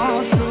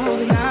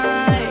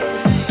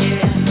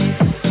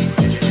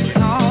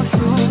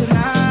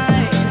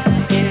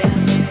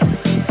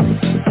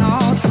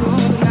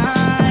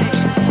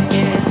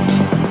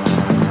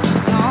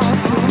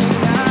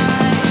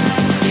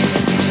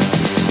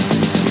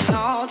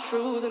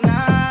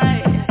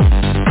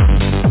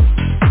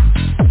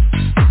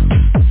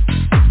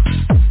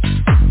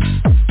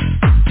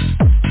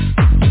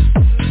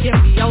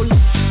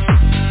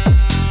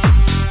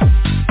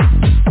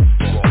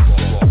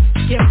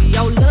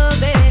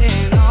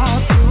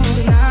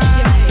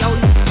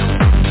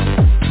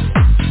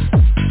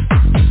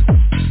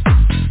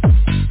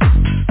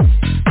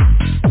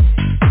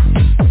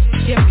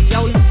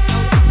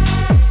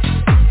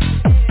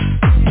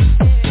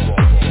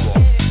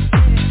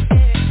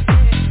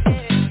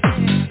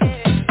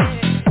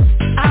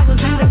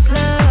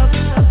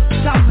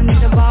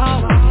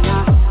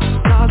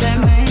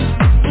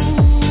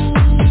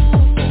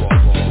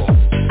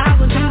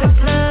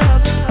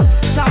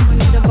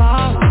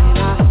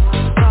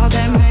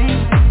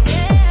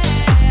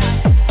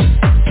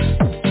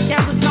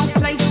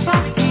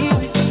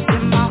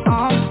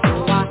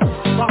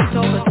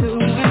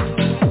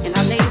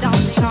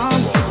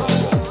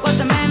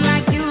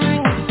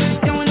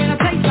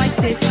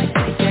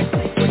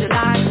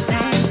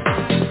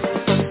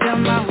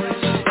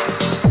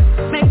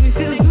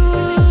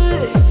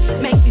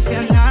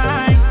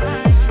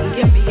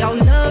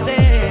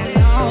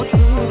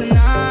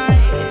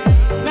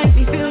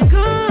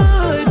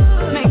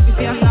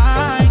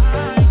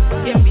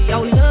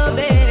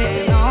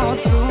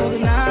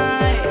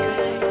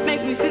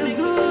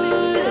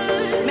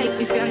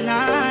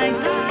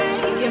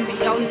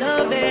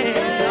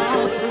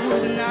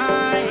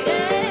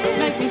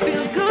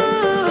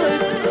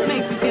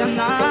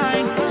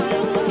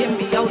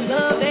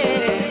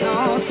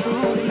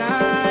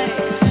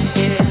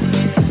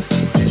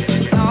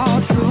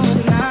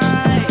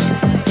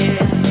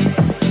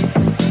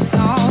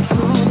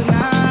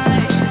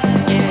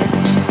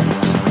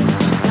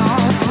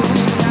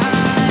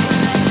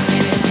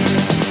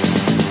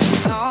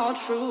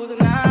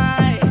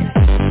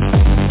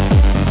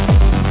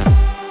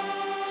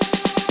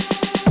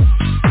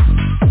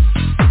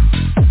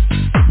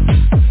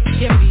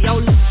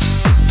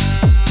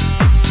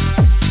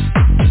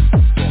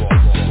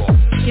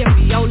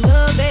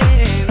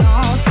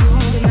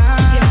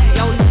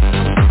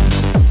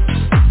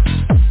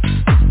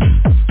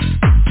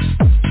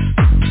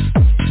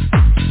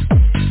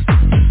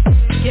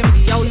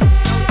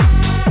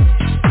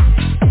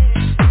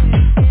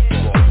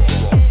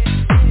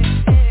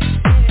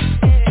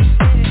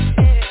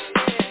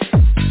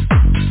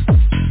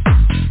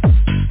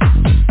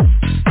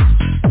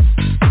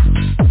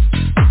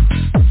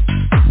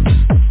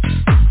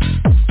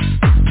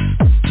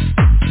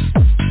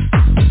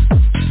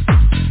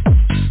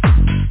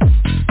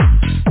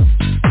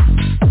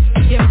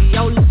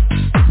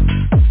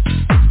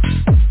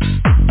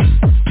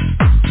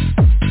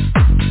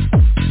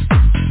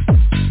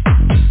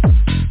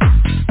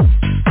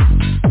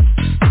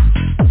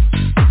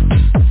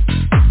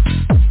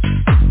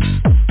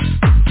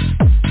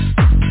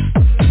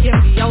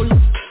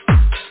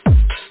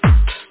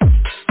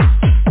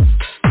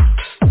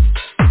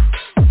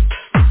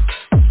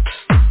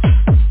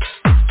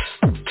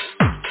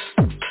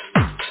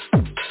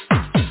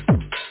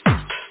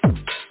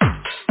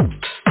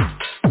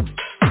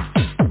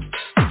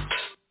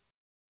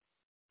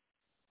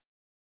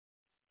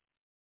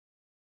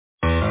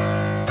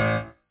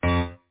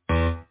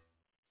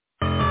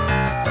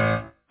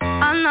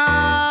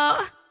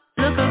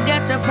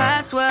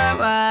 password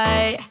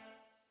right.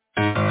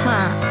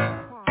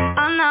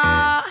 Oh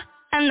no,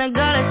 and the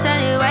girl that said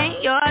you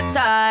ain't your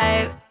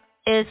type.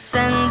 is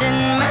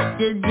sending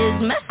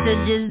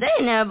messages,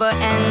 they never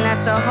end.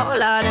 That's a whole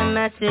lot of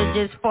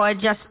messages for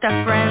just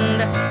a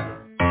friend.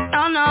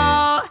 Oh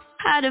no,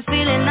 had a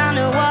feeling I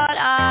knew what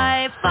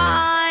I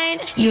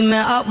find. You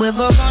met up with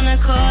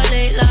Veronica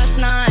late last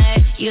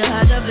night. You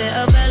had a bit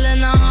of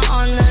Eleanor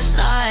on the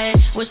side.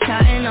 Was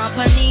chatting up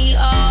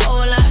Anita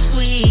all last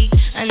week.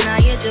 And now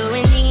you're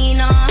doing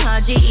Nina.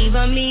 How'd you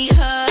even meet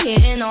her?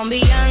 Hitting on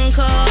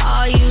Bianca,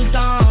 are you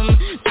dumb?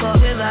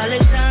 Got with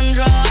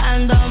Alexandra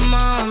and her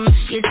mom.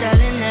 You're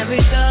telling every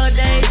girl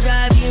they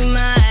drive you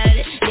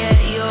mad. Yeah,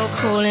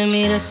 you're calling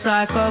me the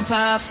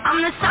psychopath.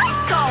 I'm the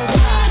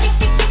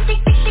psychopath.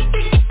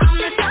 I'm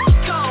the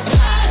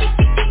psychopath.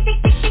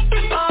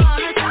 Oh,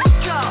 I'm the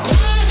psychopath.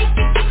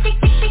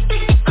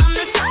 I'm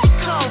the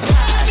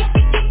psychopath.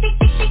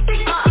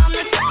 I'm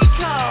the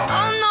psychopath.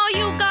 Oh no,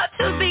 you got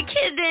to be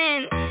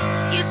kidding.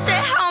 You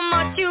say how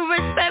much you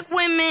respect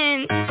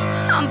women.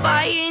 I'm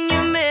buying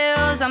your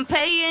meals, I'm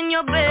paying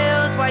your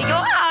bills while you're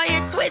out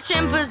here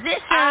switching positions.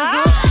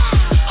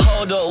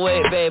 Hold up,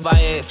 wait, babe, I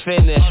ain't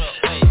finished.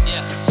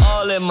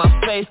 All in my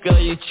face, girl,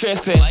 you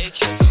tripping.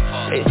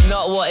 It's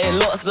not what it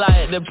looks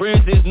like, the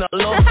bruises not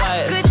look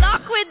like. Good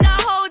luck with the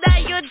hole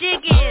that you're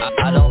digging.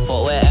 I don't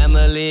fuck with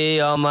Emily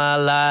all my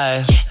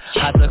life.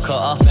 Had to cut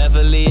off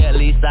Beverly, at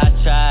least I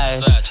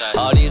tried.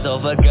 All these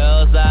other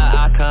girls that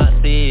I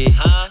can't see,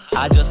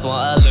 I just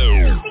want a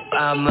little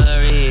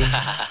Anne-Marie.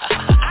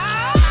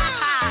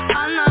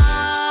 Oh no,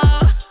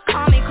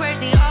 call me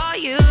crazy all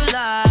you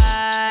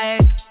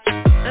like.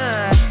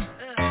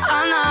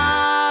 Oh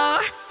no,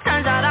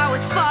 turns out I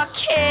was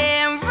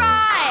fucking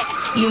right.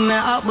 You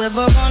met up with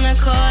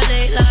Veronica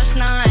late last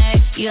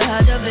night. You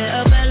had a bit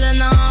of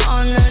Eleanor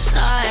on the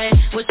side.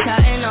 Was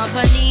chatting up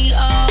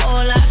Anita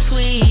all last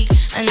week.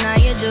 And now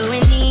you're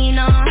doing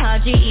Nina.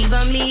 How'd you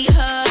even meet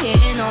her?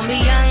 Hitting on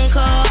Bianca,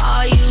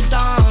 are you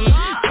dumb?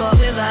 Got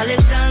with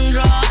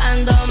Alexandra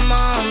and her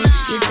mom.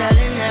 You're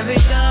telling every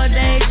girl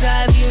they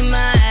drive you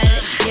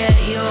mad. Yeah,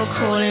 you're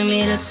calling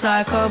me the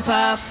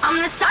psychopath. I'm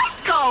the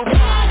psychopath.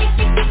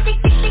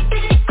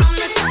 I'm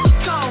the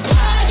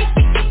psychopath.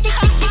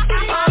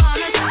 Oh, I'm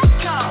the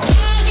psychopath.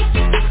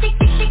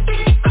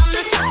 I'm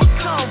the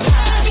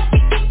psychopath.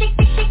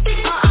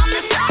 Oh, I'm the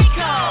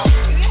psychopath.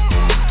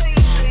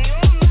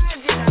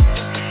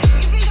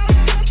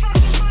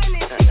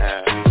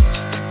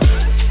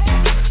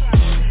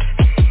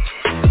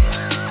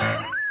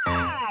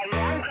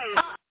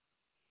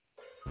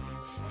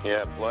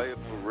 Yeah, play it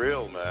for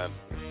real, man.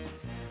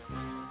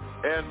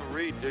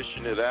 Anne-Marie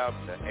dishing it out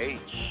to H.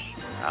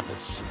 I'm a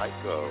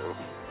psycho.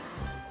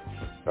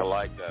 I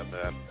like that,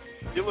 man.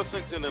 You're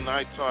listening to the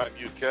Nighttime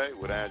UK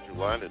with Andrew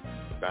Leonard.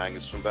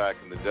 Bangers from back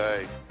in the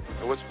day.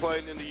 And what's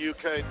playing in the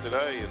UK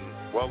today?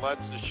 And, well,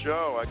 that's the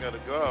show. I got to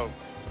go.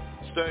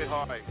 Stay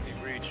high.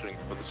 Keep reaching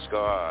for the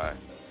sky.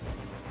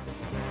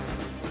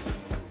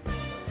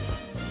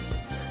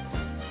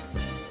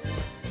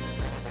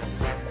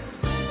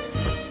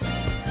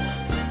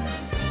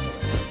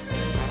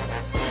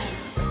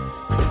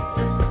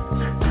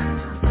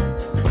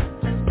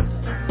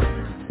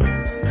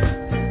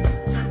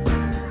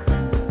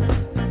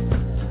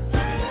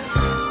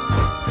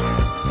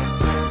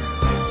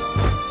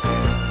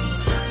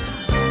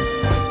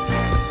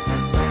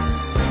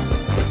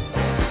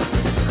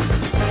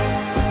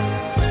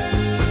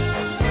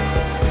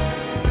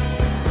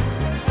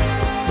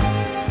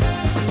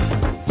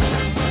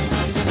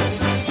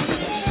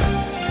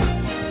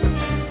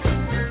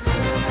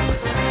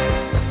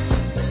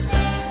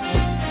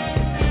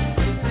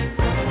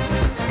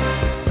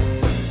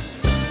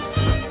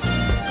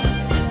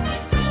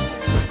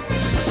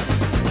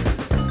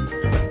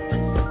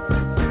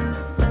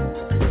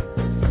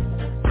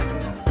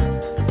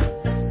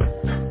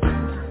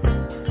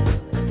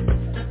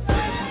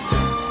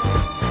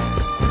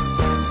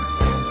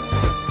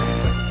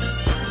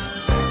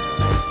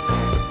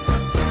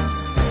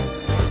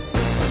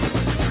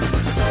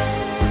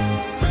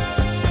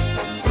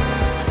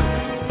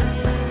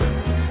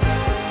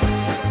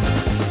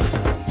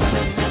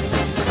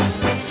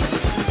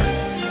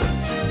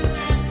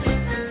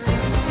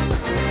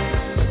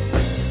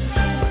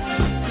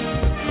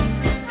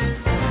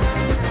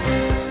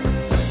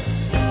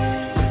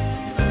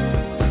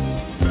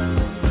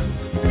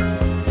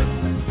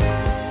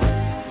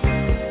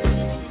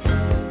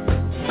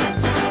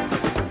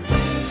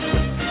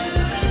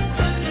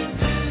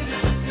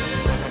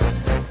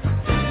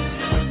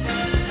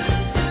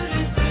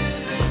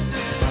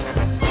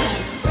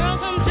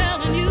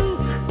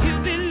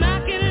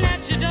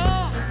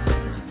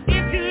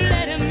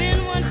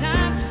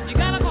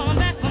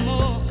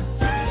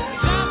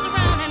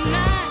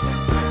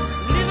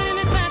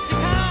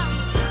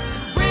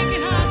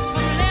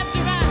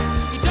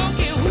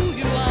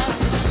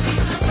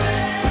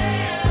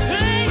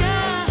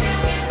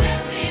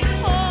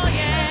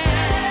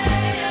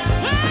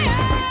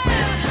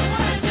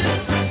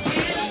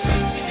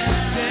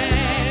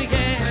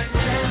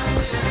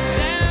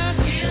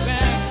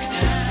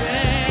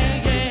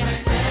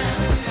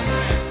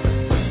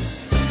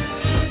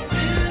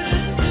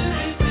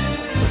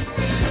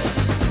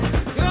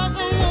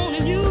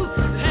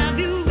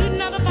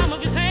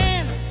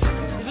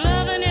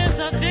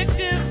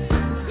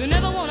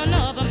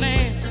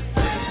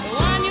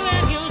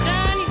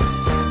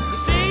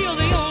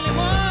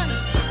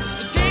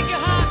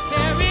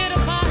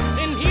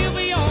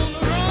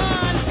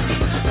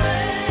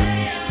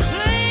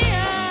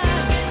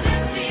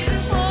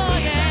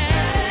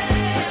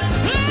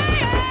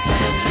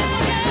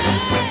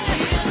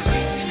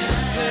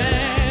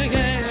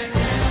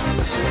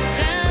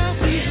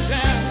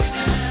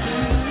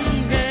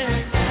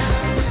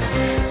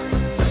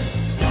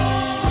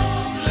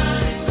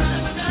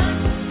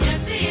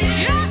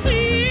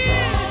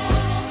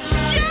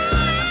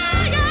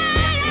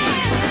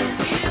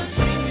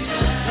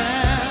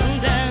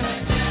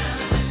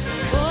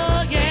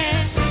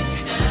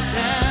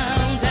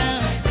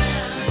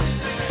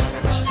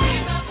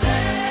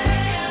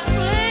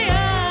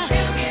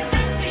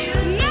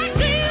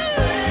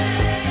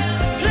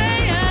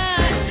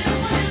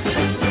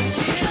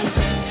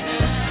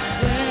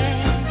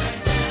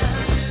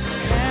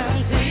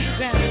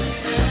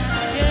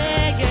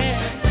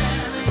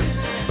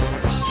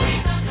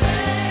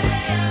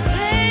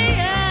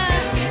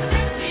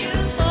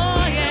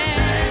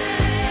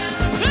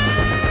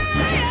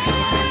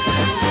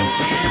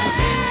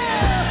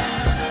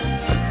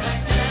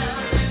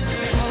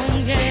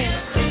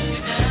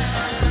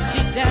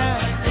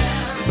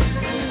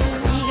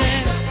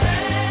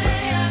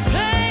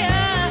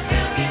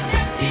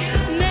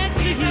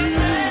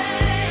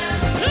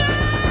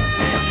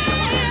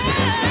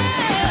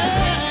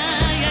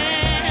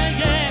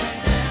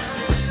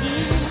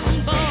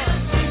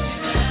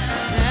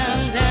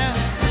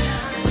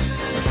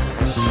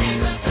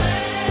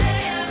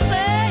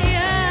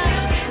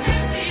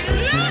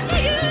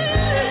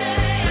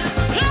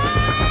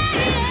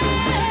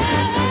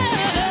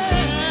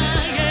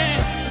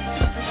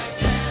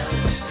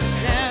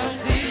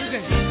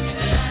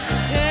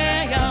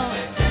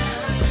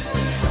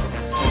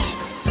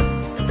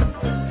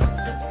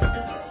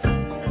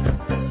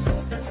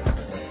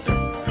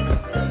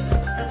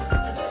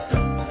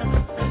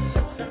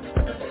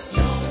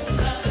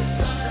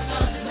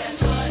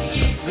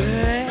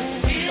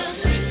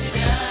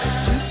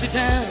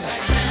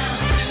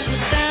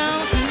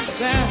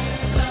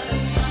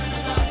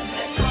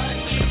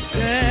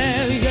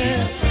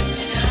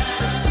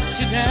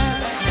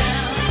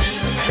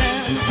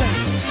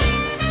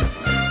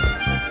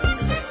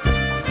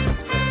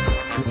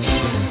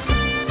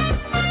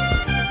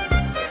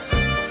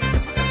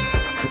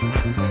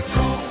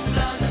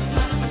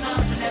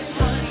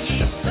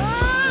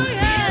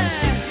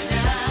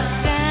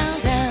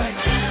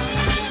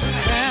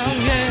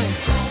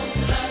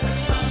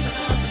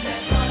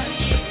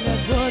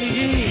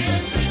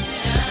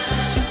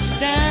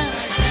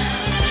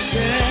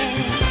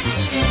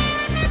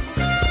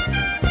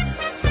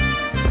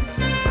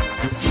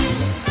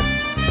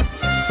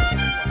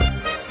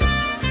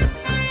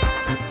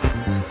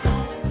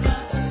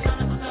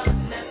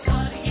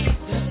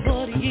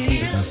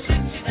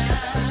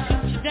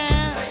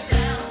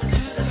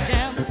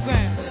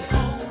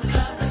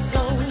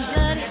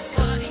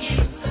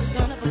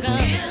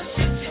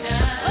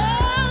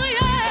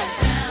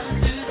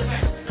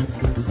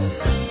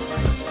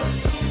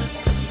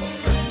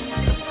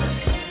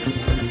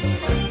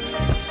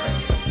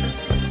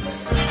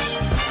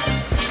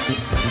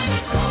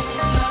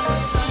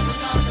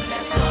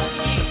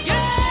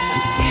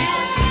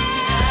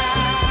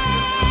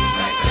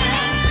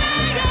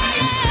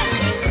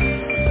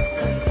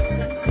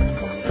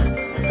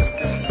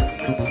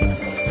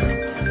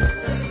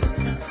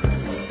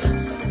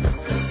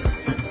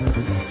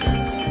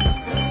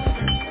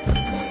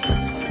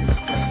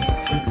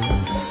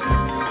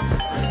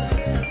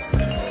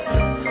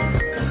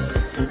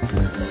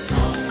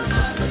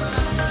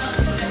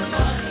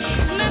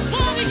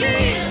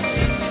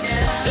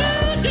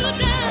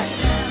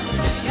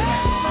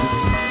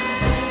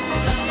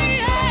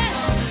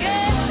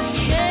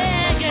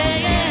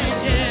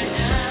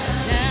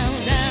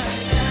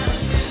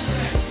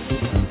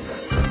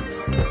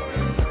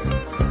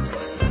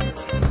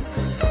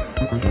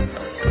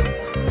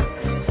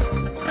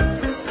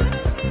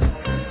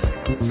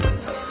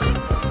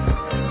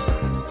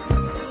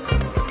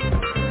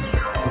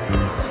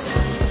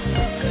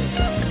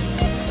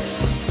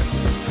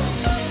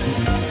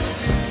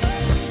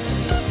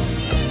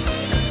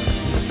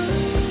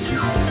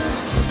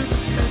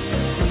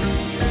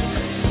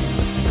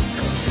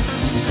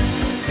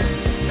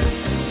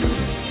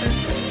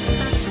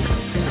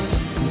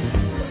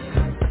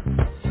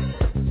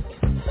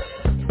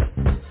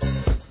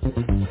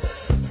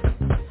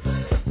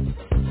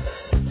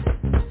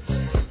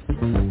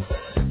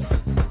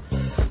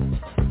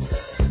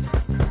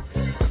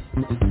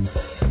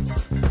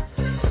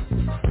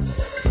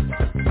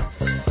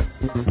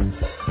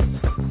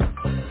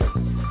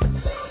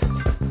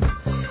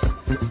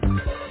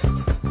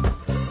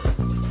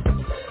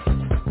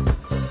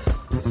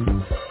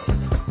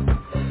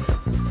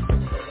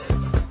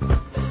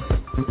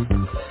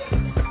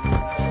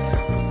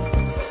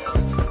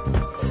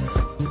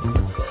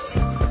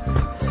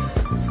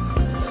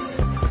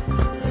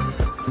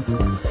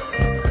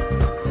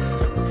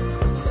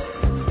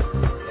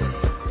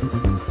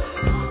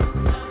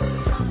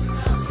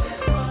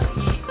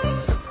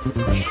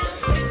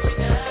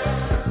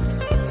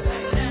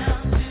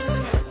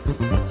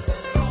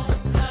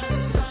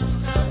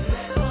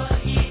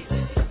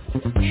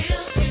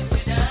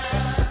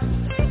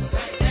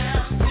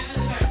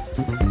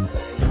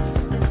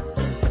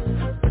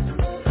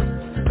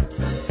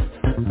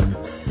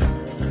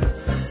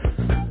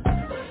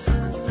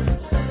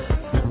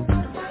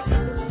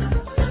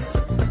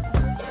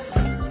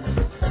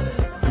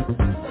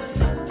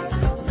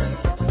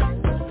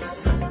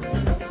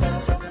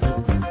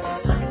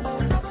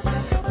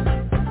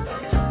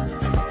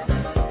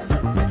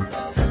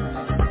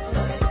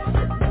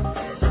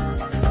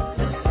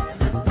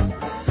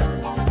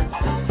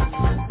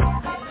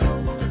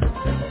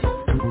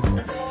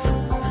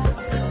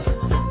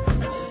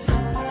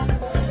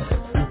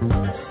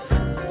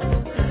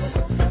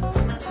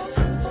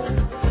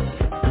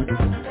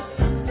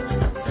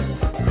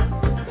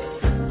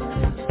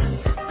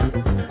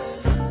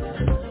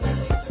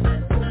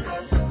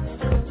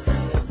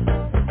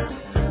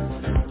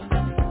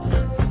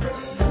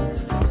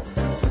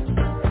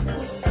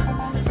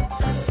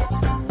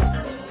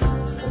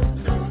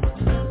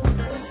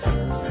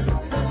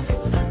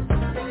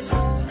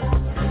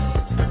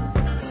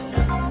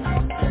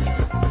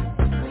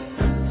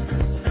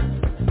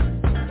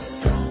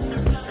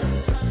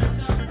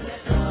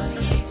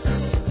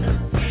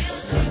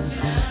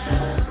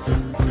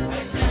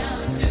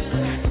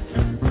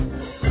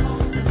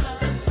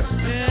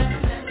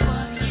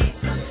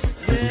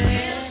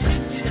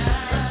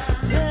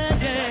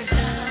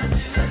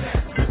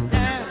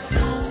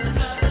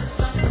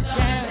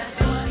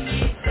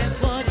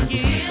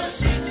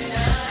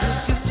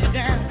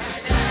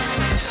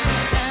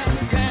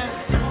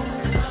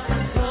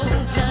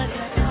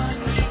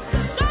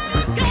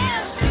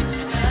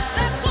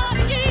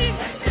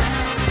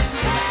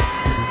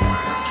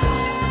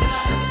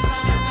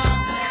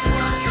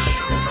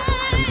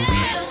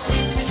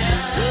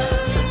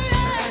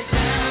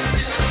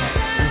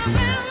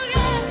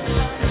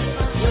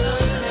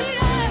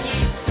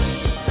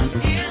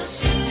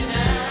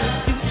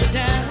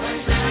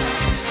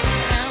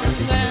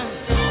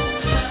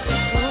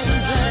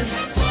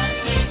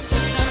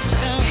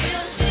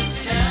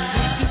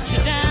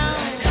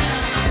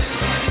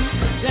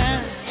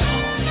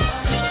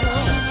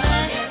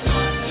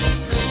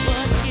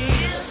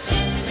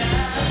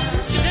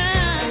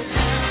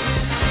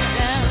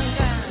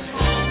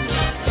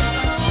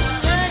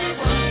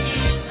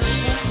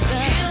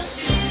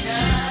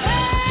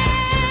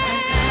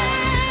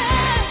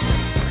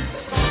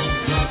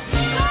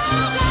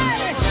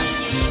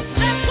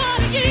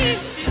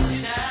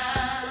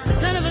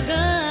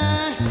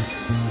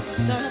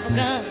 son of a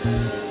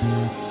gun.